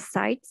hosting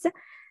sites,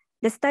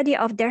 the study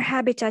of their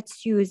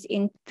habitats use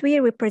in 3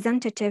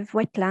 representative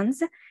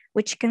wetlands,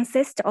 which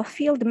consist of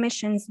field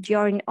missions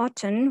during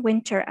autumn,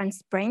 winter, and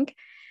spring,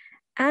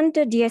 and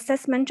the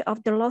assessment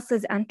of the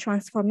losses and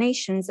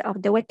transformations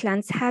of the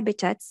wetlands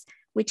habitats,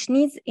 which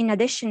needs, in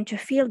addition to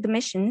field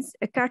missions,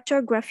 a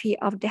cartography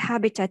of the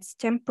habitat's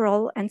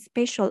temporal and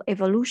spatial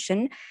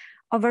evolution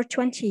over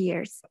 20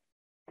 years.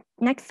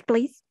 Next,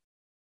 please.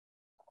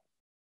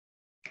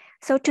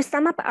 So to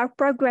sum up our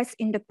progress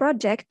in the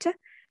project,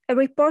 a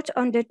report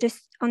on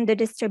the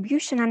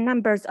distribution and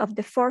numbers of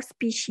the 4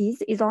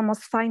 species is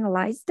almost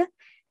finalized.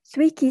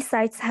 3 key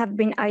sites have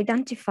been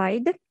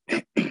identified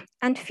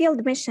and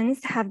field missions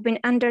have been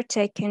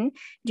undertaken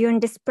during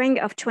the spring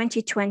of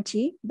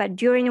 2020, but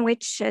during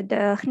which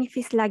the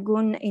Khnifis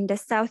Lagoon in the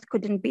south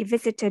couldn't be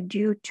visited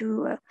due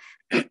to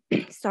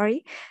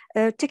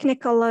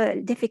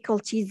technical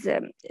difficulties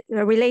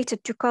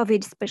related to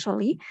COVID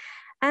especially.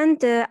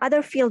 And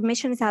other field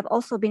missions have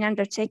also been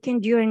undertaken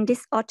during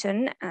this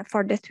autumn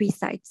for the 3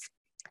 sites.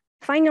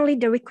 Finally,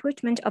 the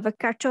recruitment of a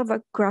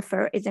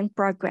cartographer is in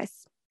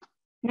progress.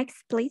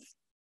 Next, please.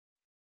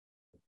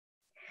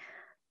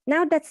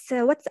 Now that's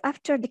what's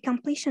after the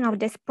completion of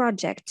this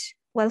project.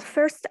 Well,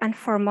 first and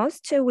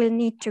foremost, we'll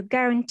need to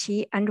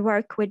guarantee and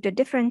work with the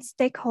different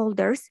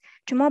stakeholders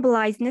to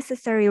mobilize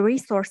necessary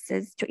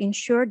resources to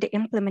ensure the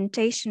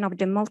implementation of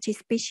the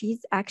multi-species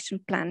action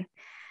plan.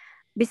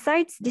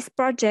 Besides, this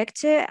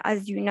project,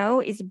 as you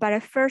know, is but a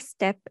first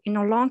step in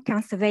a long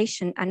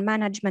conservation and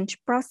management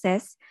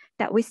process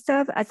that will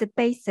serve as a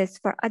basis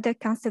for other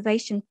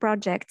conservation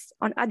projects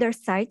on other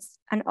sites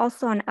and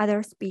also on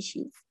other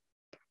species.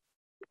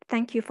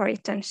 Thank you for your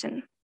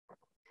attention.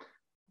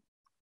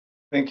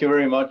 Thank you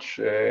very much,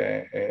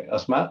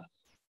 Asma.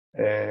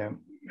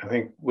 I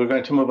think we're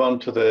going to move on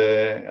to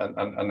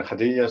and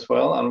Khadija as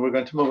well, and we're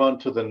going to move on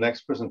to the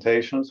next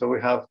presentation. So we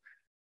have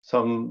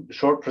some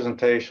short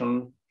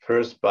presentation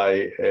first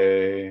by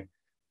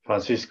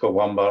Francisco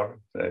Wambar,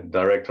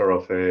 director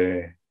of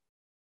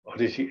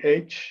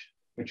ODCH,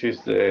 which is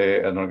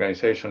an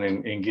organization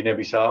in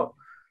Guinea-Bissau,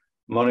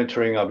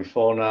 monitoring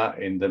avifauna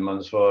in the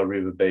Mansoa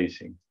River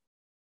Basin.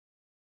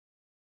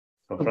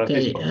 So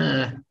Francisco.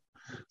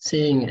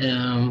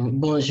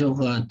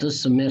 Bonjour à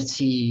tous,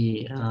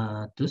 merci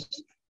à tous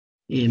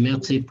et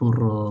merci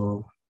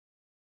pour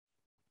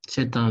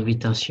cette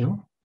invitation.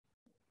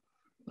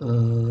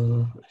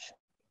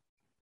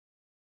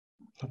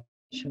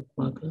 Je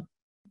crois que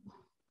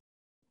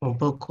on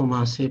peut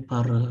commencer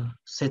par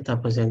cette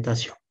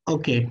présentation.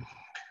 OK.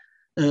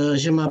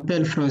 Je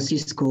m'appelle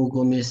Francisco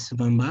Gomez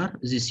Vambar,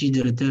 je suis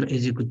directeur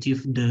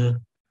exécutif de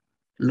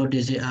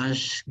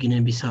l'ODCH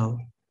Guinée-Bissau.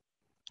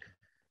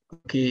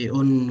 OK,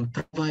 on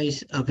travaille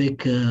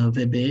avec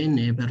VBN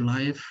et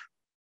BirdLife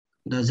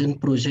dans un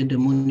projet de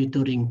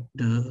monitoring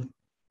de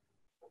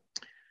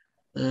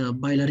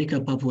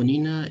Bailarica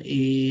pavonina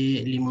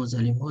et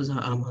Limosa limosa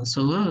à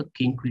Mansoa,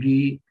 qui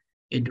inclut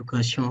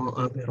éducation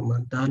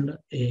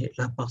environnementale et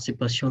la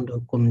participation de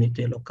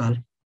communautés locales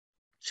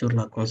sur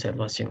la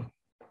conservation.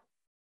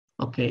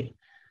 OK.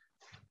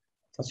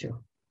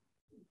 Attention.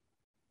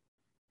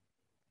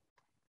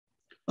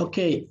 OK.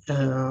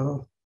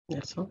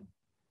 Merci.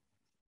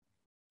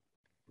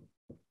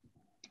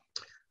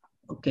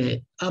 OK.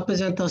 La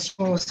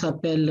présentation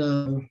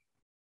s'appelle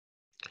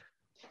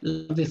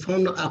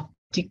l'avifaune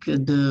arctique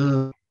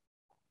de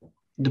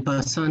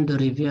bassin de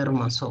rivière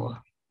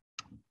Mansoa.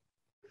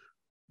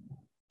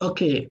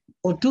 OK.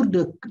 Autour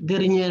des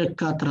dernières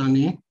 4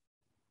 années,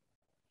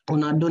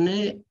 on a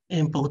donné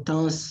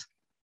importance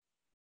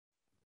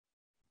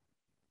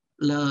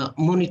à la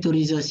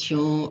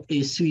monitorisation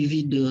et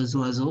suivi des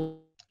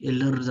oiseaux et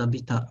leurs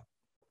habitats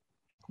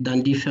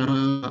dans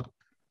différents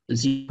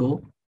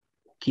ICO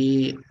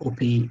qui est au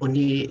pays. On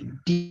est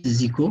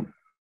 10 ICO,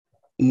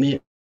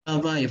 mais on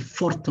travaille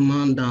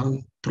fortement dans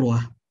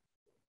 3.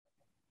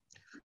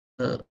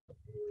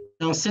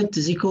 Dans cette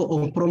ICO,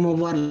 on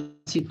promouvoir la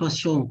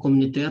participation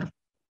communautaire,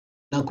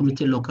 la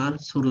communauté locale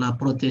sur la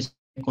protection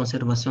et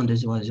conservation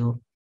des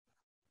oiseaux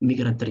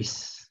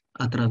migratrices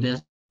à travers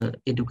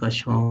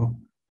l'éducation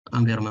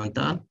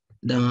environnementale.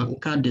 Dans le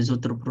cadre des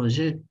autres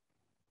projets,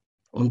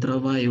 on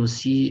travaille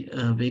aussi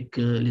avec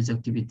les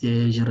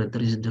activités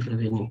génératrices de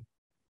revenus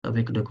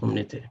avec les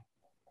communautés.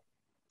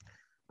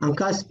 En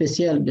cas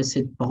spécial de ce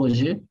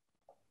projet,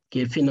 qui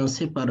est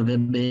financé par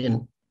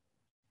VBN,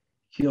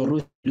 qui ont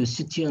reçu le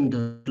soutien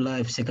de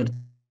BirdLife Secrétaire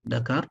de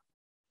Dakar,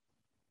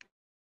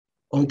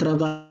 on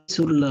travaille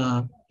sur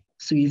le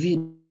suivi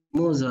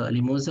de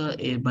Limosa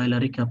et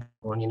Bailarica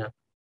pavonina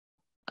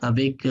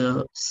avec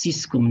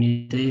 6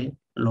 communautés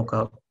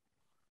locales.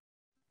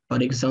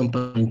 Par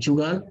exemple,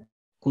 Nchugal,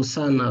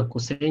 Kusana,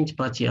 Kusenj,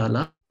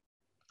 Patiala,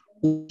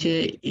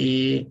 Uche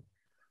et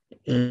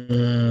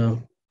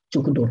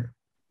Chukudor.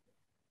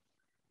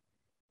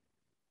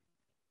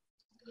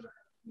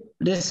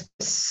 Les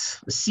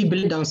espèces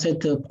ciblées dans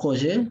ce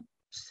projet,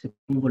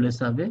 comme vous le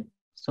savez,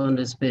 sont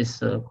des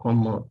espèces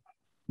comme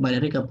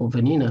Bailarica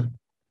pavonina,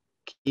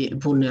 qui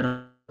est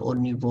vulnérable au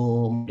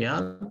niveau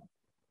mondial.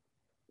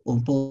 On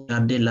peut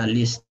regarder la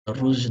liste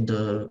rouge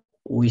de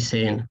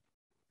WICN.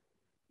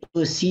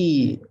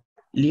 Aussi,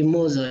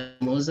 Limosa,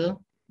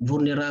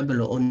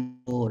 vulnérable au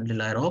niveau de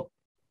l'Europe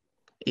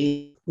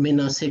et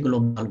menacé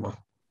globalement.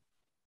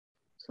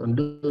 Ce sont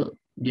 2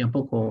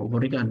 diapos qu'on vous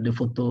regarde des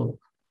photos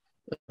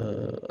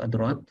à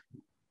droite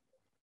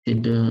et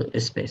 2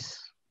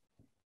 espèces.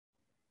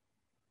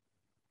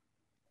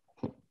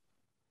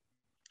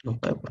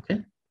 OK.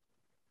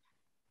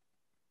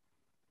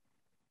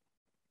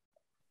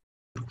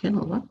 OK,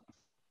 on va.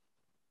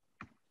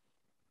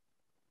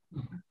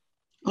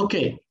 OK.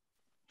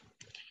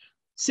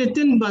 C'est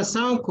un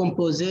bassin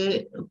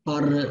composé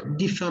par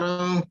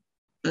différents.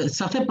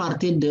 Ça fait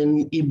partie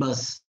d'un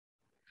IBAS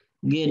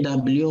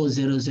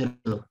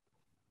GW002.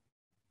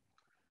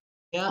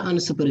 Il y a une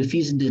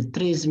superficie de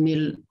 13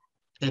 000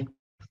 hectares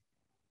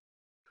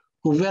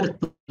couverte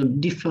par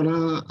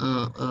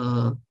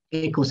différents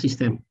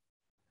écosystèmes.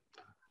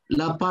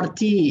 La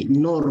partie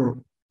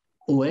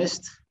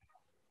nord-ouest,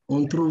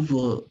 on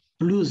trouve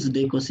plus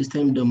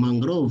d'écosystèmes de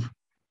mangroves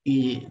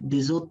et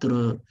des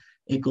autres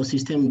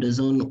écosystèmes de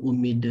zones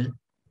humides.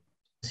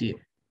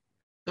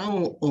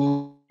 Quand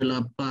on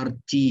la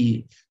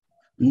partie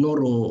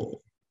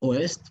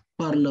nord-ouest,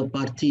 par la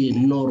partie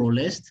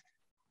nord-ouest,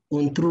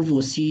 on trouve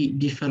aussi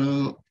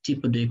différents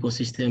types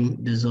d'écosystèmes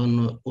de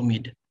zones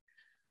humides.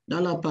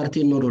 Dans la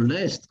partie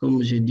nord-ouest,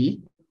 comme je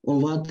dis, on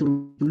va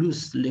trouver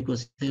plus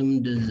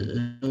l'écosystème de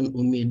zones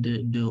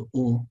humides de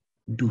eau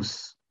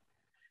douce,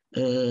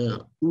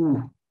 où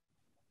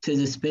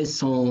ces espèces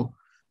sont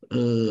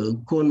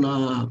qu'on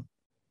a,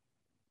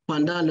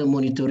 pendant le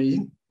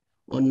monitoring,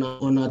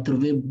 on a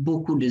trouvé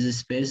beaucoup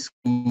d'espèces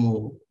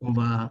comme on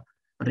va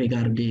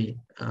regarder.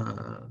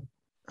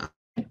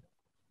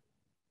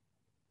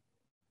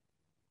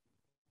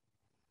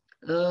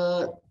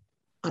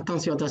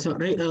 attention, attention,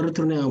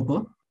 retournez un peu.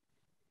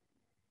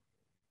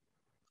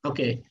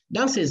 OK.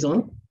 Dans ces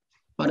zones,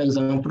 par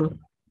exemple,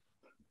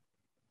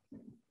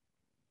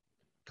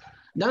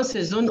 dans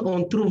ces zones,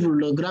 on trouve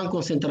la grande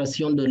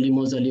concentration de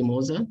limosa,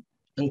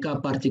 un cas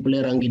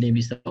particulier en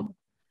Guinée-Bissau,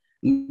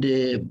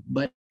 de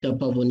Baïta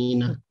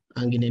pavonina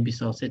en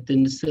Guinée-Bissau. C'est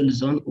une seule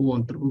zone où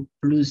on trouve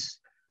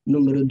plus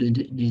nombre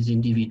des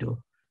individus.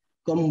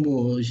 Comme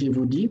je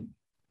vous dis,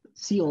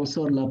 si on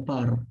sort la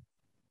part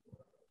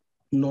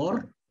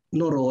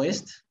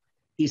nord-ouest,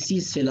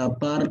 ici c'est la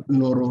part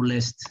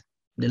nord-ouest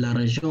de la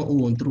région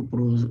où on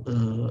trouve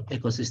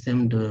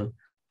écosystème de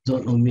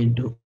zone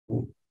humide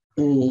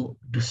ou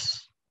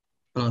douce.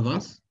 On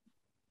avance.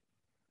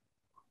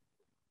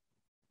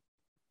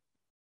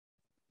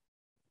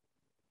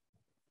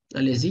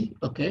 Allez-y,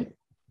 OK.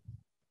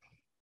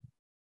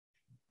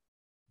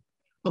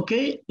 OK,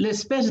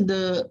 l'espèce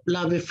de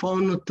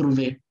l'avifaune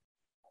trouvée.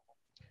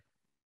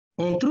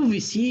 On trouve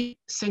ici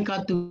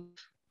 50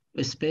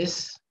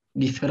 espèces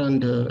différentes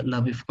de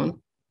l'avifaune,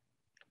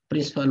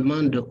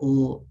 principalement de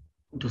eau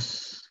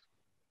douce.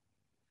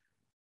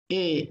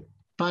 Et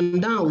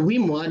pendant 8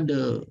 mois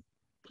de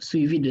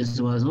suivi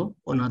des oiseaux,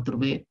 on a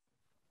trouvé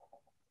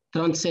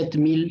 37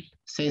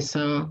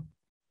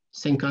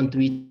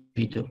 558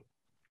 vidéos.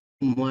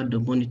 Mois de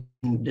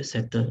monitoring de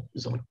cette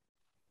zone.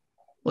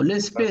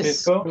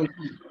 L'espèce.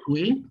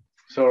 Oui.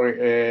 Sorry,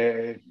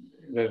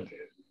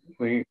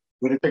 we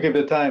need to give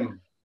the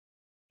time.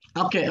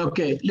 OK.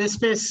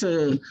 L'espèce.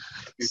 If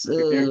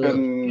you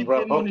can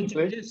wrap up,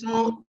 please.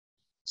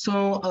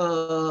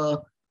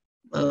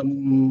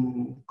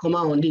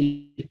 Comment on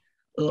dit?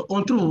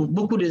 On trouve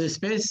beaucoup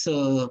d'espèces,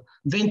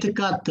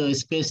 24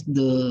 espèces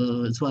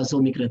d'oiseaux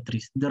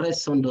migratrices. Le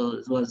reste sont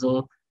des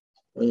oiseaux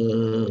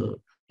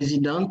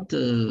résidentes,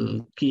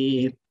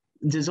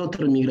 des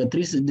autres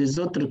migratrices, des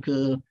autres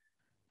que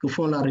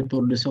font la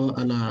reproduction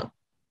à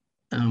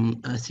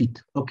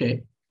site. OK.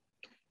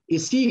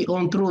 Ici,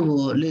 on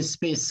trouve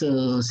l'espèce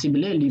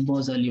ciblée,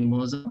 limosa.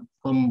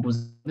 Comme vous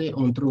savez,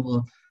 on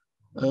trouve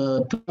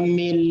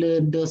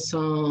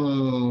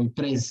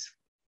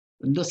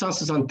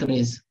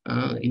 273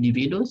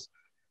 individus.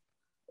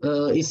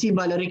 Ici,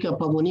 Balearica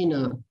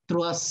pavonina,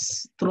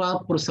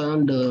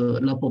 3% de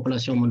la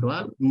population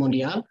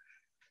mondiale.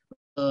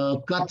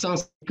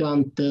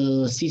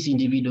 456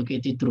 individus qui ont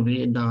été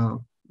trouvés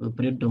dans le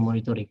période de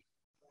monitoring.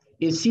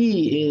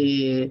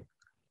 Ici,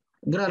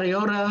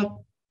 Grariora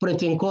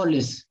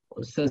pretincolis,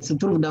 ça se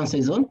trouve dans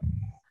ces zones.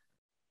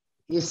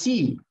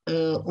 Ici,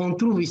 on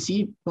trouve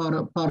ici,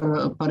 par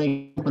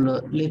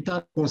exemple,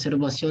 l'état de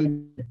conservation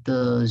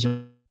de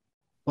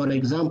par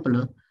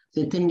exemple,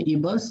 c'est une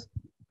ibis,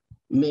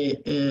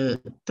 mais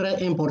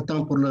très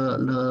important pour les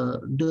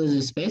deux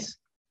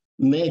espèces,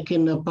 mais qui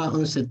n'a pas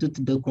un statut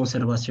de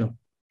conservation.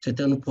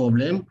 C'est un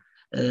problème.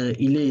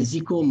 Il est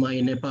zico, mais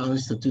il n'est pas un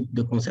statut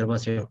de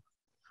conservation.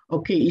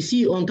 OK,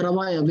 ici, on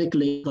travaille avec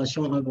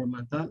l'éducation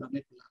environnementale,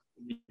 avec la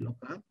communauté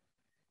locale,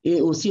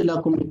 et aussi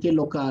la communauté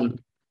locale.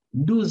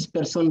 12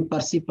 personnes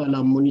participent à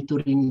la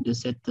monitoring de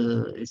cette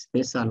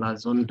espèce à la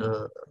zone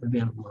de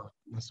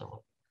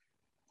Rivière-Massoro.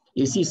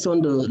 Ici sont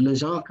les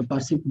gens qui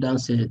participent dans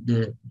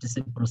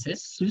ce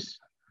processus,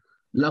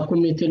 la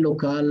communauté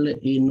locale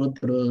et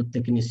notre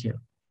technicien.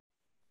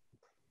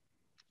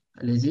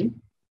 Allez-y.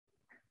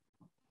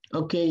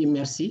 OK,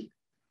 merci.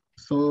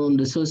 Ce sont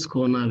des choses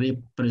qu'on avait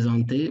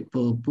présentées,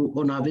 pour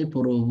vous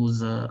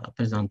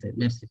présenter.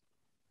 Merci.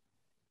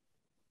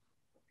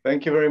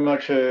 Thank you very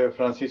much,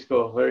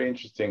 Francisco. Very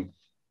interesting.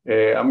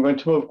 I'm going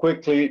to move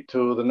quickly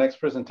to the next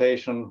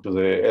presentation, to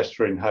the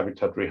estuarine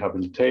habitat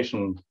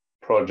rehabilitation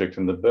project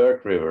in the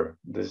Berg River.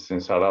 This is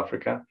in South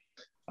Africa.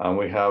 And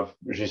we have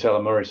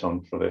Gisela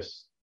Morrison for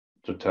this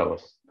to tell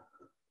us.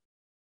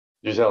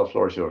 Gisela, the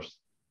floor is yours.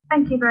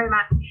 Thank you very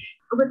much.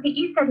 With the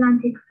East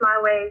Atlantic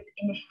Flyway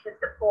Initiative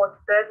support,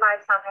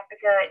 BirdLife South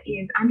Africa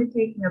is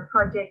undertaking a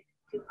project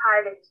to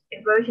pilot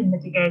erosion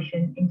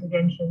mitigation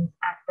interventions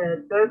at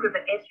the Berg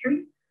River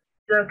estuary,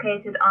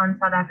 located on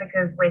South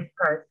Africa's west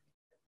coast.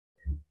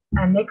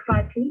 Next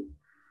slide, please.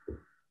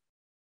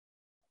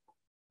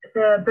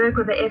 The Berg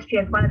River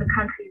estuary is one of the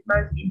country's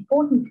most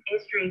important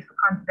estuaries for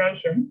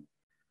conservation,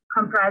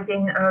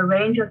 comprising a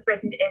range of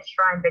threatened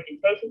estuarine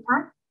vegetation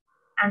types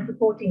and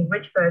supporting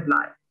rich bird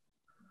life.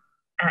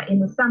 In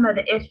the summer,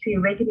 the estuary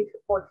regularly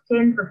supports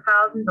tens of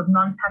thousands of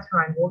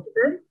non-passerine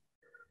waterbirds,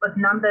 with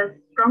numbers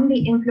strongly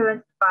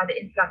influenced by the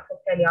influx of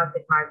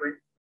Palearctic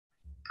migrants.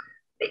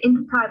 The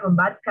intertidal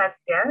mud flats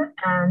here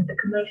and the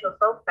commercial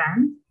salt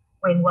fans,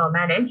 when well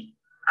managed,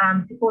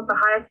 support the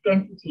highest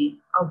density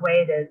of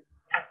waders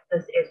at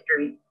this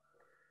estuary.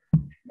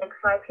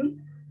 Next slide, please.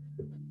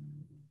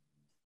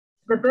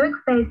 The Berg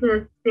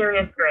faces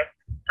serious threats,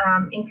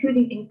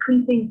 including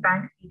increasing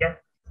bank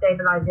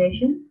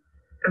stabilization,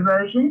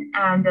 erosion,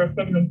 and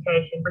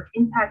sedimentation, which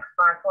impacts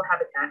vital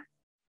habitats.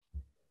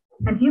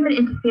 And human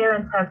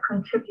interference has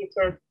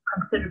contributed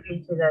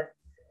considerably to this,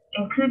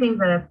 including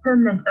the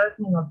permanent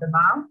opening of the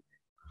mouth,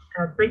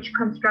 bridge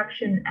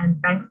construction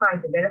and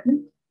bankside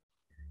development.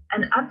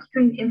 And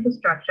upstream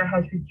infrastructure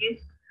has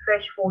reduced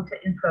fresh water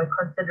inflow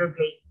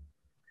considerably.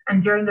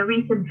 And during the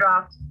recent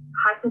drought,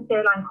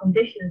 hypersaline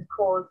conditions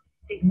caused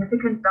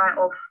significant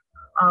die-off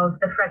of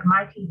the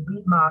Phragmites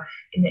reed marsh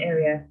in the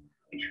area,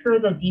 which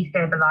further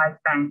destabilized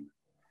banks.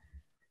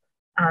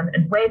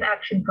 And wave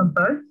action from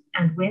boats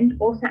and wind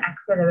also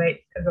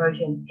accelerates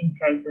erosion in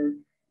places.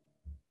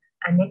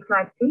 Next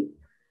slide, please.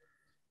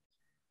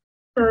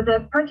 So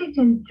the project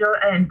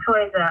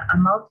employs a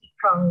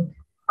multi-pronged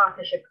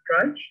partnership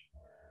approach,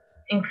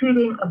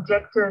 including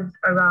objectives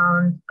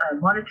around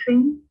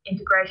monitoring,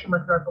 integration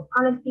with local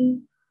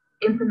policy,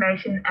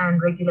 information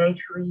and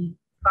regulatory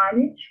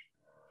signage,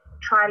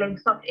 trialing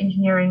soft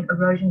engineering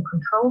erosion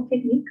control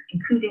techniques,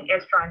 including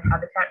estuarine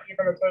habitat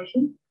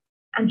rehabilitation,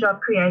 and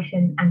job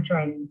creation and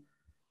training.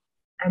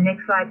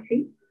 Next slide,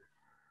 please.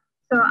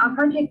 So our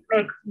project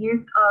makes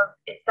use of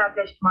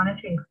established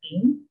monitoring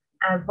schemes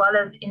as well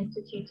as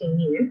instituting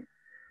new.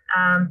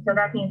 So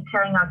that means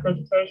carrying out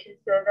vegetation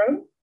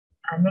surveys.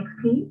 Next,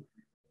 please.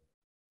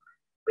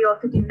 We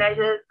also do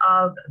measures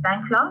of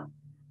bank loss,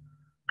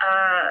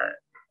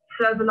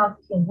 flow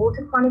velocity and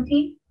water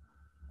quality,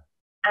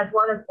 as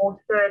well as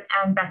waterbird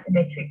and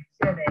bathymetric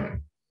surveys.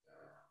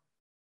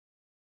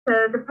 So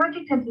the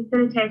project has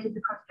facilitated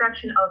the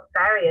construction of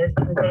barriers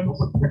to prevent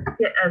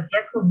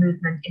vehicle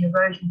movement in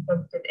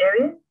erosion-sensitive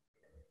areas.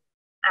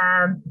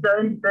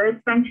 Zoned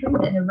bird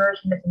sanctuaries and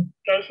erosion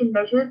mitigation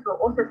measures were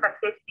also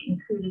successfully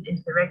included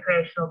into the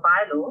recreational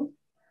bylaws,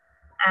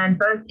 and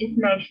both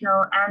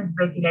informational and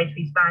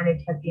regulatory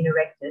signage have been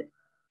erected.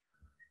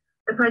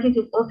 The project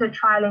is also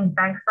trialing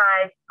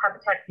bankside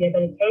habitat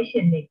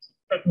rehabilitation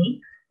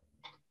techniques,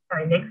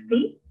 next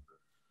please,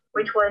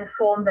 which will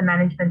inform the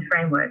management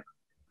framework.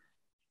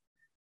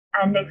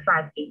 And next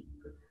slide, please.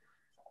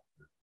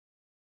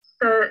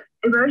 So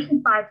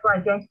erosion sites were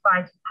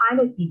identified to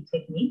pilot these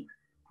techniques,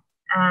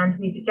 and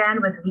we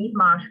began with reed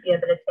marsh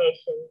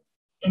rehabilitation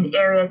in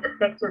areas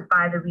affected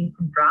by the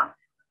recent drought.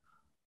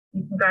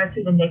 You can go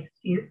through the next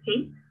few,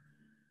 please.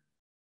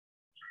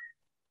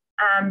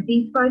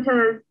 These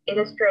photos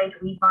illustrate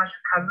reed marsh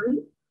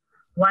recovery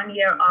 1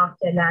 year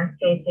after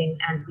landscaping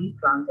and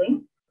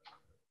replanting.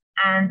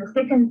 And the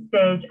second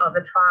stage of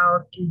the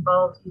trials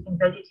involves using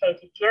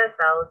vegetated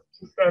geocells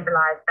to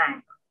stabilize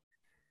banks.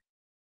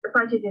 The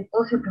project is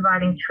also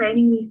providing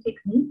training these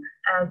techniques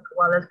as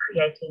well as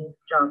creating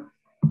jobs.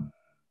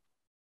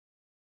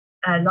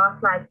 Last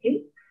slide,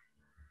 please.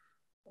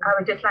 I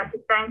would just like to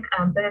thank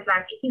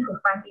BirdLife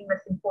for funding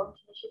this important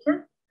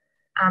initiative,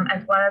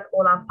 as well as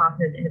all our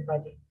partners in the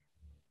project.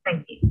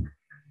 Thank you.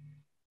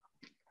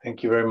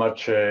 Thank you very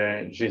much,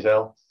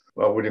 Giselle.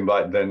 Well, I would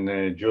invite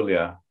then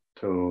Julia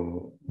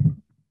to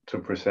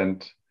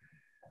present.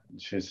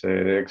 She's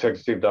the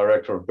Executive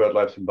Director of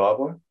BirdLife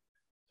Zimbabwe.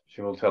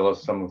 She will tell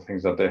us some of the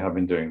things that they have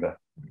been doing there.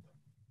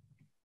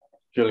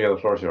 Julia,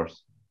 the floor is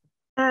yours.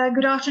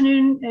 Good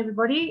afternoon,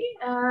 everybody.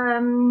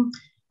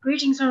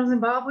 Greetings from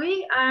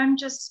Zimbabwe. I'm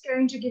just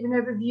going to give an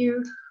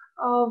overview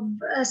of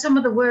some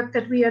of the work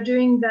that we are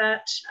doing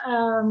that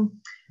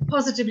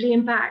positively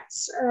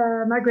impacts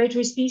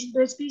migratory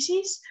bird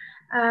species.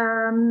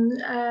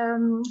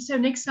 So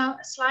next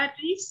slide,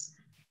 please.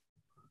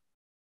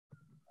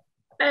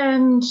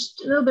 And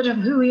a little bit of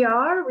who we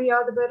are. We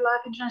are the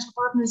BirdLife International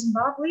Partners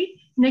Zimbabwe.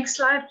 Next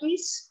slide,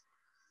 please.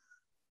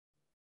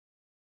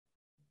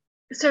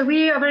 So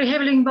we are very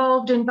heavily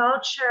involved in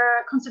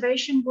vulture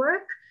conservation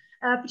work,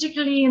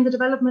 particularly in the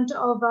development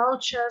of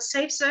vulture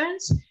safe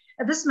zones.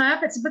 This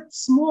map, it's a bit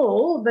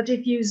small, but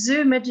if you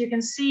zoom it, you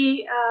can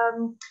see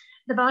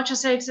the vulture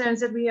safe zones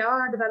that we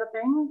are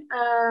developing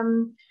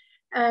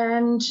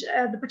and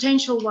the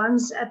potential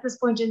ones at this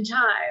point in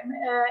time.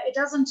 It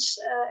doesn't,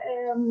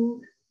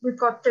 we've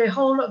got the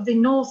whole of the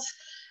north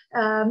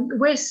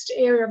west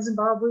area of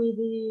Zimbabwe,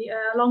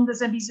 along the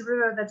Zambezi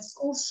River, that's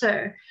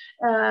also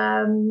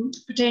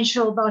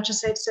potential vulture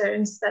safe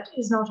zones that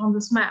is not on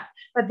this map.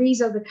 But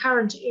these are the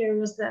current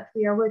areas that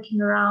we are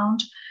working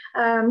around.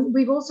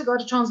 We've also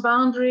got a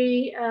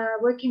transboundary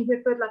working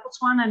with BirdLife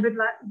Botswana and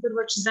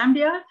BirdWatch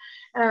Zambia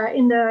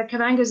in the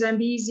Kavango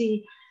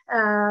Zambezi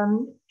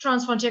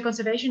Transfrontier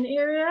Conservation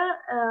Area,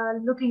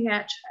 looking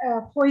at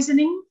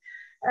poisoning,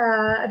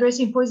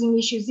 addressing poisoning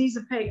issues. These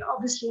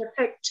obviously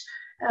affect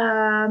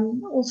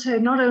also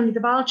not only the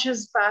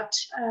vultures, but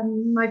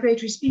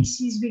migratory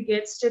species. We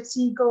get steppe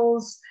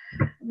eagles,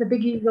 the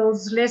big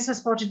eagles, lesser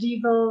spotted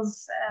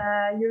eagles,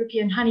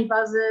 European honey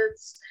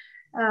buzzards,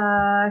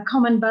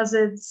 common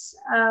buzzards.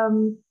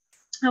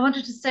 I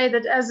wanted to say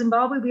that as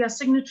Zimbabwe, we are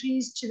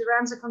signatories to the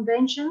Ramsar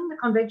Convention, the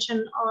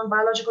Convention on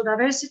Biological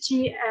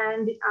Diversity,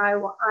 and the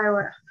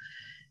Iowa.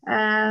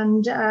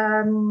 And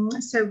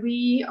so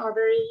we are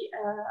very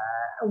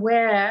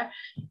aware,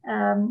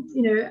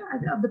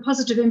 of the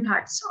positive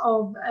impacts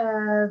of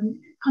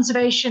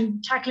conservation,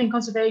 tackling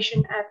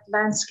conservation at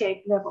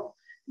landscape level.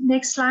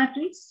 Next slide,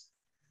 please.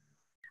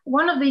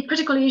 One of the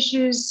critical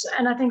issues,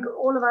 and I think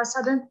all of us,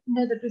 I don't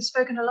know that we've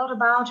spoken a lot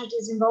about it,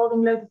 is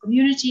involving local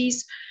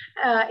communities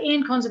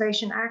in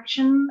conservation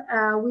action.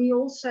 We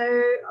also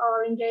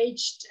are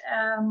engaged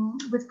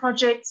with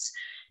projects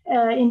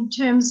in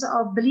terms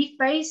of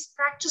belief-based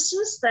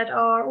practices that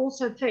are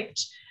also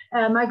affect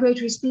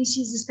migratory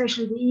species,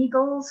 especially the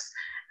eagles.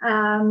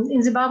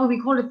 In Zimbabwe,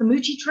 we call it the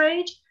muti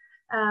trade.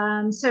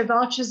 So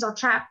vultures are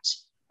trapped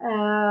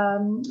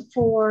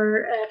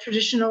for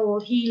traditional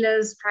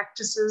healers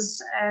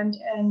practices, and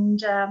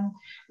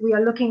we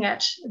are looking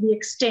at the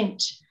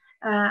extent,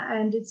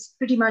 and it's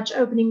pretty much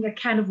opening a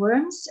can of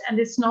worms. And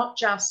it's not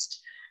just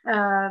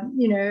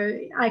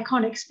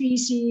iconic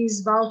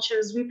species,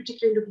 vultures. We're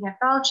particularly looking at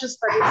vultures,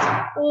 but it's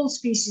all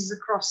species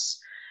across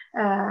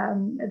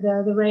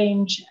the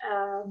range.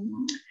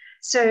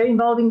 So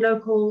involving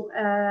local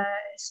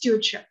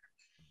stewardship,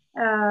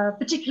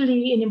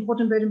 particularly in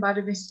important bird and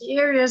biodiversity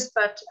areas,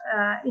 but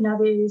in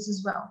other areas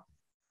as well.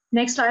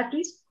 Next slide,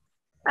 please.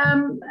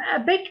 A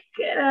big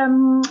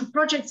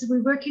project that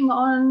we're working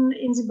on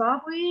in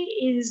Zimbabwe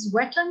is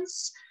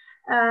wetlands,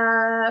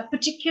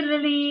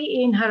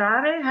 particularly in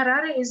Harare.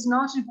 Harare is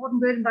not an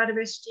important bird and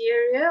biodiversity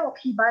area or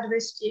key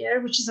biodiversity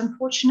area, which is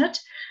unfortunate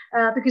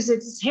because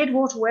it's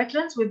headwater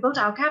wetlands. We built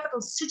our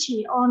capital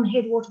city on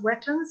headwater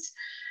wetlands.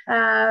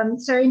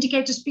 So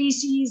indicator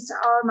species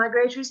are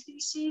migratory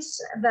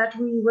species that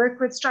we work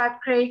with: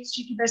 striped crates,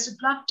 cheeky-breasted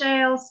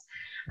blufftails,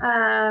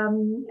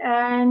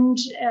 and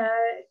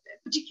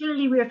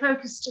particularly we are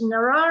focused in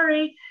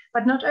Harare,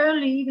 but not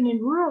only even in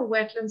rural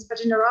wetlands, but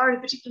in Harare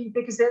particularly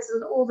because there's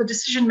all the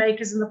decision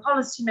makers and the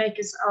policy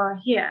makers are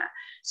here.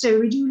 So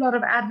we do a lot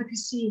of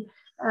advocacy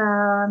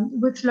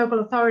with local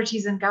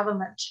authorities and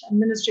government, and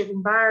Ministry of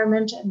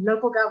Environment and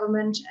local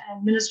government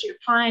and Ministry of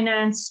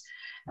Finance.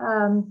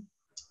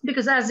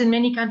 Because as in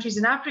many countries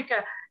in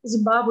Africa,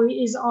 Zimbabwe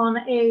is on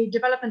a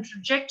development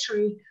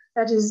trajectory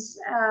that is,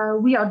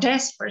 we are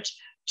desperate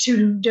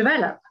to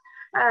develop.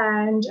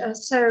 And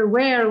so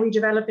where are we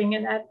developing,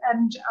 and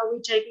are we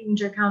taking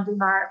into account the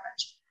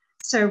environment?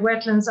 So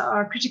wetlands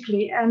are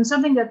critically, and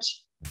something that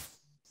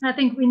I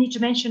think we need to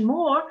mention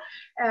more,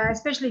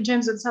 especially in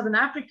terms of Southern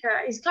Africa,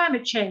 is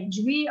climate change.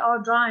 We are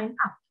drying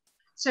up.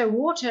 So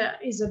water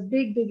is a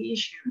big, big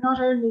issue,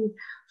 not only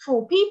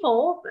for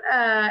people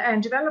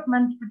and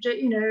development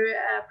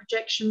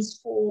projections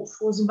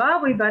for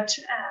Zimbabwe, but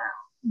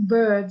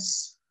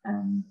birds.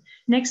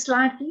 Next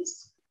slide,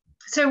 please.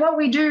 So what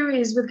we do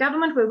is with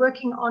government, we're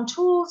working on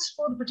tools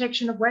for the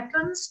protection of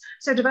wetlands.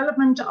 So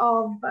development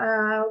of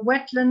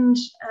wetland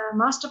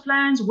master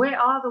plans, where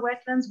are the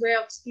wetlands, where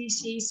are the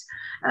species,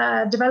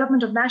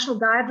 development of national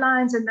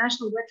guidelines and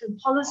national wetland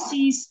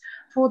policies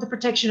for the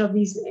protection of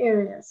these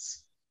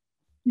areas.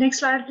 Next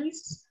slide,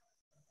 please.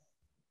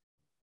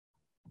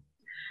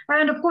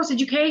 And of course,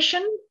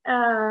 education.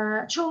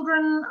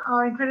 Children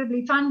are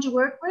incredibly fun to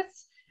work with,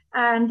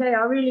 and they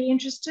are really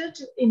interested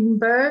in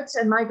birds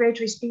and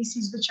migratory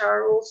species, which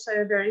are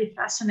also very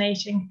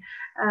fascinating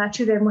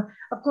to them.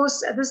 Of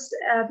course, at this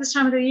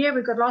time of the year,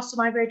 we've got lots of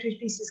migratory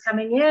species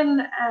coming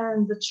in,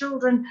 and the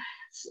children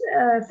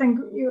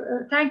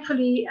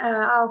thankfully,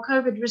 our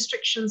COVID-19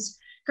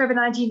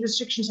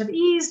 restrictions have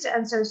eased,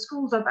 and so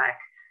schools are back,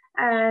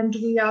 and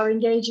we are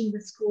engaging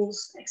with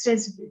schools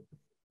extensively.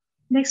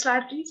 Next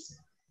slide, please.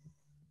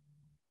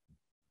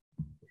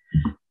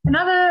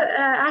 Another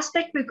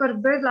aspect, we've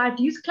got BirdLife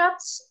youth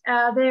clubs.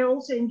 They're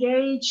also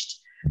engaged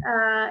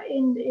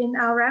in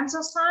our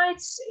Ramsar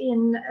sites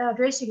in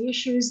addressing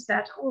issues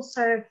that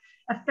also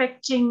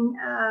affecting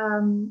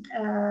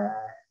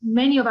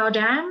many of our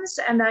dams,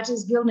 and that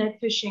is gillnet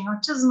fishing,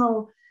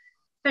 artisanal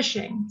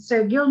fishing.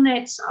 So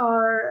gillnets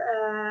are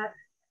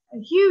a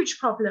huge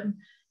problem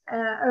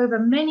over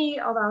many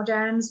of our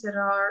dams that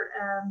are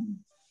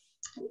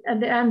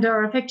and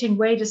are affecting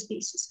waders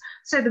species.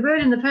 So the bird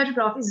in the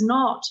photograph is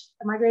not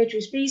a migratory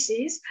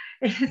species,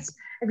 it's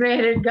a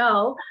grey-headed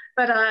gull,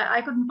 but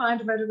I couldn't find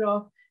a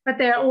photograph, but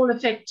they're all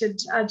affected.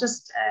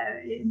 Just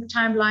in the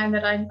timeline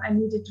that I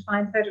needed to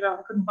find a photograph,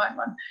 I couldn't find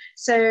one.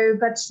 So,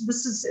 but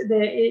this is,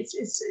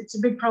 it's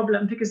a big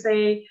problem because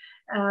they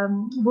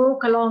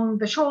walk along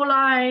the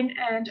shoreline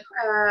and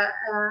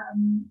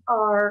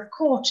are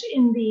caught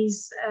in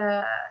these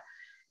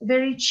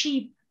very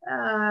cheap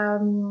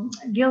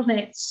gill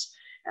nets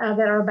that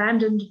are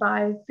abandoned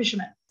by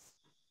fishermen.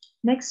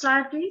 Next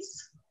slide,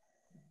 please.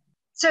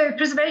 So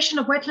preservation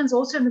of wetlands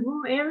also in the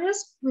rural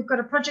areas. We've got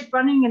a project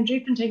running in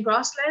Driefontein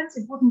grasslands,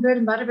 important bird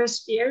and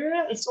biodiversity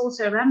area. It's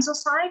also a Ramsar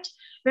site,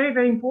 very,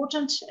 very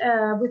important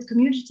with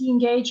community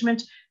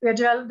engagement. We are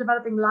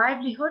developing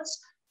livelihoods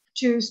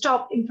to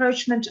stop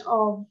encroachment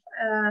of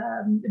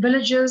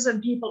villagers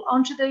and people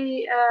onto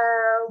the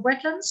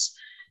wetlands,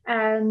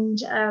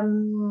 and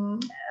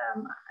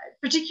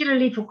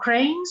particularly for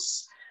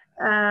cranes,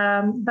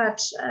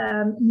 but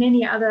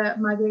many other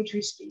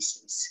migratory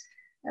species.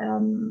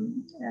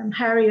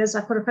 Harriers,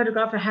 I've got a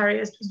photograph of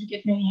harriers because we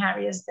get many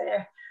harriers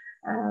there.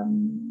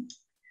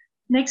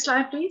 Next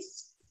slide,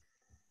 please.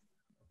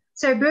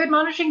 So bird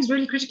monitoring is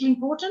really critically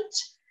important.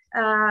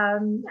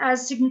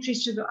 As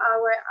signatories to the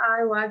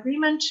Iowa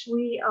Agreement,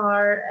 we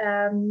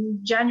are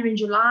January and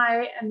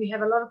July, and we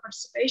have a lot of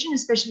participation,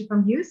 especially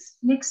from youth.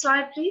 Next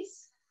slide,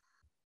 please.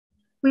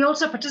 We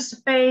also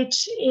participate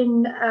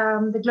in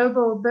the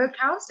Global Bird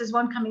Counts. There's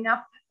one coming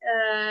up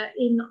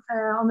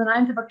on the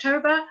 9th of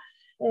October.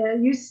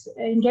 Youth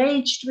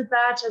engaged with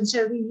that, and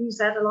so we use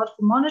that a lot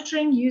for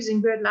monitoring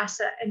using BirdLife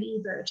and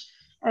eBird.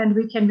 And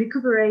we can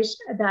recuperate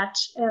that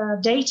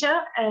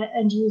data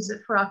and use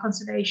it for our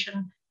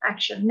conservation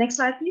action. Next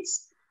slide,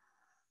 please.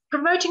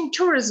 Promoting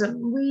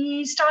tourism.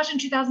 We started in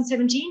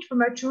 2017 to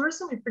promote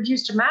tourism. We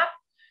produced a map.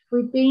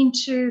 We've been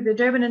to the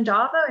Durban and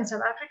Durban in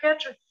South Africa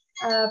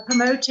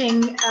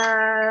promoting,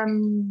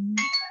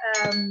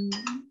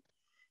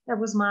 that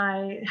was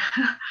my,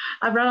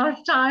 I've run out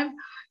of time.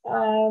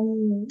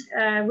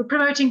 We're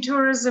promoting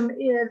tourism,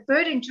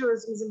 birding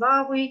tourism in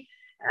Zimbabwe,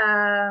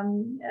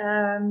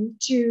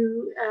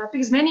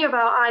 because many of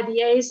our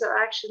IBAs are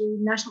actually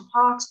national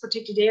parks,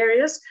 protected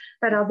areas,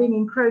 that are being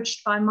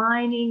encroached by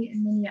mining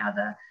and many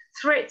other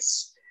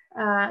threats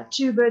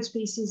to bird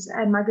species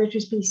and migratory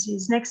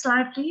species. Next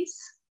slide, please.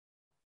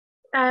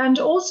 And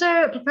also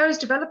a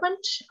proposed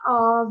development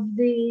of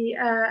the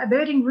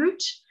birding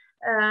route,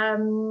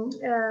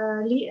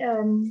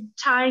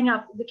 tying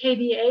up the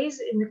KBAs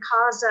in the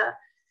Kaza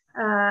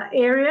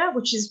area,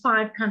 which is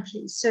 5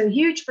 countries. So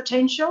huge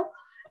potential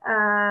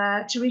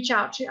to reach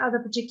out to other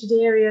protected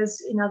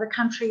areas in other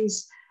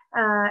countries,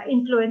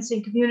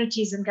 influencing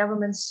communities and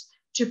governments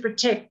to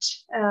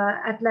protect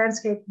at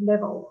landscape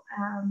level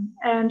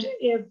and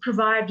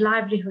provide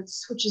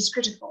livelihoods, which is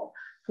critical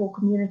for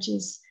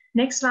communities.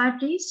 Next slide,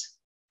 please.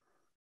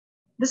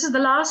 This is the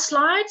last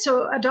slide.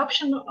 So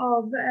adoption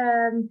of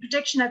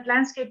protection at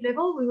landscape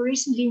level. We were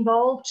recently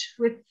involved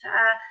with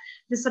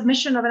the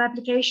submission of an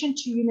application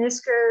to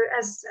UNESCO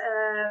as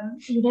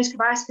UNESCO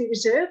Biosphere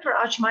Reserve for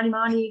our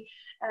Chimanimani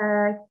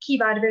key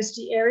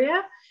biodiversity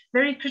area.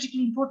 Very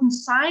critically important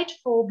site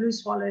for blue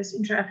swallows,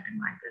 intra-African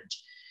migrant.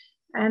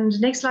 And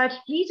next slide,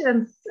 please.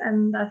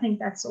 And I think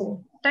that's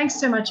all. Thanks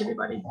so much,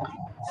 everybody.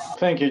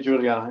 Thank you,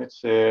 Julia.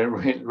 It's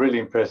really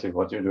impressive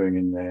what you're doing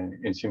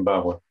in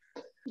Zimbabwe.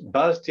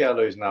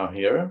 Bastiano is now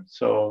here,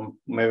 so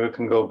maybe we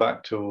can go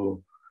back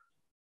to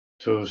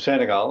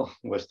Senegal,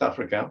 West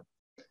Africa,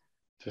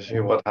 to see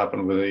what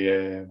happened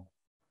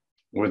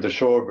with the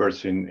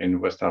shorebirds in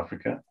West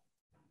Africa.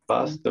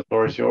 Bas, the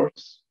floor is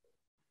yours.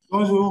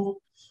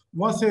 Bonjour,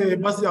 moi c'est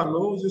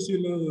Bastiano, je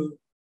suis le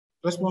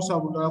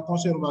responsable de la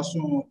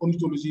conservation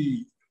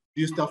ornithologie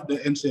du staff de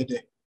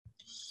NCD.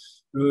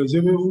 Je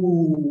vais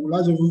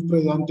vous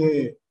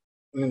présenter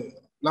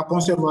la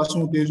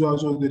conservation des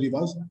oiseaux de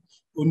rivage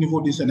au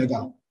niveau du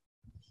Sénégal.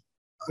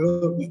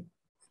 Alors,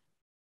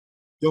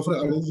 Geoffrey,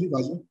 allez-y,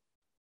 vas-y.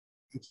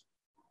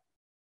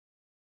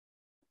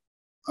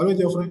 Allez,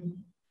 Geoffrey.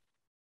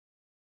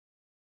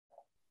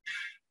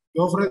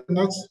 Geoffrey,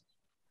 next.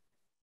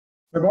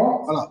 C'est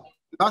bon? Voilà.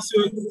 Là,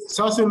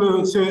 ça, c'est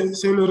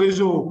le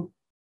réseau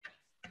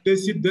des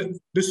sites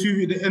de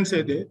suivi de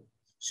NCD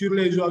sur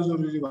les oiseaux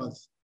de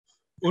rivage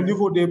au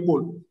niveau des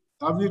pôles.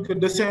 Ça veut dire que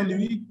de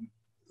Saint-Louis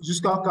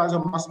jusqu'à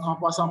Casamance, en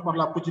passant par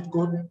la Petite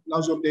Côte,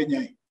 la zone des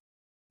Niayes.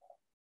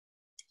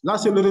 Là,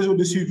 c'est le réseau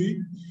de suivi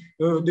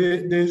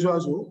des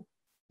oiseaux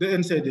de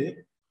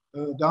NCD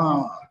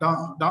dans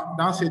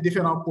ces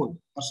différents pôles,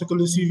 parce que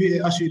le suivi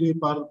est assuré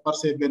par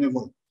ces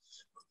bénévoles.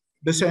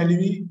 De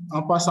Saint-Louis,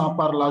 en passant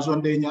par la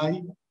zone des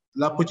Niayes,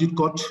 la Petite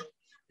Côte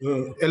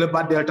et le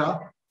bas delta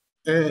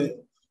et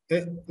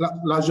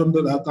la zone de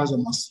la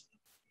Casamance.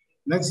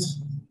 Next.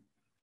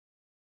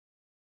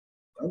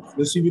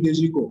 Le suivi des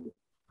ICO.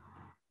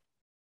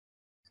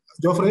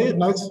 Geoffrey,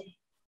 next.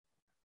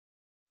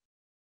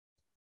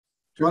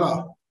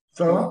 Voilà.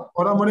 Ça va?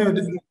 On a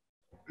mené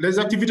les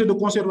activités de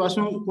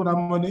conservation qu'on a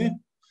menées,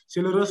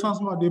 c'est le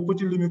recensement des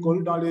petits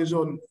limicoles dans les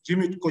zones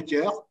humides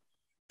côtières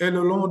et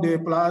le long des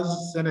plages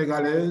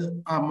sénégalaises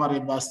en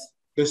marée basse,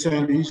 de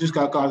Saint-Louis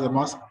jusqu'à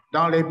Casamance,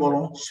 dans les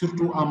ballons,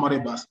 surtout en marée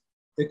basse.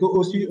 Et que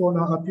aussi on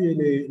a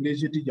appuyé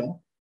les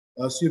étudiants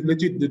sur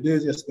l'étude de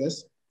 2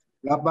 espèces,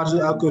 la barge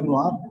à queue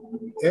noire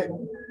et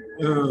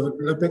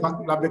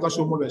la bécasse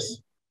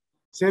mauvaise.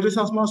 Ces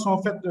recensements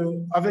sont faits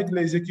avec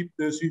les équipes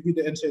de suivi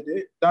de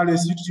NCD dans les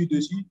sites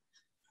ci-dessus,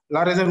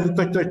 la réserve de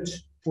Toc-Toc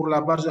pour la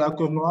barge à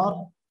queue noire,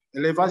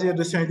 les vasières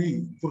de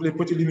Saint-Louis pour les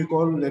petits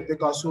limicoles, les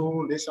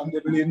bécassos, les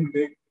sandélines,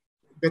 les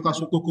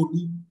bécassos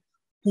cocolis,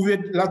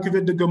 la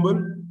cuvette de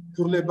Gumbel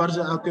pour les barges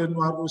à queue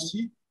noire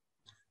aussi,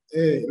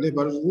 et les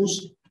barges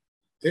rouges,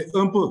 et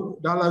un peu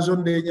dans la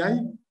zone des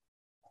Niayes,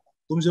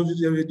 comme je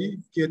vous avais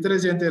dit, qui est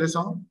très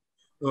intéressant,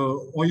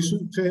 on y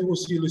fait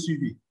aussi le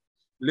suivi.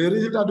 Les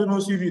résultats de nos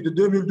suivis de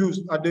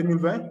 2012 à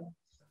 2020,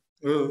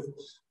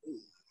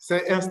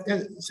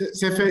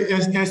 c'est fait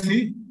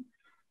ainsi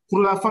pour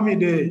la famille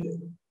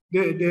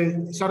des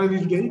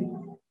sarelidés,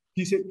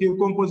 qui est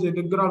composée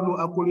de gravelots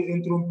à collier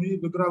interrompu,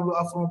 de gravelots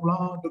à front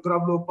blanc, de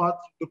gravelots pattes,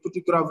 de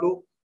petits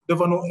gravelots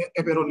devant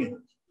éperonnés.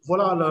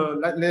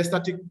 Voilà les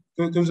statistiques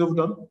que je vous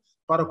donne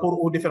par rapport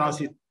aux différents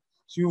sites.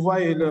 Si vous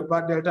voyez, le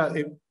bas delta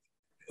est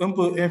un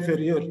peu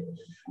inférieur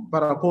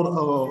par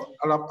rapport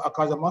à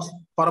Casamance.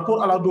 Par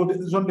rapport à la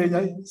zone des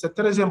Niayes, c'est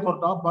très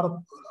important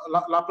par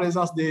la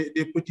présence des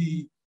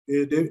petits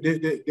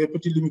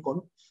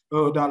limicoles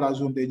dans la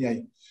zone des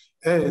Niayes.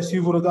 Et si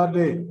vous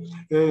regardez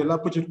la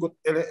petite côte,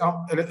 elle est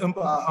un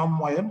peu en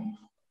moyenne.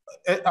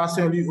 Et à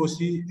Saint-Louis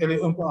aussi, elle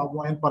est un peu en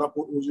moyenne par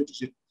rapport aux autres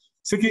sites.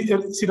 Ce qui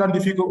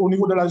s'identifie qu'au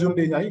niveau de la zone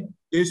des Niayes,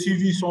 les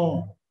suivis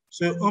sont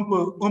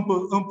un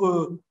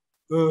peu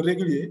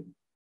réguliers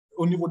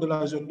au niveau de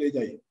la zone des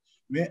Niayes.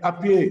 Mais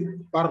appuyé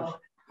par,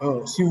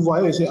 si vous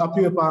voyez, c'est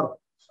appuyé par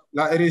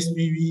la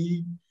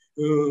RSPB,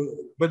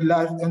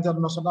 BirdLife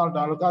International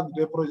dans le cadre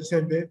des projets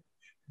CMB,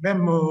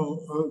 même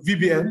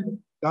VBN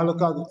dans le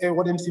cadre, et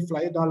Wathc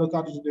Fly dans le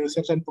cadre de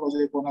certains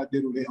projets qu'on a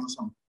déroulés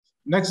ensemble.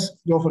 Next,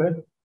 Geoffrey.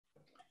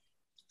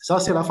 Ça,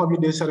 c'est la famille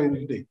des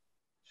sérénités.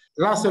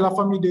 Là, c'est la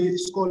famille des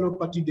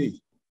Scolopatidae,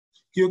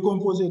 qui est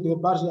composée des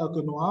barges à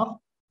queue noire,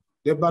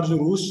 des barges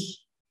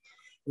rousses,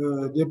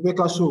 des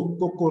bécassos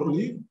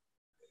cocorli,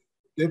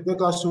 des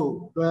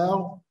bécassos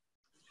verts,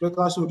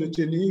 bécassos de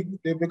technique,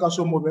 des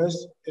bécassos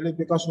mauvaises et les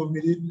bécassos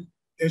milites,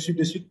 ainsi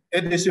de suite,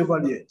 et des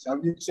chevaliers. Ça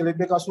veut dire que c'est les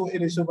bécassos et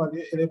les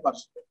chevaliers et les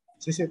barges.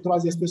 C'est ces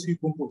trois espèces qui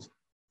composent.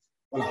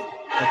 Voilà.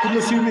 Pour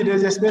le suivi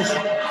des espèces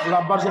de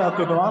la barge à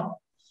queue noire,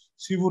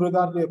 si vous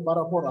regardez par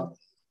rapport à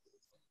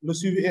le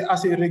suivi est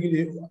assez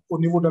régulier au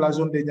niveau de la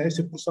zone des Niayes.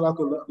 C'est pour cela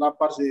que la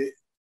barge est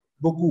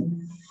beaucoup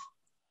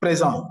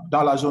présente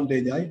dans la zone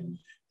des Niayes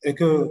et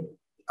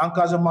qu'en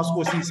Casamance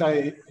aussi, ça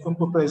est un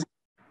peu présent.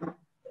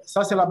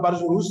 Ça, c'est la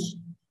barge rousse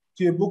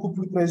qui est beaucoup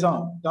plus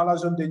présente dans la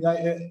zone des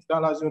Niayes et dans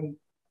la zone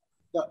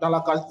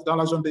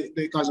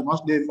des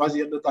Casamance, des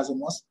vasières de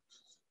Casamance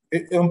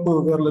et un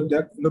peu vers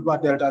le bas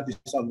delta du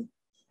Saloum.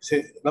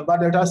 Le bas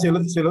delta,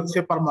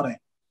 c'est Palmarin.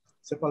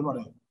 C'est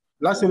Palmarin.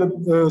 Là,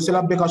 c'est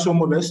la bécassos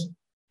modeste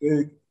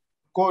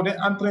qu'on est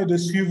en train de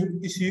suivre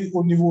ici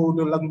au niveau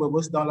de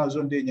l'Agbabos dans la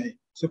zone des Niayes.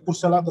 C'est pour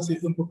cela que c'est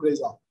un peu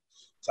présent.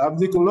 Ça veut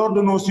dire que lors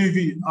de nos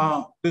suivis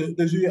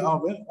de juillet en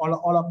 20, on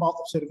ne l'a pas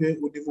observé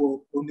au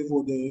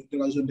niveau de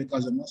la zone de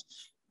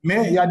Casamance.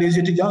 Mais il y a des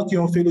étudiants qui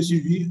ont fait le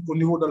suivi au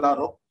niveau de la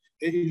ROC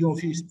et ils ont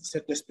vu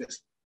cette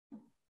espèce.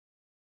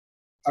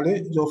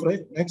 Allez,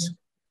 Geoffrey, next.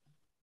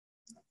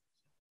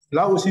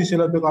 Là aussi, c'est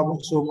la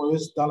bécassos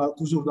modeste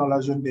toujours dans la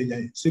zone des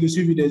Niayes. C'est le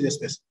suivi des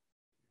espèces.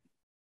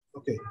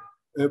 OK.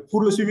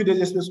 Pour le suivi des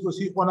espèces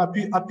aussi, on a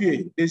pu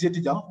appuyer des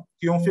étudiants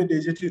qui ont fait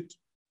des études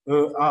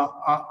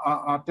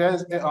en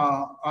thèse et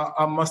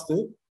en master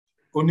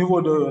au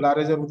niveau de la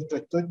réserve du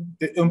Toc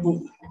et un peu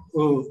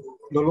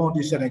le long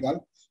du Sénégal,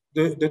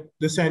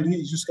 de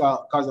Saint-Louis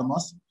jusqu'à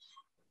Casamance.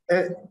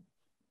 Et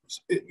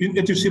une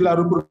étude sur la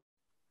reproduction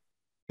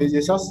des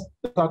essais, dans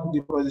le cadre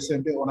du projet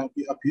CMB, on a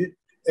pu appuyer.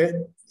 Et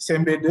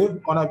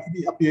CMB2, on a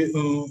pu appuyer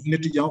un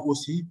étudiant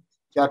aussi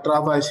qui a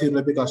travaillé sur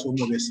les bécassos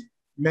mauvaises.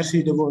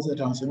 Merci de votre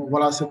attention.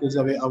 Voilà ce que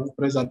j'avais à vous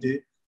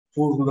présenter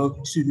pour le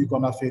suivi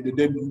qu'on a fait de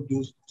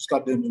 2012 jusqu'à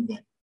 2020.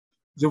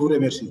 Je vous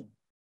remercie.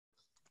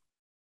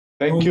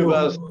 Thank you,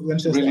 Baz.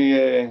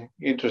 Really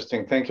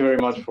interesting. Thank you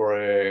very much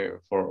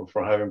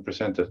for having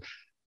presented.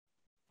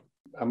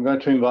 I'm going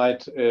to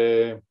invite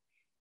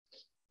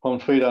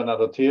Honfrida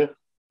Nadatir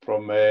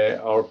from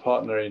our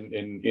partner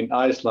in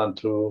Iceland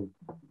to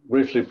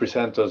briefly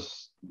present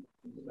us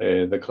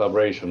the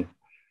collaboration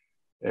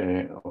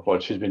of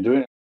what she's been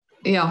doing.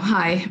 Yeah,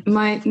 hi,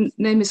 my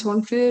name is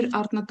Honfríður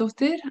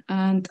Arnardóttir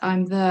and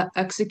I'm the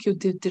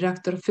Executive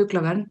Director of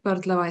Fuglavernd,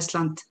 BirdLife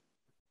Iceland.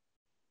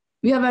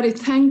 We are very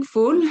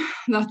thankful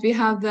that we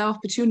have the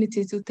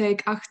opportunity to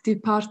take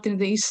active part in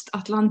the East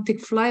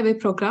Atlantic Flyway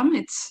program.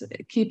 It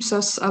keeps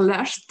us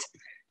alert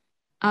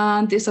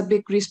and is a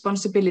big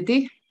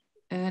responsibility.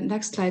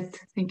 Next slide,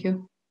 thank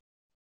you.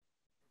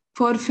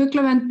 For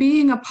Fuglavernd,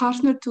 being a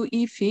partner to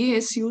IFI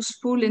is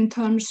useful in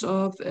terms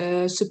of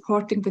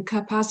supporting the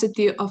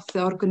capacity of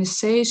the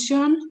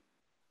organization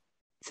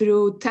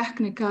through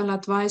technical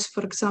advice,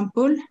 for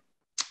example,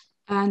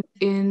 and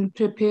in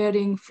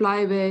preparing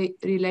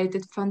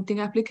flyway-related funding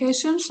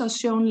applications, as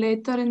shown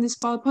later in this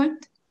PowerPoint.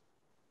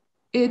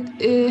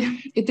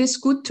 It is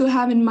good to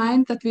have in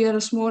mind that we are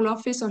a small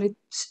office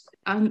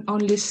and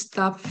only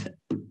staff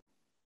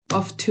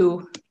of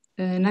 2.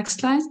 Next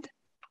slide.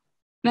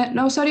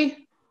 No, sorry.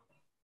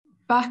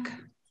 Back.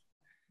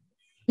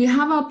 We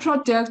have a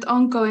project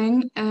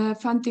ongoing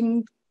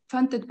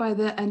funded by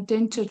the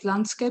Endangered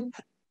Landscape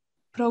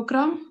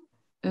Program,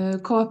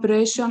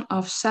 cooperation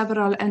of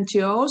several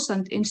NGOs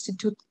and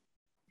institutes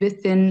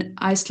within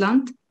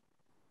Iceland.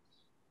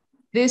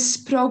 This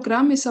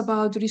program is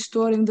about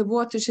restoring the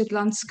watershed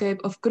landscape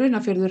of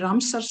Grunafjörður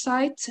Ramsar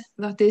site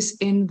that is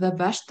in the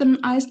western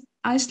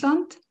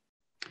Iceland,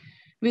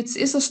 which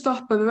is a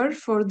stopover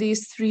for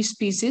these 3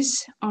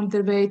 species on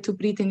their way to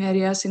breeding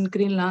areas in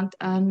Greenland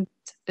and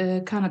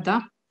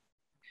Canada.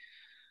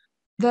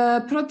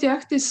 The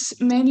project is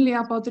mainly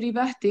about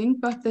revetting,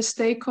 but the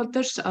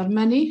stakeholders are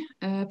many.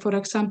 For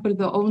example,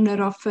 the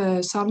owner of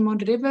Salmon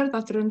River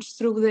that runs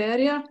through the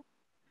area,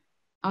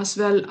 as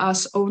well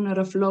as owner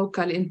of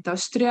local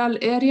industrial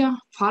area,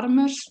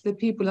 farmers, the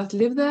people that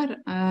live there,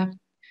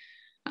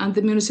 and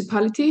the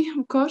municipality,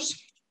 of course.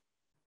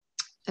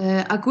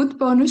 A good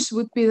bonus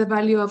would be the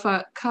value of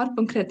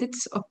carbon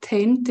credits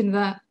obtained in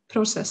the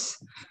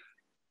process.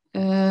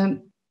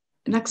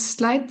 Next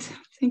slide,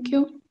 thank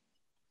you.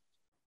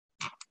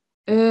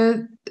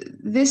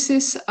 This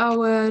is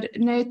our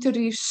nature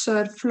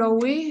reserve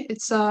Flyway.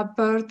 It's a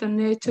bird and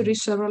nature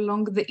reserve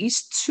along the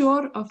east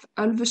shore of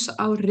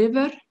Ölfusá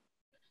River.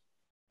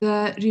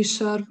 The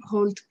reserve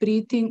holds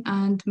breeding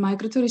and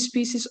migratory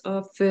species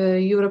of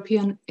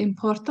European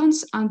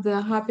importance, and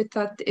the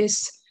habitat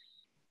is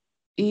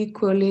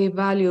equally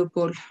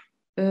valuable.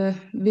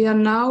 We are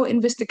now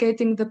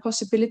investigating the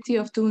possibility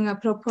of doing a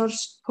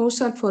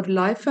proposal for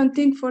live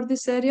funding for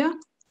this area.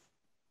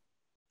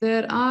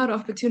 There are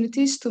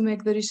opportunities to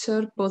make the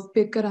reserve both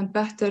bigger and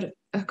better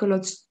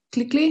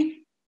ecologically,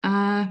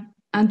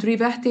 and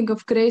revetting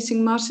of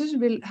grazing marshes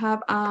will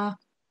have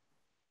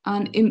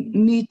an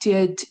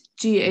immediate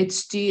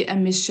GHG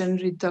emission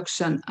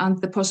reduction and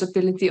the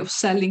possibility of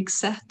selling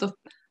set of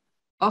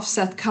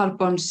offset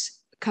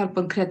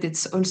carbon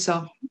credits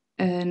also.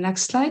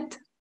 Next slide.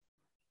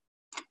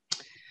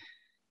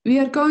 We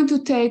are going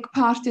to take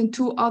part in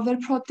 2 other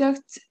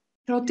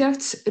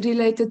projects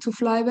related to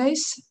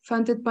flyways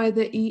funded by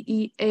the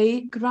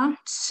EEA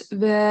grants,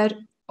 where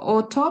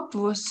OTOP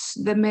was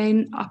the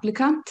main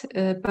applicant,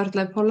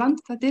 BirdLife Poland,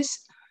 that is.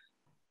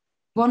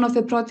 One of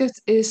the projects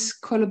is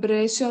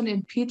collaboration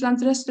in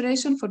peatland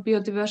restoration for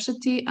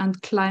biodiversity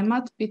and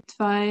climate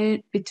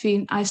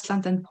between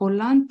Iceland and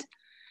Poland.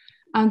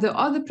 And the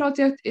other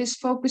project is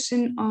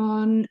focusing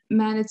on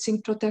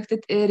managing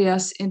protected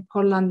areas in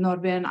Poland,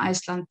 Norway, and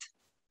Iceland.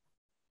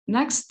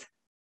 Next.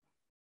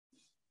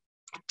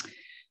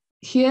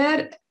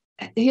 Here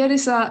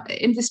is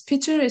in this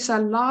picture is a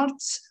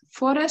large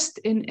forest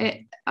in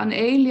an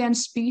alien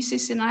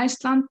species in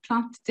Iceland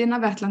planted in a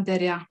wetland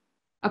area,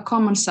 a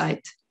common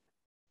site.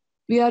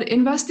 We are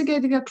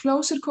investigating a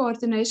closer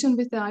coordination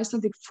with the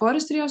Icelandic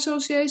Forestry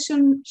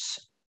Associations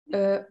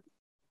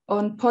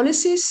on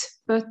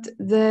policies, but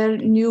their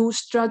new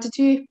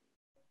strategy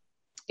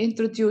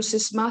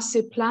introduces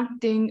massive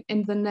planting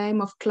in the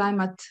name of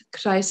climate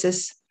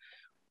crisis,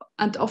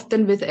 and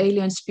often with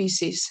alien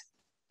species.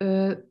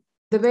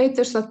 The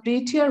waders that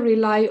breed here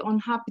rely on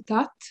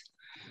habitat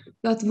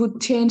that would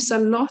change a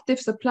lot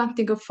if the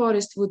planting of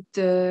forest would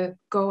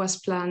go as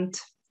planned.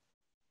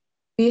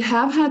 We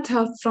have had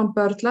help from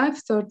BirdLife.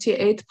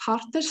 38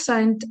 partners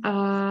signed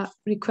a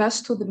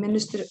request to the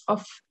Ministry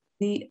of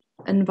the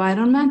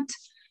Environment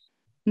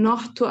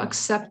not to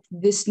accept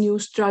this new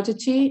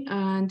strategy,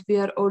 and we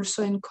are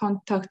also in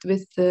contact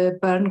with the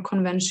Bern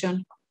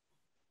Convention.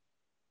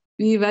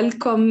 We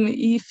welcome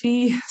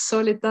EFI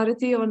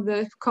solidarity on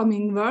the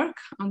upcoming work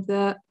on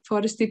the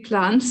forestry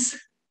plans.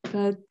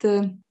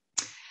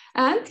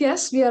 And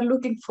yes, we are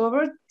looking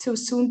forward to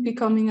soon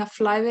becoming a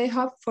flyway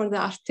hub for the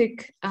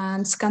Arctic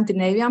and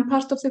Scandinavian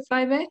part of the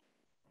flyway.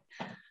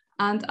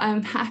 And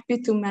I'm happy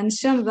to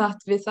mention that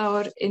with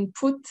our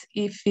input,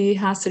 EFI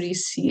has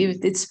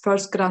received its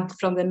first grant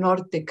from the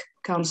Nordic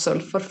Council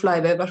for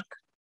flyway work.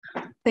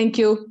 Thank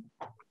you.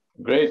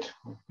 Great,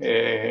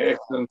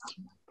 excellent.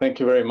 Thank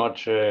you very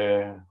much,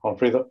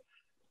 Juanfrido.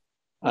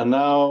 And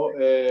now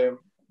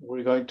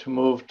we're going to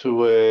move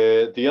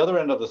to the other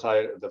end of the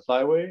side of the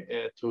flyway,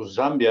 to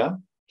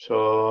Zambia.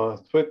 So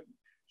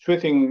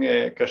Swithing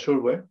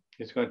Kashurwe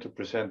is going to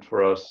present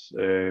for us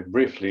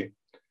briefly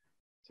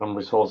some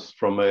results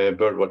from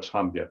Birdwatch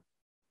Zambia.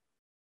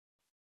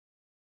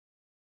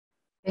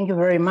 Thank you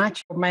very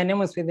much. My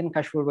name is Swithing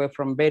Kashurwe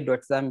from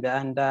Birdwatch Zambia,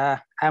 and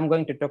I'm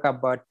going to talk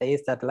about the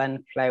East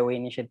Atlantic Flyway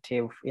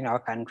Initiative in our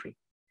country.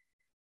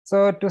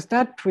 So to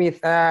start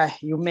with,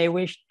 you may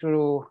wish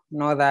to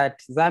know that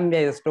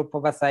Zambia is top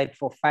oversight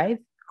for 5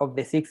 of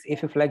the 6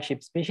 EFI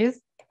flagship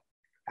species.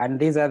 And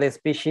these are the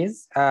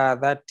species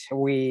that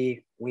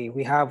we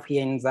have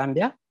here in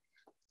Zambia.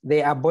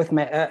 They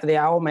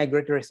are all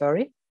migratory,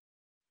 sorry.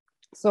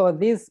 So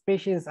these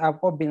species have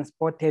all been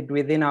spotted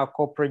within our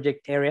core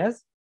project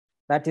areas,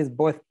 that is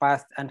both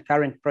past and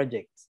current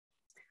projects.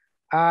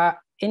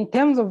 In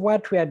terms of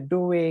what we are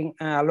doing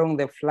along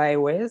the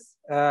flyways,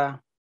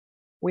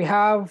 we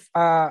have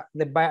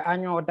the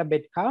biannual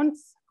waterbed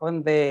counts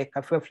on the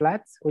Kafue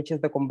Flats, which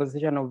is the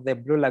composition of the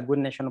Blue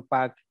Lagoon National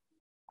Park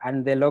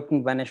and the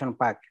Lochinvar National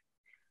Park.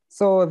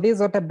 So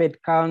these waterbed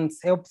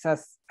counts helps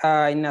us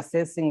in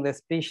assessing the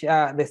species,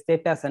 the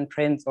status and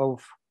trends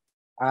of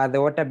the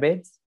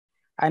waterbeds.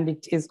 And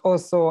it is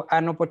also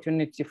an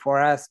opportunity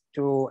for us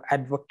to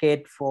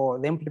advocate for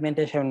the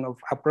implementation of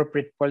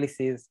appropriate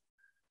policies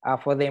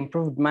for the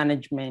improved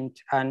management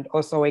and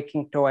also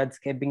working towards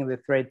curbing the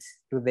threats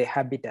to the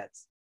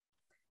habitats.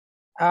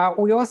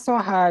 We also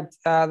had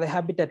the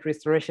habitat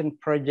restoration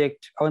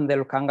project on the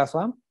Lukanga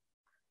Swamp.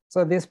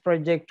 So this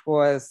project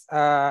was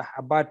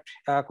about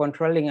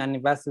controlling an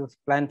invasive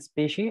plant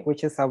species,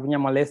 which is Savunia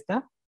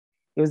molesta,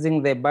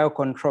 using the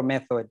biocontrol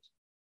method.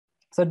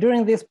 So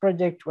during this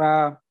project,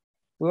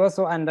 we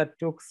also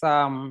undertook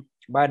some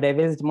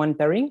biodiversity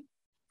monitoring.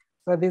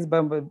 So this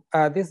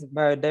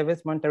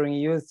biodiversity monitoring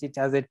used it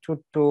as a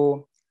tool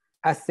to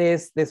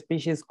assess the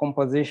species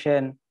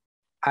composition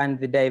and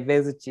the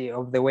diversity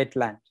of the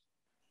wetland.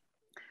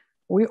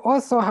 We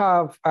also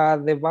have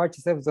the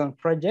Voucher Safe Zone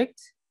project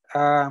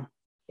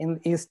in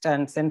East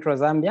and Central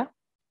Zambia.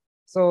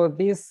 So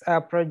this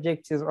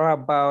project is all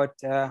about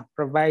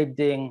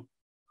providing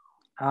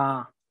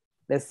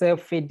the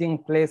safe feeding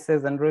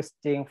places and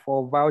roosting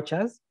for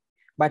vultures,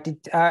 but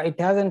it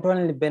hasn't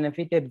only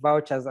benefited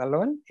vultures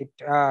alone, it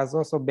has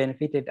also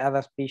benefited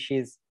other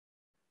species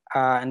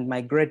and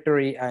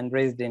migratory and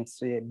resident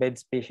bird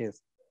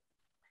species.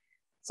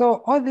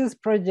 So all these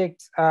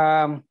projects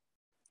are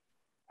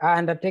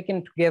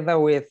undertaken together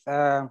with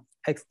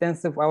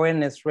extensive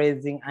awareness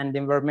raising and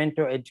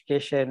environmental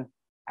education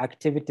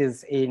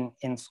activities in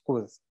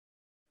schools.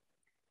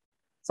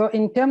 So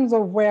in terms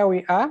of where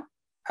we are,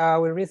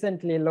 we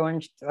recently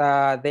launched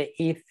the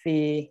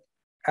EFI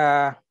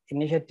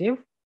initiative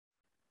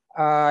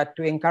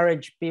to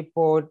encourage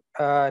people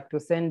to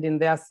send in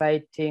their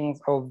sightings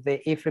of the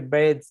EFI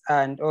birds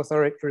and also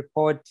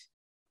report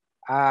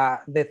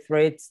the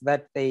threats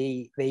that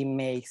they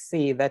may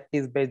see that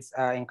these birds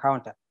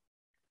encounter.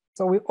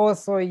 So we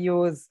also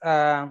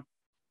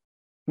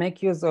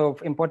make use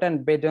of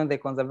important birds on the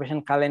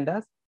conservation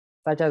calendars,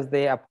 such as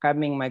the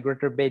upcoming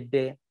Migratory Bird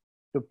Day,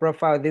 to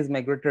profile these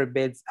migratory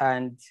birds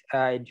and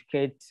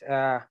educate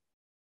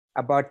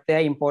about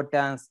their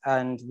importance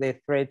and the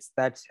threats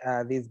that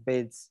these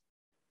birds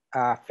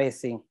are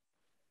facing.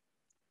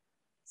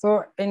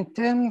 So in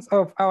terms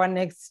of our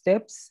next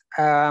steps,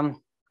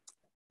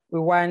 we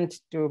want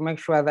to make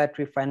sure that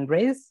we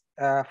fundraise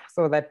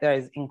so that there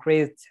is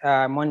increased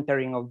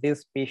monitoring of these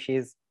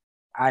species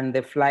and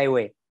the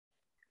flyway.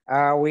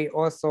 We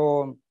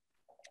also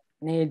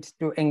need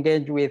to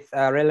engage with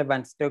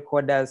relevant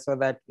stakeholders so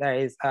that there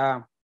is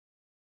a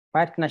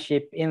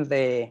partnership in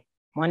the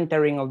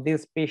monitoring of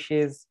these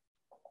species,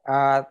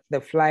 the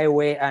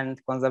flyway, and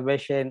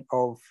conservation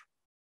of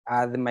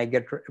the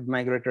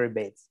migratory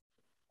birds.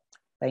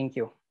 Thank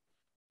you.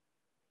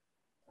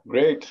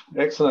 Great,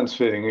 excellent,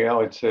 Sving. Yeah,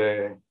 it's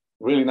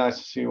really nice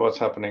to see what's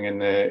happening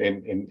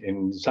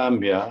in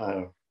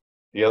Zambia,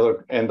 the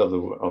other end of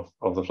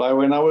the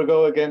flyway. Now we'll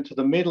go again to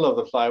the middle of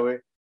the flyway.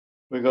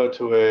 We go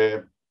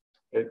to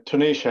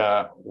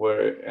Tunisia,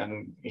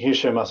 and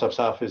Hisham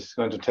Asafsaf is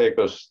going to take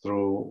us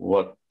through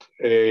what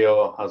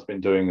AAO has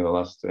been doing in the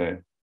last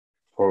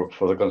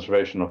for the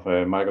conservation of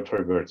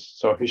migratory birds.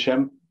 So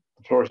Hisham,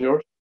 the floor is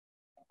yours.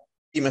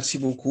 Merci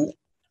beaucoup.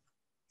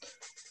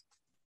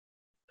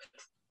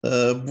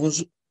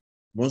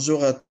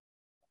 Bonjour à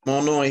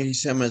mon nom est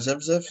Hisham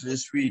Asafsaf. Je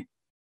suis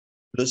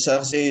le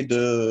chargé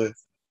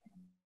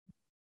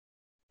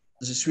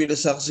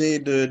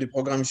du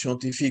programme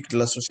scientifique de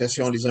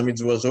l'association Les Amis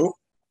des Oiseaux.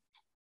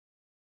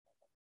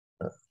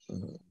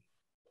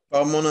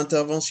 Par mon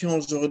intervention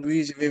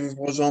aujourd'hui, je vais vous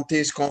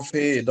présenter ce qu'on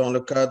fait dans le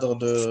cadre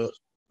de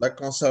la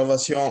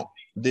conservation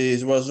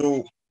des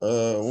oiseaux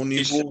au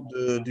niveau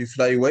du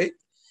flyway.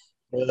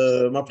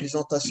 Ma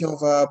présentation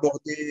va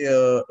aborder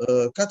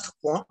 4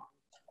 points.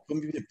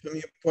 Le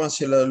premier point,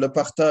 c'est le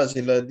partage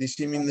et la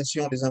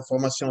dissémination des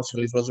informations sur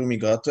les oiseaux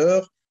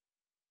migrateurs,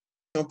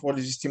 pour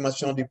les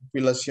estimations des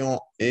populations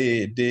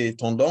et des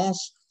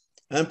tendances,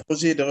 un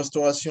projet de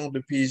restauration de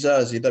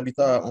paysages et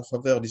d'habitat en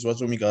faveur des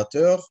oiseaux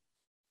migrateurs,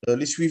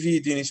 les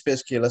suivis d'une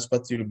espèce qui est la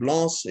spatule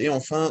blanche, et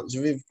enfin, je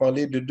vais vous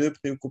parler de 2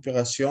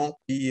 préoccupations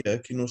qui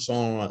nous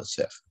sont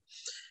chères.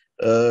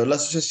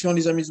 L'association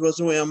Les Amis des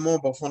Oiseaux est un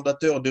membre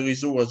fondateur du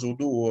réseau Oiseaux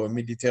d'eau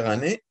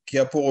Méditerranée qui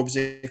a pour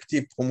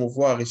objectif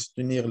promouvoir et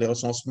soutenir les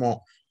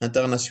recensements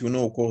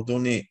internationaux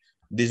coordonnés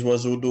des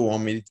oiseaux d'eau en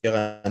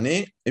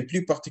Méditerranée et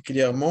plus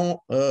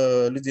particulièrement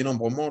le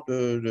dénombrement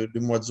du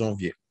mois de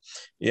janvier.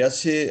 Et à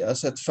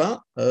cette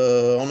fin,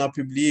 on a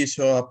publié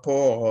ce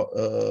rapport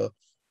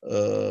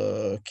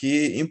qui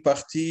est une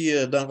partie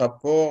d'un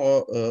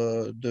rapport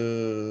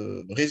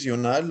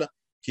régional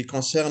qui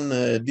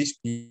concerne 10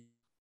 pays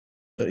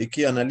et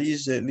qui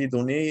analyse les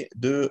données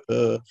de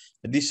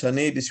 10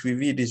 années de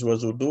suivi des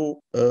oiseaux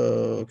d'eau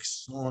qui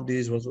sont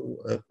des oiseaux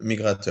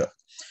migrateurs.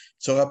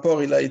 Ce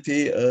rapport il a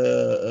été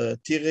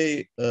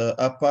tiré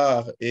à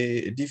part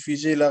et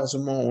diffusé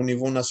largement au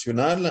niveau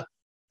national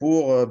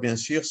pour, bien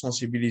sûr,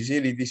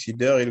 sensibiliser les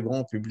décideurs et le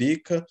grand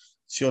public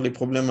sur les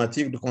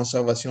problématiques de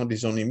conservation des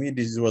zones humides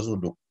et des oiseaux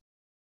d'eau.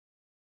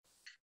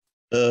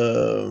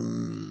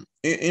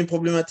 Une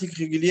problématique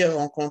régulière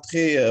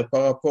rencontrée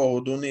par rapport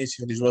aux données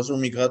sur les oiseaux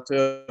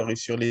migrateurs et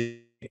sur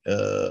les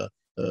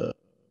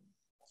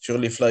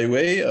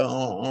flyways,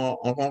 on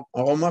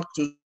remarque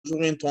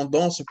toujours une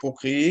tendance pour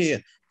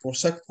créer pour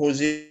chaque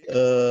projet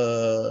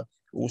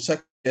ou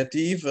chaque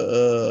initiative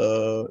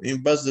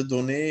une base de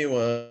données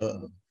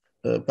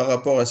par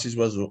rapport à ces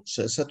oiseaux.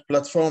 Ces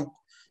plateformes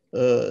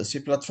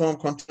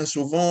contiennent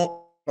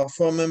souvent,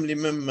 parfois même les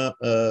mêmes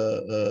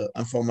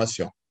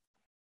informations.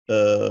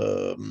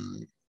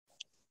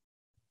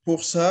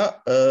 Pour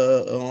ça,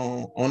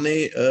 on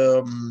est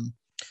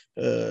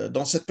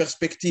dans cette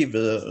perspective.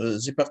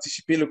 J'ai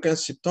participé le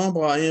 15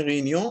 septembre à une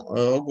réunion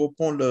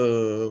regroupant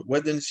le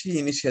Wathc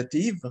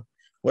Initiative,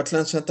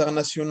 Wathc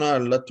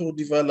International, la Tour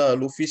du Vala,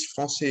 l'Office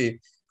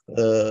français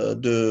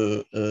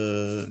de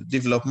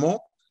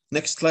développement.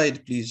 Next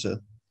slide, please.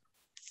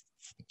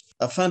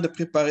 Afin de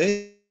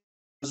préparer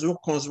mesure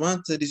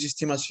conjointe des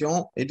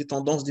estimations et des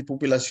tendances des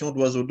populations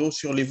d'oiseaux d'eau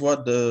sur les voies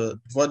de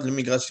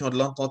l'immigration de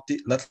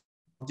l'Atlantique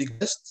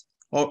Est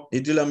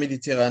et de la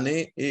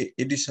Méditerranée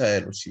et du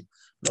Sahel aussi.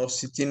 Alors,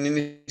 c'est une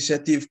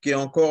initiative qui est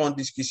encore en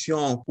discussion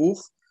en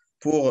cours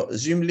pour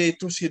jumeler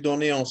toutes ces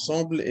données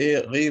ensemble et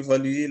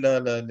réévaluer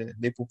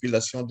les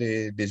populations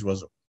des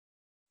oiseaux.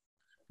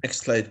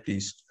 Next slide,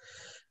 please.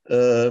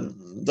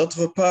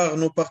 D'autre part,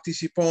 nous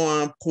participons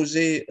à un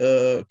projet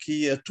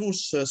qui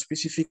touche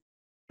spécifiquement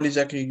les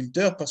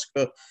agriculteurs parce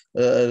que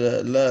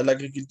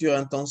l'agriculture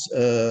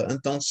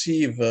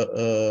intensive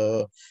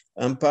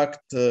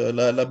impacte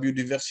la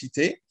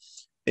biodiversité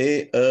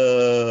et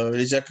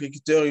les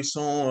agriculteurs ils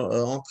sont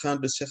en train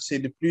de chercher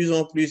de plus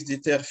en plus des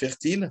terres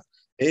fertiles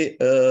et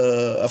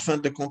afin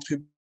de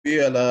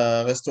contribuer à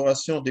la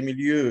restauration des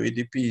milieux et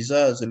des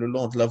paysages le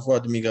long de la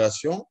voie de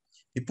migration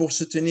et pour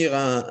soutenir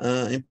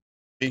un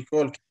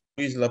agricole qui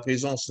autorise la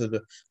présence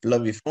de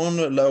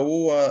l'avifaune,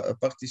 l'AO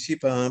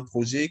participe à un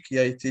projet qui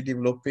a été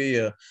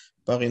développé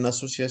par une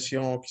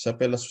association qui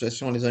s'appelle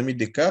l'association Les Amis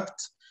des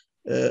Captes,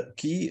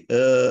 qui,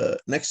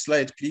 next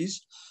slide please,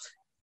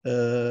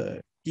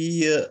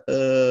 qui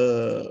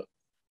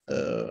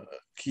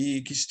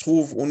se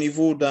trouve au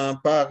niveau d'un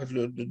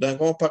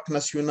grand parc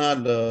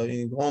national,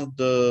 une grande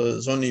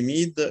zone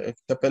humide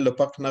qui s'appelle le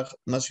parc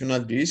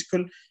national du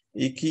Iceland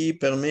et qui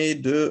permet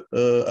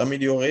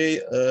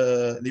d'améliorer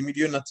les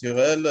milieux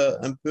naturels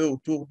un peu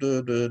autour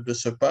de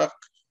ce parc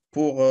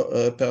pour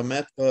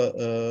permettre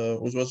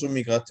aux oiseaux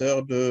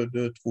migrateurs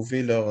de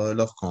trouver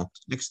leur compte.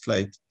 Next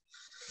slide.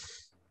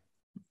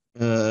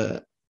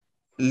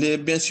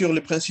 Bien sûr,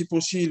 les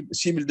principaux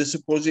cibles de ce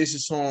projet, ce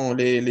sont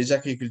les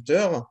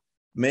agriculteurs,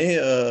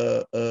 mais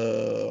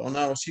on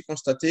a aussi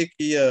constaté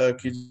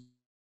qu'ils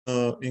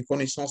ont une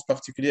connaissance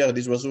particulière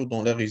des oiseaux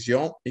dans la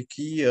région et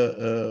qui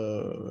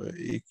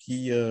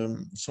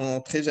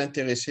sont très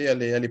intéressés à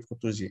les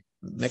protéger.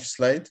 Next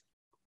slide.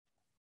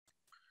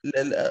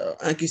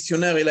 Un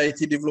questionnaire il a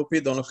été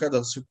développé dans le cadre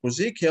de ce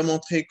projet qui a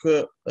montré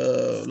que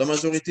la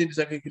majorité des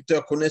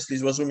agriculteurs connaissent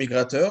les oiseaux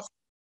migrateurs.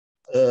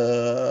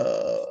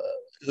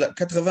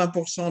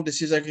 80% de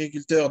ces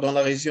agriculteurs dans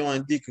la région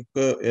indiquent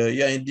qu'il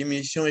y a une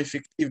diminution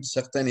effective de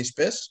certaines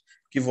espèces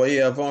qu'ils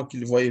voyaient avant, qu'ils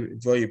ne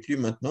voyaient plus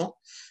maintenant.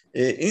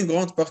 Et une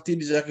grande partie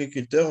des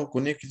agriculteurs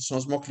reconnaît que le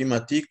changement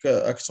climatique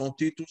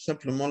accentue tout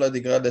simplement la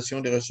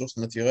dégradation des ressources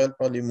naturelles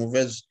par les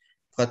mauvaises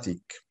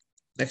pratiques.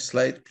 Next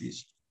slide,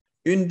 please.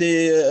 Une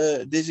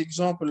des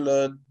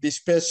exemples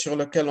d'espèces sur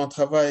lesquelles on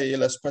travaille est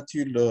la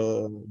spatule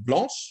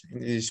blanche,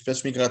 une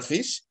espèce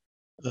migratrice.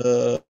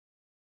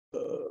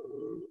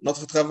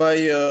 Notre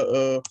travail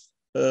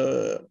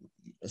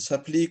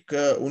s'applique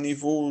au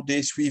niveau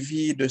des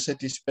suivis de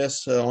cette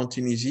espèce en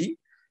Tunisie.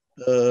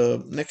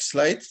 Next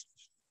slide.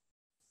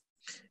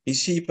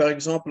 Ici, par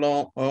exemple,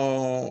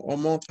 on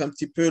montre un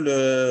petit peu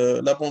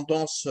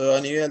l'abondance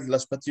annuelle de la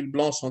spatule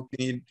blanche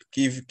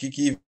qui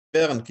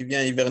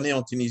vient hiverner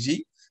en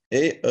Tunisie.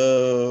 Et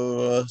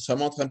ça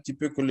montre un petit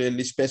peu que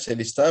l'espèce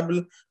est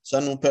stable. Ça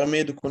nous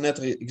permet de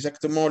connaître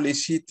exactement les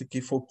sites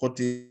qu'il faut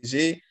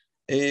protéger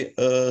et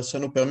ça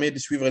nous permet de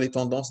suivre les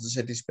tendances de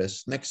cette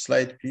espèce. Next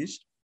slide, please.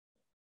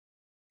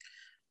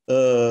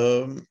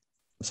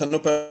 Ça nous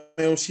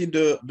permet aussi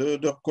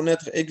de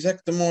reconnaître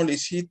exactement les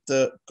sites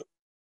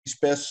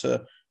espèces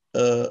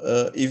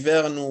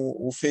hiverne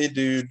ou fait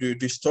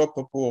du stop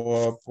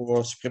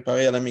pour se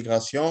préparer à la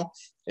migration.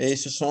 Et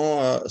ce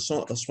sont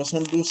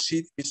 72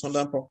 sites qui sont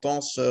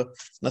d'importance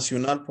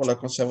nationale pour la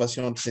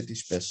conservation de cette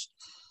espèce.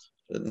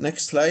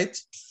 Next slide.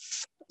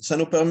 Ça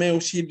nous permet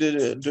aussi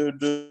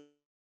de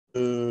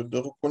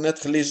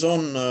reconnaître les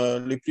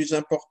zones les plus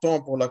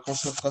importantes pour la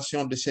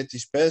concentration de cette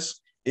espèce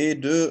et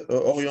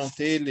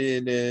d'orienter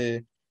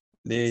les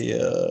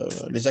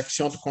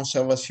actions de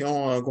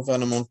conservation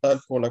gouvernementale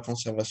pour la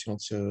conservation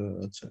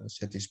de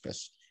cette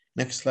espèce.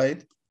 Next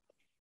slide.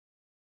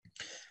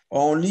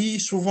 On lit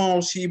souvent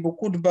aussi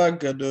beaucoup de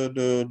bagues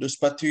de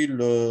spatules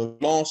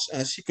blanches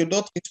ainsi que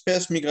d'autres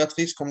espèces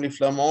migratrices comme les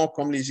flamands,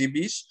 comme les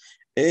ibis.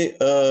 Et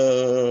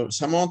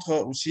ça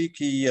montre aussi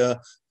qu'il y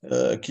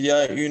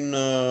a une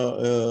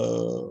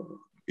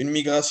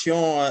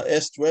migration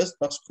est-ouest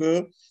parce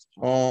que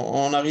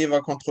on arrive à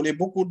contrôler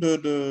beaucoup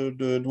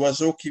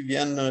d'oiseaux qui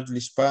viennent de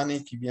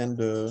l'Espagne, qui viennent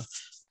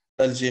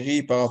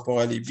d'Algérie par rapport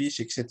à l'ibis,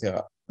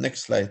 etc.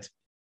 Next slide.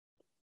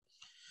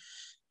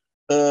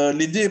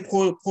 Les deux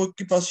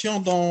préoccupations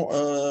dont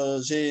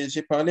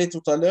j'ai parlé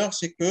tout à l'heure,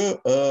 c'est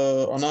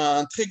qu'on a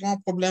un très grand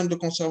problème de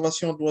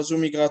conservation d'oiseaux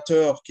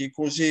migrateurs qui est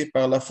causé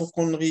par la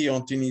fauconnerie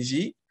en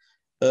Tunisie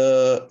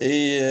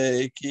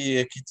et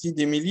qui tue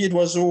des milliers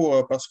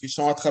d'oiseaux parce qu'ils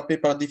sont attrapés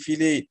par des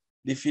filets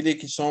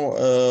qui sont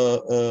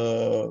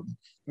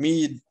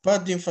mis pas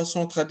d'une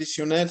façon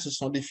traditionnelle, ce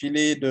sont des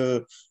filets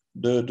de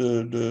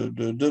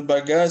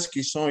bagages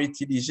qui sont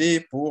utilisés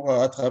pour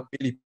attraper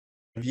les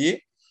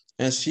éperviers.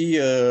 Ainsi,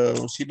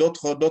 aussi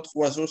d'autres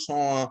oiseaux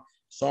sont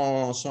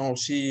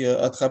aussi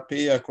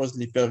attrapés à cause de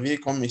l'épervier,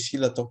 comme ici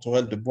la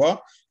tourterelle de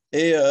bois.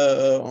 Et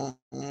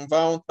on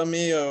va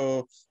entamer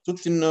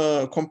toute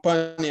une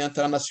campagne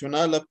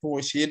internationale pour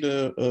essayer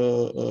de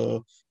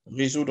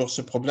résoudre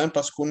ce problème,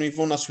 parce qu'au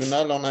niveau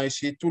national, on a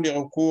essayé tous les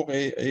recours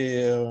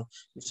et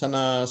ça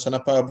n'a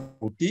pas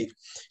abouti.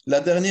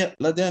 La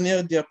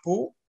dernière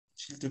diapo,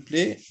 s'il te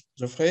plaît,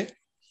 Geoffrey.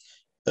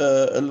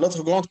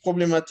 L'autre grande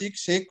problématique,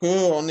 c'est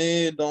qu'on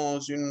est dans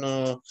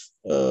une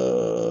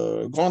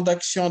grande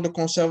action de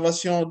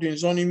conservation d'une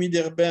zone humide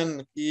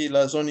urbaine qui est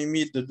la zone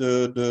humide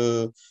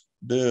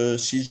de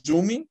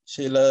Sizumi.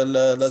 C'est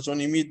la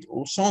zone humide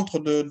au centre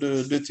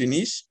de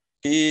Tunis,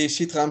 et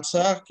Site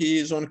Ramsar, qui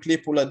est zone clé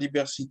pour la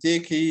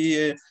diversité, qui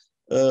est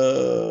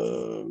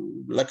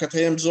la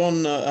 4e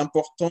zone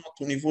importante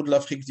au niveau de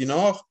l'Afrique du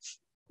Nord,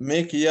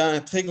 mais qui a un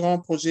très grand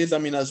projet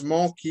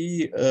d'aménagement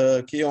qui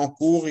est en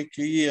cours et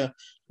qui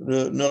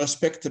ne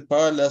respecte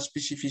pas la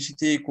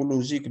spécificité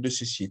écologique de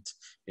ce site.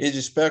 Et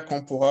j'espère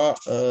qu'on pourra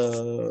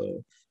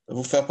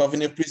vous faire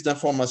parvenir plus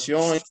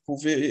d'informations et vous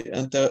pouvez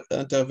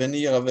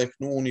intervenir avec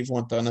nous au niveau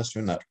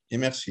international. Et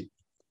merci.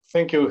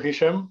 Thank you,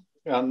 Hisham,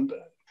 and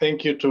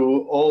thank you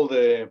to all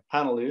the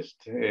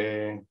panelists.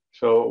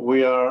 So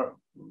we are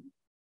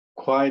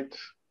quite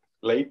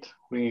late.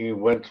 We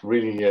went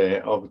really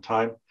over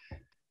time.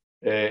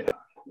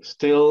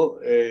 Still,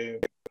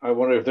 I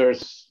wonder if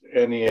there's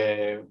any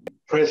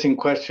pressing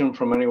question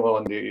from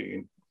anyone,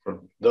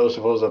 from those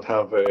of us that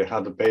have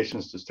had the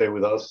patience to stay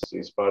with us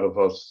in spite of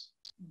us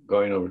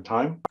going over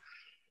time.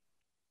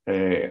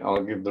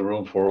 I'll give the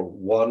room for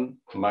 1,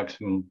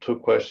 maximum 2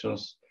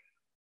 questions.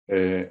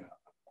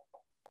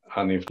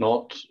 And if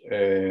not,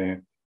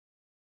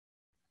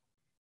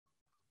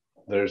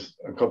 there's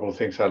a couple of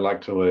things I'd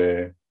like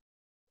to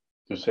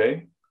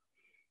say.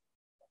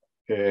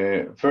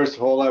 First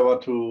of all, I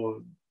want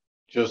to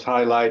just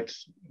highlight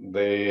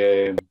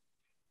the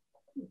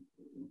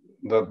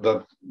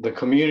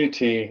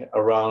community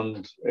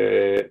around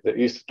the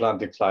East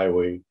Atlantic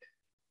Flyway,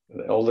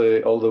 all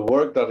the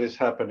work that is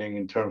happening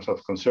in terms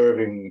of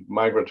conserving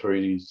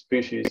migratory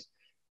species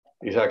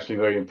is actually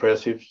very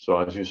impressive. So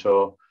as you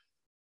saw,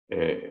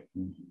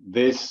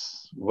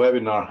 this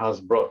webinar has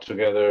brought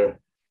together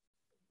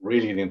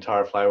really the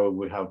entire flyway.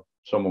 We have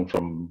someone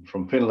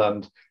from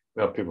Finland,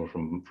 we have people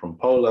from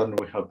Poland,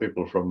 we have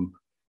people from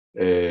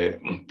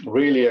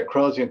really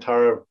across the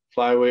entire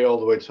flyway, all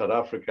the way to South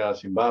Africa,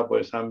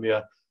 Zimbabwe,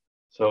 Zambia.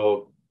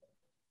 So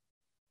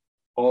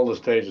all the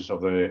stages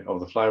of the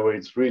flyway,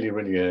 it's really,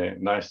 really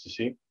nice to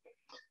see.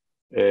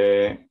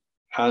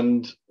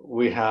 And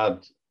we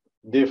had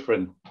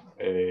different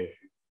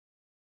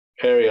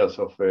areas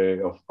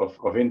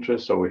of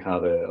interest. So we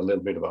had a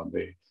little bit about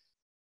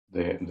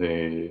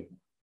the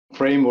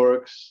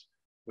frameworks.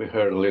 We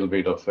heard a little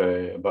bit of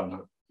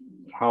about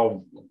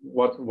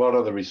what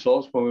are the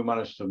results when we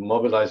managed to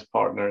mobilize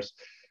partners.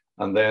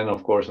 And then,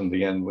 of course, in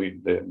the end,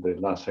 the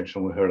last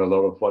section, we heard a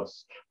lot of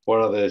what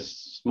are the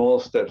small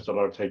steps that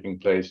are taking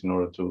place in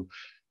order to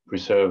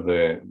preserve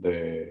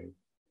the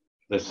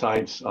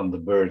sites and the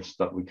birds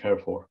that we care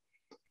for.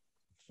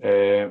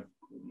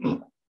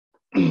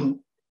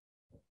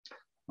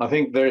 I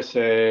think there's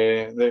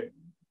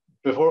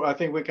I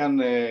think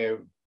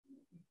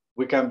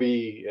we can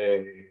be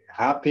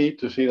happy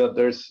to see that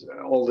there's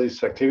all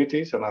these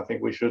activities, and I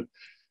think we should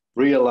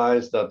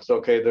realize that,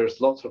 okay,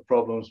 there's lots of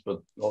problems, but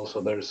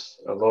also there's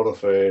a lot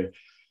of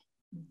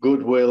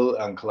goodwill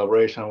and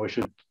collaboration. We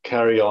should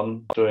carry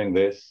on doing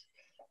this.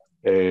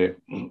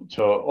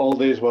 So all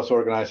this was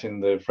organized in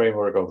the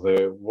framework of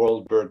the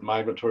World Bird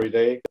Migratory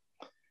Day.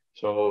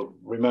 So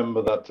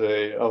remember that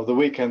of the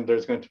weekend,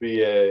 there's going to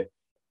be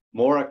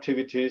more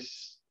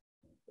activities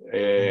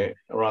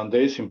around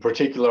this. In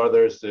particular,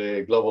 there's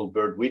the Global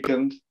Bird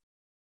Weekend,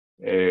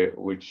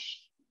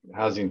 which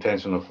has the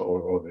intention of,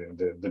 or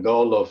the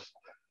goal of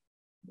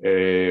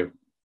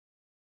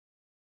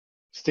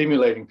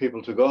stimulating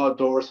people to go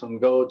outdoors and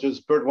go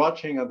just bird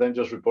watching, and then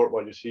just report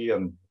what you see,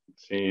 and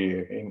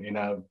see in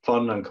a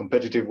fun and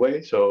competitive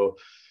way. So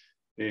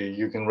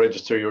you can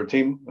register your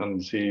team and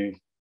see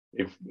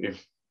if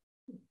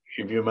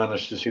you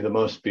manage to see the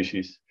most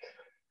species.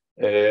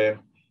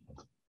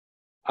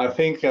 I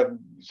think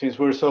since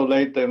we're so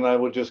late, then I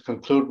will just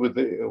conclude with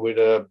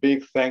a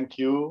big thank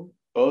you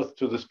both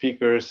to the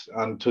speakers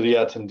and to the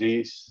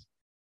attendees.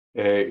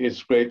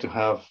 It's great to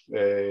have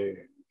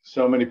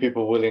so many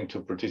people willing to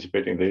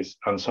participate in this,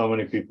 and so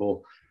many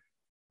people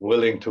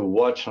willing to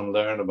watch and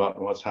learn about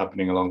what's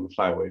happening along the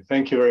flyway.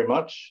 Thank you very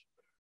much,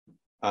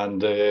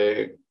 and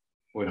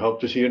we hope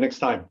to see you next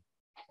time.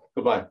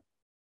 Goodbye.